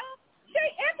 About jobs?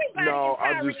 Everybody is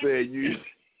hiring. I'm just saying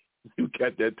you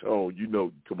got that tone. You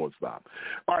know, come on, stop.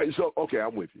 All right. So, okay,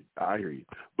 I'm with you. I hear you.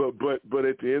 But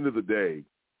at the end of the day,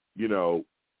 you know,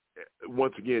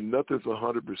 once again, nothing's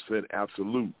 100%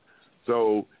 absolute.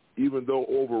 So even though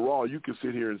overall you can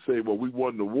sit here and say, well, we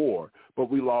won the war, but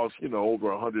we lost, you know,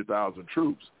 over 100,000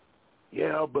 troops.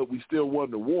 Yeah, but we still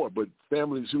won the war. But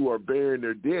families who are burying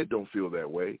their dead don't feel that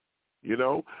way, you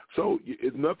know. So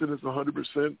nothing is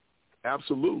 100%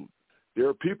 absolute. There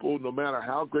are people, no matter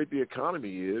how great the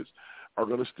economy is, are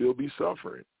going to still be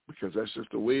suffering because that's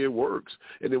just the way it works.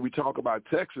 And then we talk about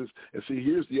Texas, and see,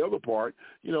 here's the other part.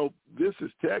 You know, this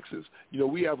is Texas. You know,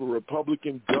 we have a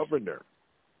Republican governor.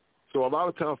 So a lot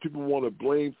of times people want to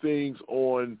blame things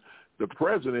on the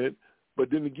president, but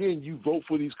then again, you vote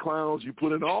for these clowns you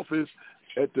put in office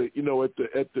at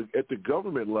the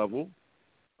government level,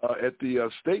 at the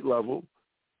state level,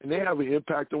 and they have an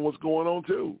impact on what's going on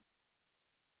too.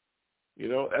 You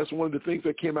know, that's one of the things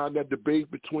that came out in that debate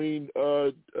between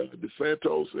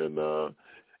DeSantis and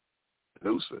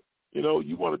Newsome. You know,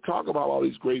 you want to talk about all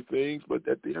these great things, but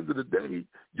at the end of the day,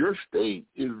 your state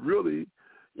is really,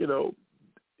 you know,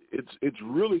 it's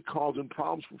really causing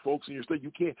problems for folks in your state.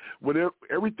 You can't, whenever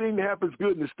everything that happens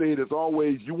good in the state, is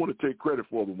always you want to take credit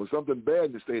for them. When something bad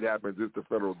in the state happens, it's the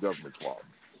federal government's fault.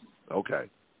 Okay.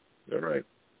 All right.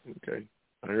 Okay.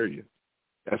 I hear you.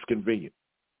 That's convenient.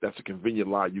 That's a convenient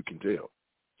lie you can tell.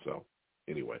 So,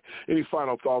 anyway, any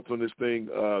final thoughts on this thing,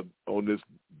 on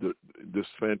this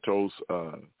Santos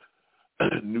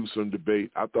Newsome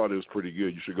debate? I thought it was pretty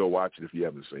good. You should go watch it if you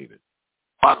haven't seen it.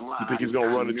 You think he's going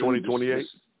to run in 2028?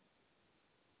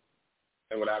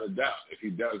 And without a doubt, if he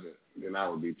doesn't, then I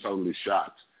would be totally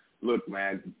shocked. Look,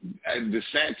 man,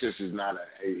 DeSantis is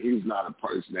he's not a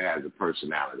person that has a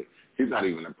personality. He's not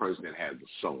even a person that has a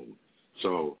soul.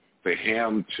 So for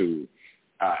him to,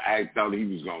 I thought he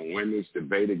was going to win this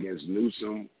debate against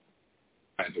Newsome.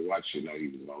 I had to watch, he was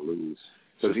going to lose.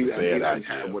 So he doesn't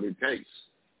have what it takes.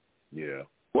 Yeah.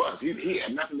 He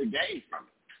had nothing to gain from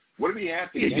it. What did he have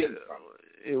to gain from it?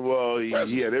 Well,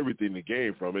 he had everything to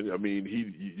gain from it. I mean,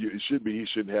 it should be he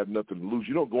shouldn't have nothing to lose.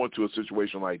 You don't go into a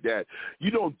situation like that. You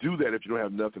don't do that if you don't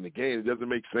have nothing to gain. It doesn't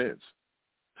make sense.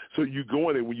 So you go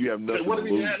in it when you have nothing to lose. What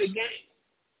did he have to gain?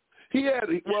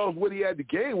 What he had to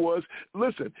gain was,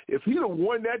 listen, if he'd have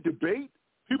won that debate,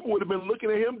 people would have been looking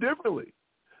at him differently.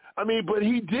 I mean, but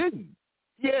he didn't.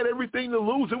 He had everything to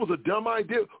lose. It was a dumb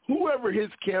idea. Whoever his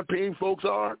campaign folks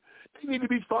are, they need to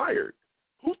be fired.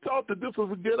 Who thought that this was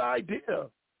a good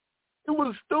idea? It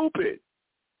was stupid.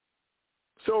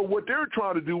 So what they're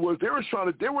trying to do was they were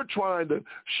trying to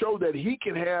show that he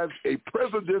can have a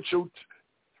presidential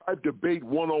type debate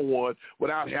one-on-one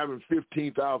without having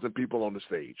 15,000 people on the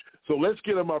stage. So let's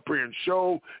get him up here and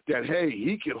show that, hey,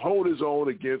 he can hold his own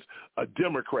against a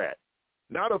Democrat,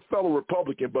 not a fellow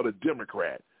Republican, but a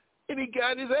Democrat. And he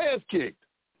got his ass kicked.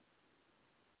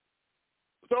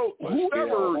 So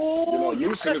whoever,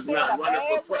 Newsome is not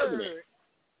running for president.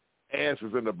 Ass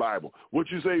is in the Bible. What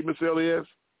you say, Miss Elias?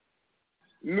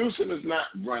 Newsome is not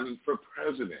running for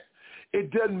president.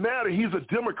 It doesn't matter. He's a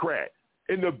Democrat.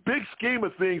 In the big scheme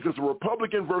of things, it's a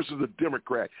Republican versus a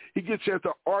Democrat. He gets a chance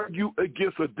to argue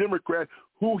against a Democrat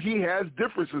who he has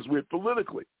differences with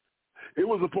politically. It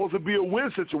was supposed to be a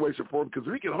win situation for him because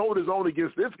if he can hold his own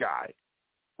against this guy,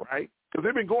 right? Because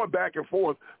they've been going back and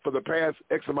forth for the past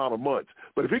X amount of months.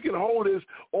 But if he can hold his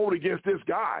own against this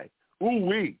guy,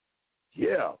 ooh-wee,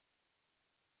 yeah.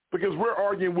 Because we're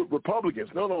arguing with Republicans.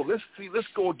 No, let's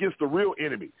go against the real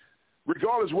enemy.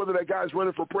 Regardless whether that guy's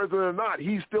running for president or not,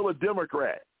 he's still a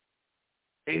Democrat.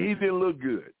 And he didn't look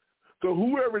good. So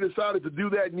whoever decided to do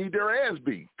that need their ass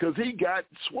beat because he got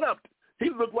swept. He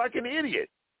looked like an idiot.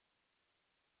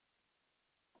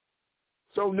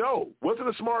 So no, wasn't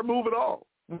a smart move at all.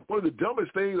 One of the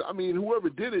dumbest things, I mean, whoever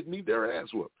did it need their ass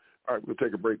whooped. All right, we'll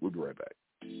take a break. We'll be right back.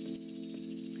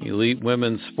 Elite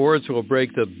women's sports will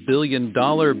break the $1 billion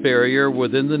barrier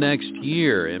within the next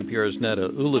year. NPR's Netta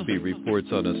Ulaby reports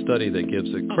on a study that gives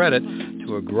it credit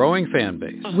to a growing fan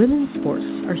base. Women's sports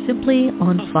are simply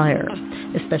on fire,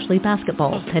 especially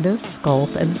basketball, tennis, golf,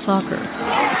 and soccer.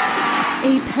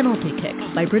 A penalty kick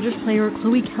by British player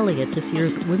Chloe Kelly at this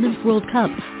year's Women's World Cup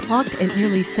clocked at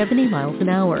nearly 70 miles an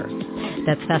hour.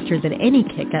 That's faster than any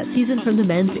kick that season from the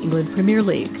Men's England Premier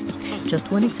League.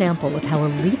 Just one example of how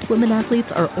elite women athletes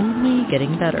are only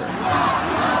getting better.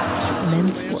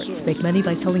 Men's sports make money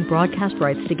by selling broadcast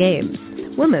rights to games.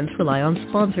 Women's rely on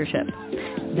sponsorship.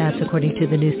 That's according to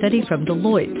the new study from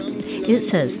Deloitte.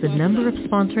 It says the number of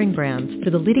sponsoring brands for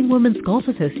the leading Women's Golf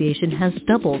Association has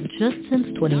doubled just since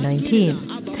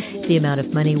 2019. The amount of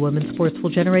money women's sports will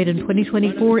generate in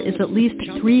 2024 is at least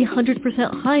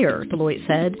 300% higher, Deloitte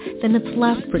said, than its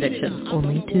last prediction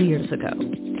only 2 years ago.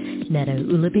 Netta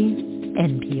Ulaby,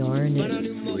 NPR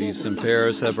News. Police in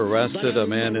Paris have arrested a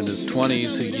man in his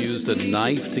 20s who used a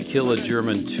knife to kill a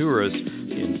German tourist.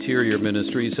 The Interior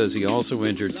Ministry says he also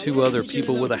injured 2 other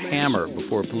people with a hammer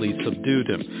before police subdued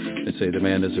him. They say the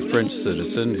man is a French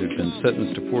citizen who'd been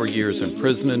sentenced to 4 years in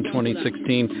prison in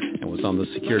 2016 and was on the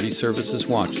Security Service's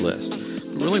watch list.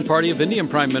 The ruling party of Indian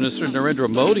Prime Minister Narendra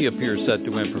Modi appears set to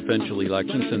win provincial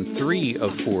elections in 3 of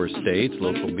 4 states.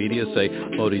 Local media say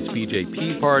Modi's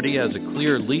BJP party has a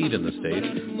clear lead in the state,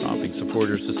 prompting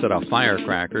supporters to set off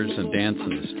firecrackers and dance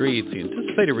in the streets. The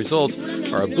anticipated results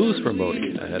are a boost for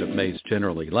Modi ahead of May's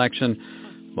general election.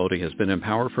 Modi has been in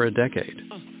power for a decade.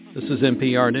 This is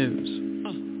NPR News.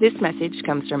 This message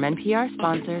comes from NPR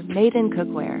sponsor Made in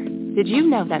Cookware. Did you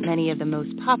know that many of the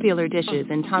most popular dishes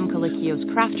in Tom Colicchio's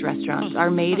craft restaurants are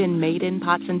made in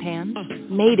pots and pans?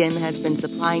 Made-in has been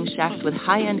supplying chefs with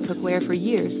high-end cookware for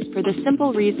years for the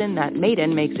simple reason that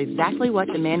Made-in makes exactly what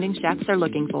demanding chefs are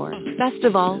looking for. Best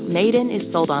of all, Made-in is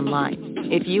sold online.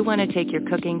 If you want to take your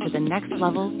cooking to the next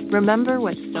level, remember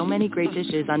what so many great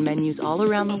dishes on menus all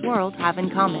around the world have in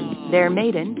common. They're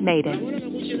made in.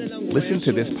 Listen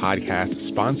to this podcast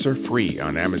sponsor-free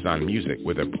on Amazon Music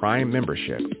with a Prime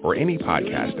membership or any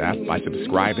podcast app by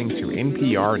subscribing to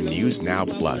NPR News Now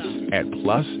Plus at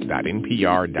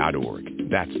plus.npr.org.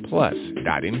 That's plus.npr.org.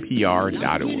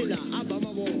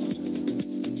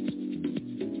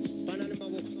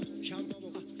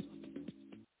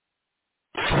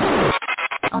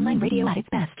 Online radio at its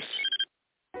best.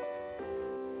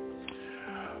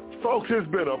 Folks, it's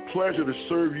been a pleasure to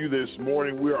serve you this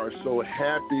morning. We are so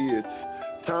happy. It's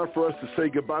time for us to say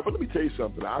goodbye. But let me tell you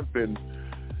something. I've been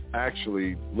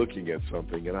actually looking at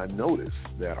something, and I noticed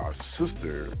that our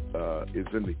sister is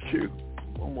in the queue.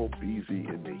 Momo Beezy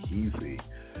in the Heezy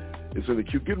is in the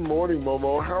queue. Good morning,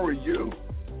 Momo. How are you?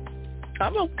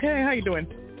 I'm okay. How you doing?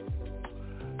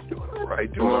 Doing all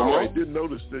right. Didn't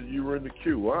notice that you were in the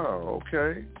queue. Wow.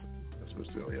 Okay. That's Miss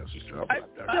Elias' job.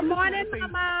 Good morning,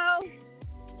 Momo.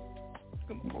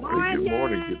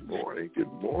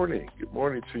 Good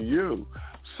morning to you.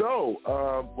 So,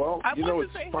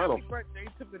 it's final. Happy birthday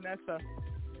to Vanessa.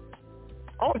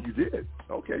 Oh, you did?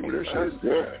 Okay, well, there she is.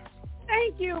 Good.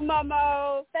 Thank you,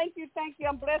 Momo. Thank you.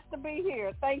 I'm blessed to be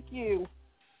here. Thank you.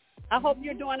 I hope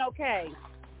you're doing okay.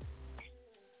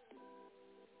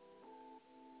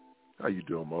 How you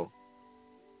doing, Mo?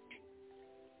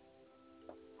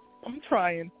 I'm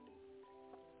trying.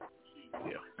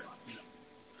 Yeah.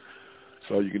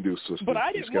 That's all you can do, sister. But I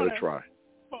you didn't just got to try.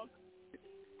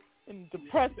 And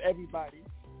depress everybody.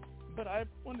 But I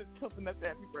wanted to tell Vanessa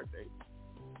happy birthday.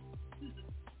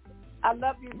 I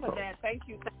love you for that. Thank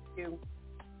you.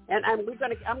 And I'm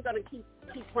gonna keep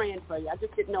praying for you. I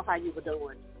just didn't know how you were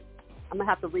doing. I'm gonna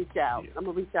have to reach out. I'm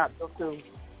gonna reach out real soon.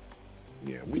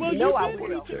 Yeah,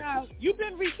 you've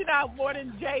been reaching out more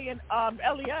than Jay and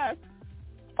LES.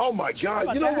 Oh my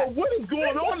God! You know what? What is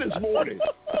going on this morning?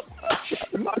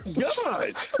 My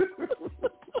God!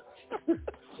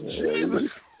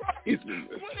 Jesus Christ!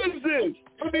 What is this?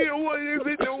 I mean, what is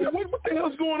it? What the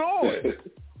hell's going on?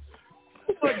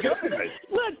 Oh my God!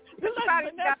 Look,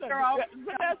 Vanessa,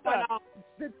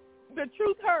 the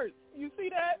truth hurts. You see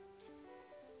that?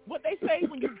 What they say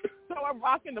when you throw a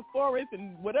rock in the forest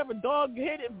and whatever dog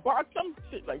hit it barks, some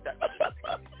shit like that.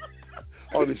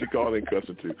 Oh, did you call in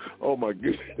cussing too? Oh my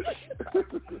goodness!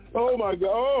 Oh my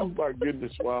God! Oh my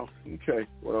goodness! Wow. Okay.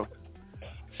 Well.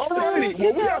 All righty.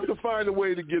 Well, we have to find a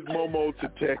way to get Momo to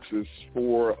Texas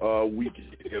for a week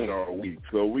in our week.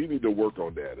 So we need to work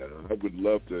on that. I would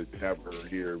love to have her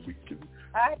here. We can.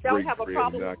 I don't have a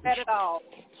problem with that at all.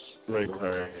 Bring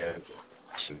her in.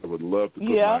 I would love to put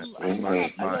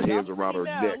my hands around her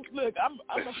neck. Look, I'm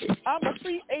a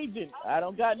free agent. I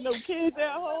don't got no kids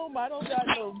at home. I don't got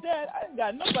no dad. I ain't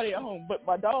got nobody at home but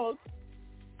my dog.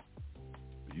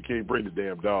 You can't bring the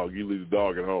damn dog. You leave the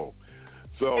dog at home.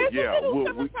 So it's yeah, a little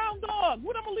 7-pound dog.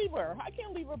 What am I gonna leave her? I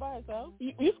can't leave her by herself.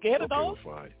 You scared of dogs?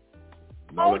 Fine.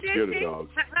 No, I'm not scared of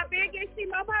dogs. How big is she,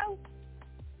 Momo?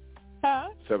 Huh?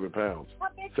 7 pounds. How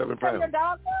big 7 pounds. Your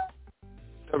dog?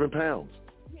 7 pounds.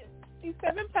 She's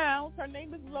 7 pounds. Her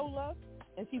name is Lola,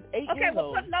 and she's 8 years old. Okay,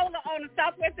 we'll put Lola on a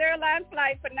Southwest Airlines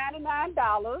flight for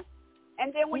 $99,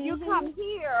 and then when you come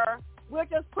here, we'll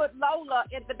just put Lola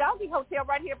in the doggy hotel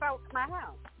right here by my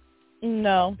house.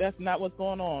 No, that's not what's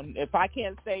going on. If I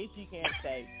can't stay, she can't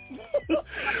stay. Well,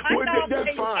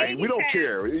 that's fine. We don't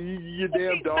care. Your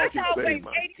damn dog can stay. 80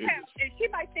 pounds, and she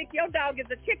might think your dog is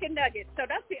a chicken nugget. So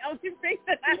that's the only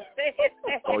reason I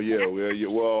said. Oh yeah,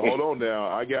 well, hold on now.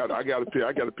 I got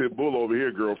a pit bull over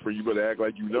here, girl. For you better act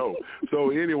like you know. So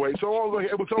anyway, all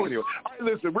right,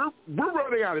 listen, we're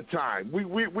running out of time. We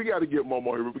got to get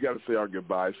Momo here. But we got to say our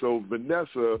goodbye. So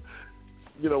Vanessa.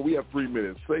 We have 3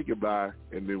 minutes. Say goodbye,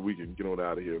 and then we can get on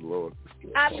out of here, Lord.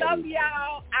 I love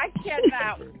y'all. I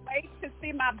cannot wait to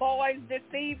see my boys this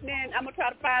evening. I'm going to try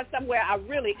to find somewhere. I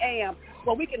really am.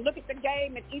 where we can look at the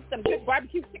game and eat some good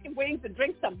barbecue chicken wings and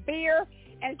drink some beer.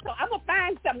 And so I'm going to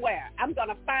find somewhere. I'm going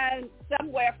to find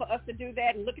somewhere for us to do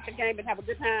that and look at the game and have a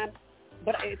good time.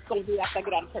 But it's going to be after I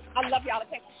get out of church. I love y'all.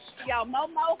 Thank y'all.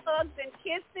 Momo, hugs and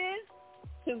kisses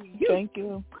to you. Thank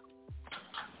you.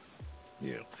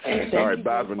 Yeah. All right,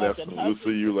 bye, Vanessa. We'll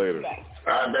see you later.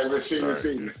 All right, baby. See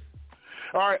you.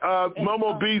 All right,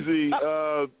 Momo Beezy,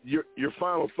 your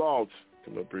final thoughts.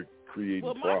 Come up here creating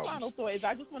problems. Well, my final thought is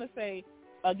I just want to say,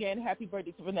 again, happy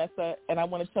birthday to Vanessa, and I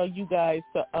want to tell you guys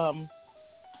to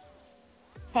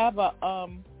have a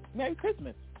Merry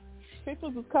Christmas.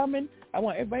 Christmas is coming. I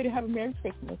want everybody to have a Merry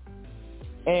Christmas.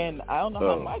 And I don't know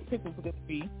how my Christmas is going to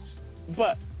be,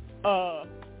 but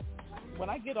when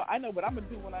I get off, I know what I'm going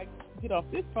to do when I get off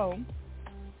this phone.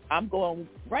 I'm going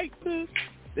right to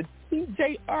the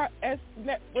TJRS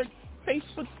Network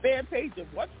Facebook fan page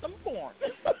and watch some porn.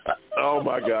 Oh,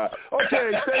 my God.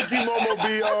 Okay, thank you, Momo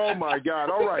B. Oh, my God.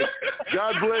 All right.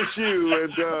 God bless you.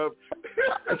 And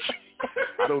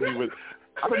I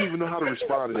don't even know how to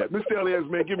respond to that. Mr. Elias,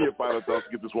 man, give me your final thoughts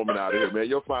to get this woman out of here, man.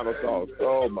 Your final thoughts.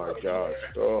 Oh, my gosh.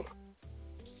 Oh,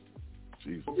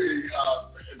 Jesus. Baby,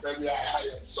 I'm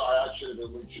sorry. I should have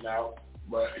been reaching out.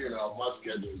 But, my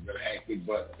schedule has been hectic,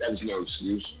 but that's no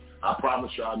excuse. I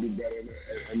promise you I'll be better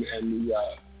in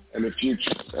the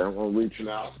future. And we're reaching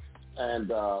out. And,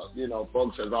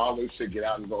 folks, as I always say, get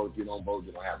out and vote. If you don't vote,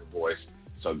 you don't have a voice.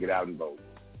 So get out and vote.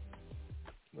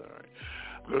 All right.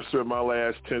 I'm going to spend my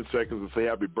last 10 seconds and say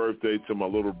happy birthday to my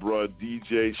little brother,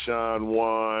 DJ Sean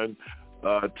Juan,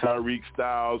 Tyreek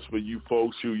Styles, for you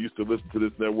folks who used to listen to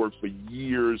this network for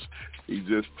years. He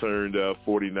just turned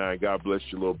 49. God bless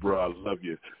you, little bro. I love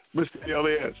you. Mr.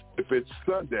 LS, if it's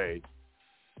Sunday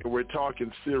and we're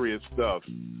talking serious stuff,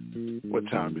 what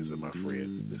time is it, my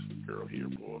friend? This girl here,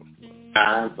 boy.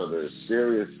 Time for the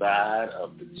serious side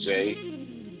of the J.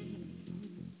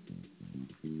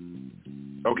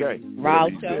 Okay.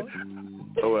 Show.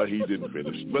 Oh, well, he didn't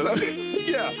finish. But,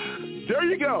 yeah, there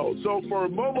you go. So for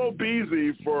Momo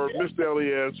Beezy, for Mr.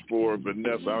 Elias, for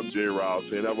Vanessa, I'm J. Riles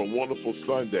saying have a wonderful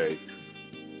Sunday.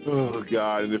 Oh,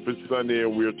 God. And if it's Sunday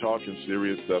and we're talking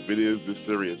serious stuff, it is the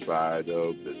serious side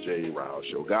of the J. Riles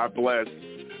Show. God bless.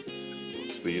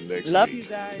 We'll see you next week. Love you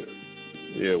guys.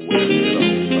 Yeah, well,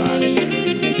 bye.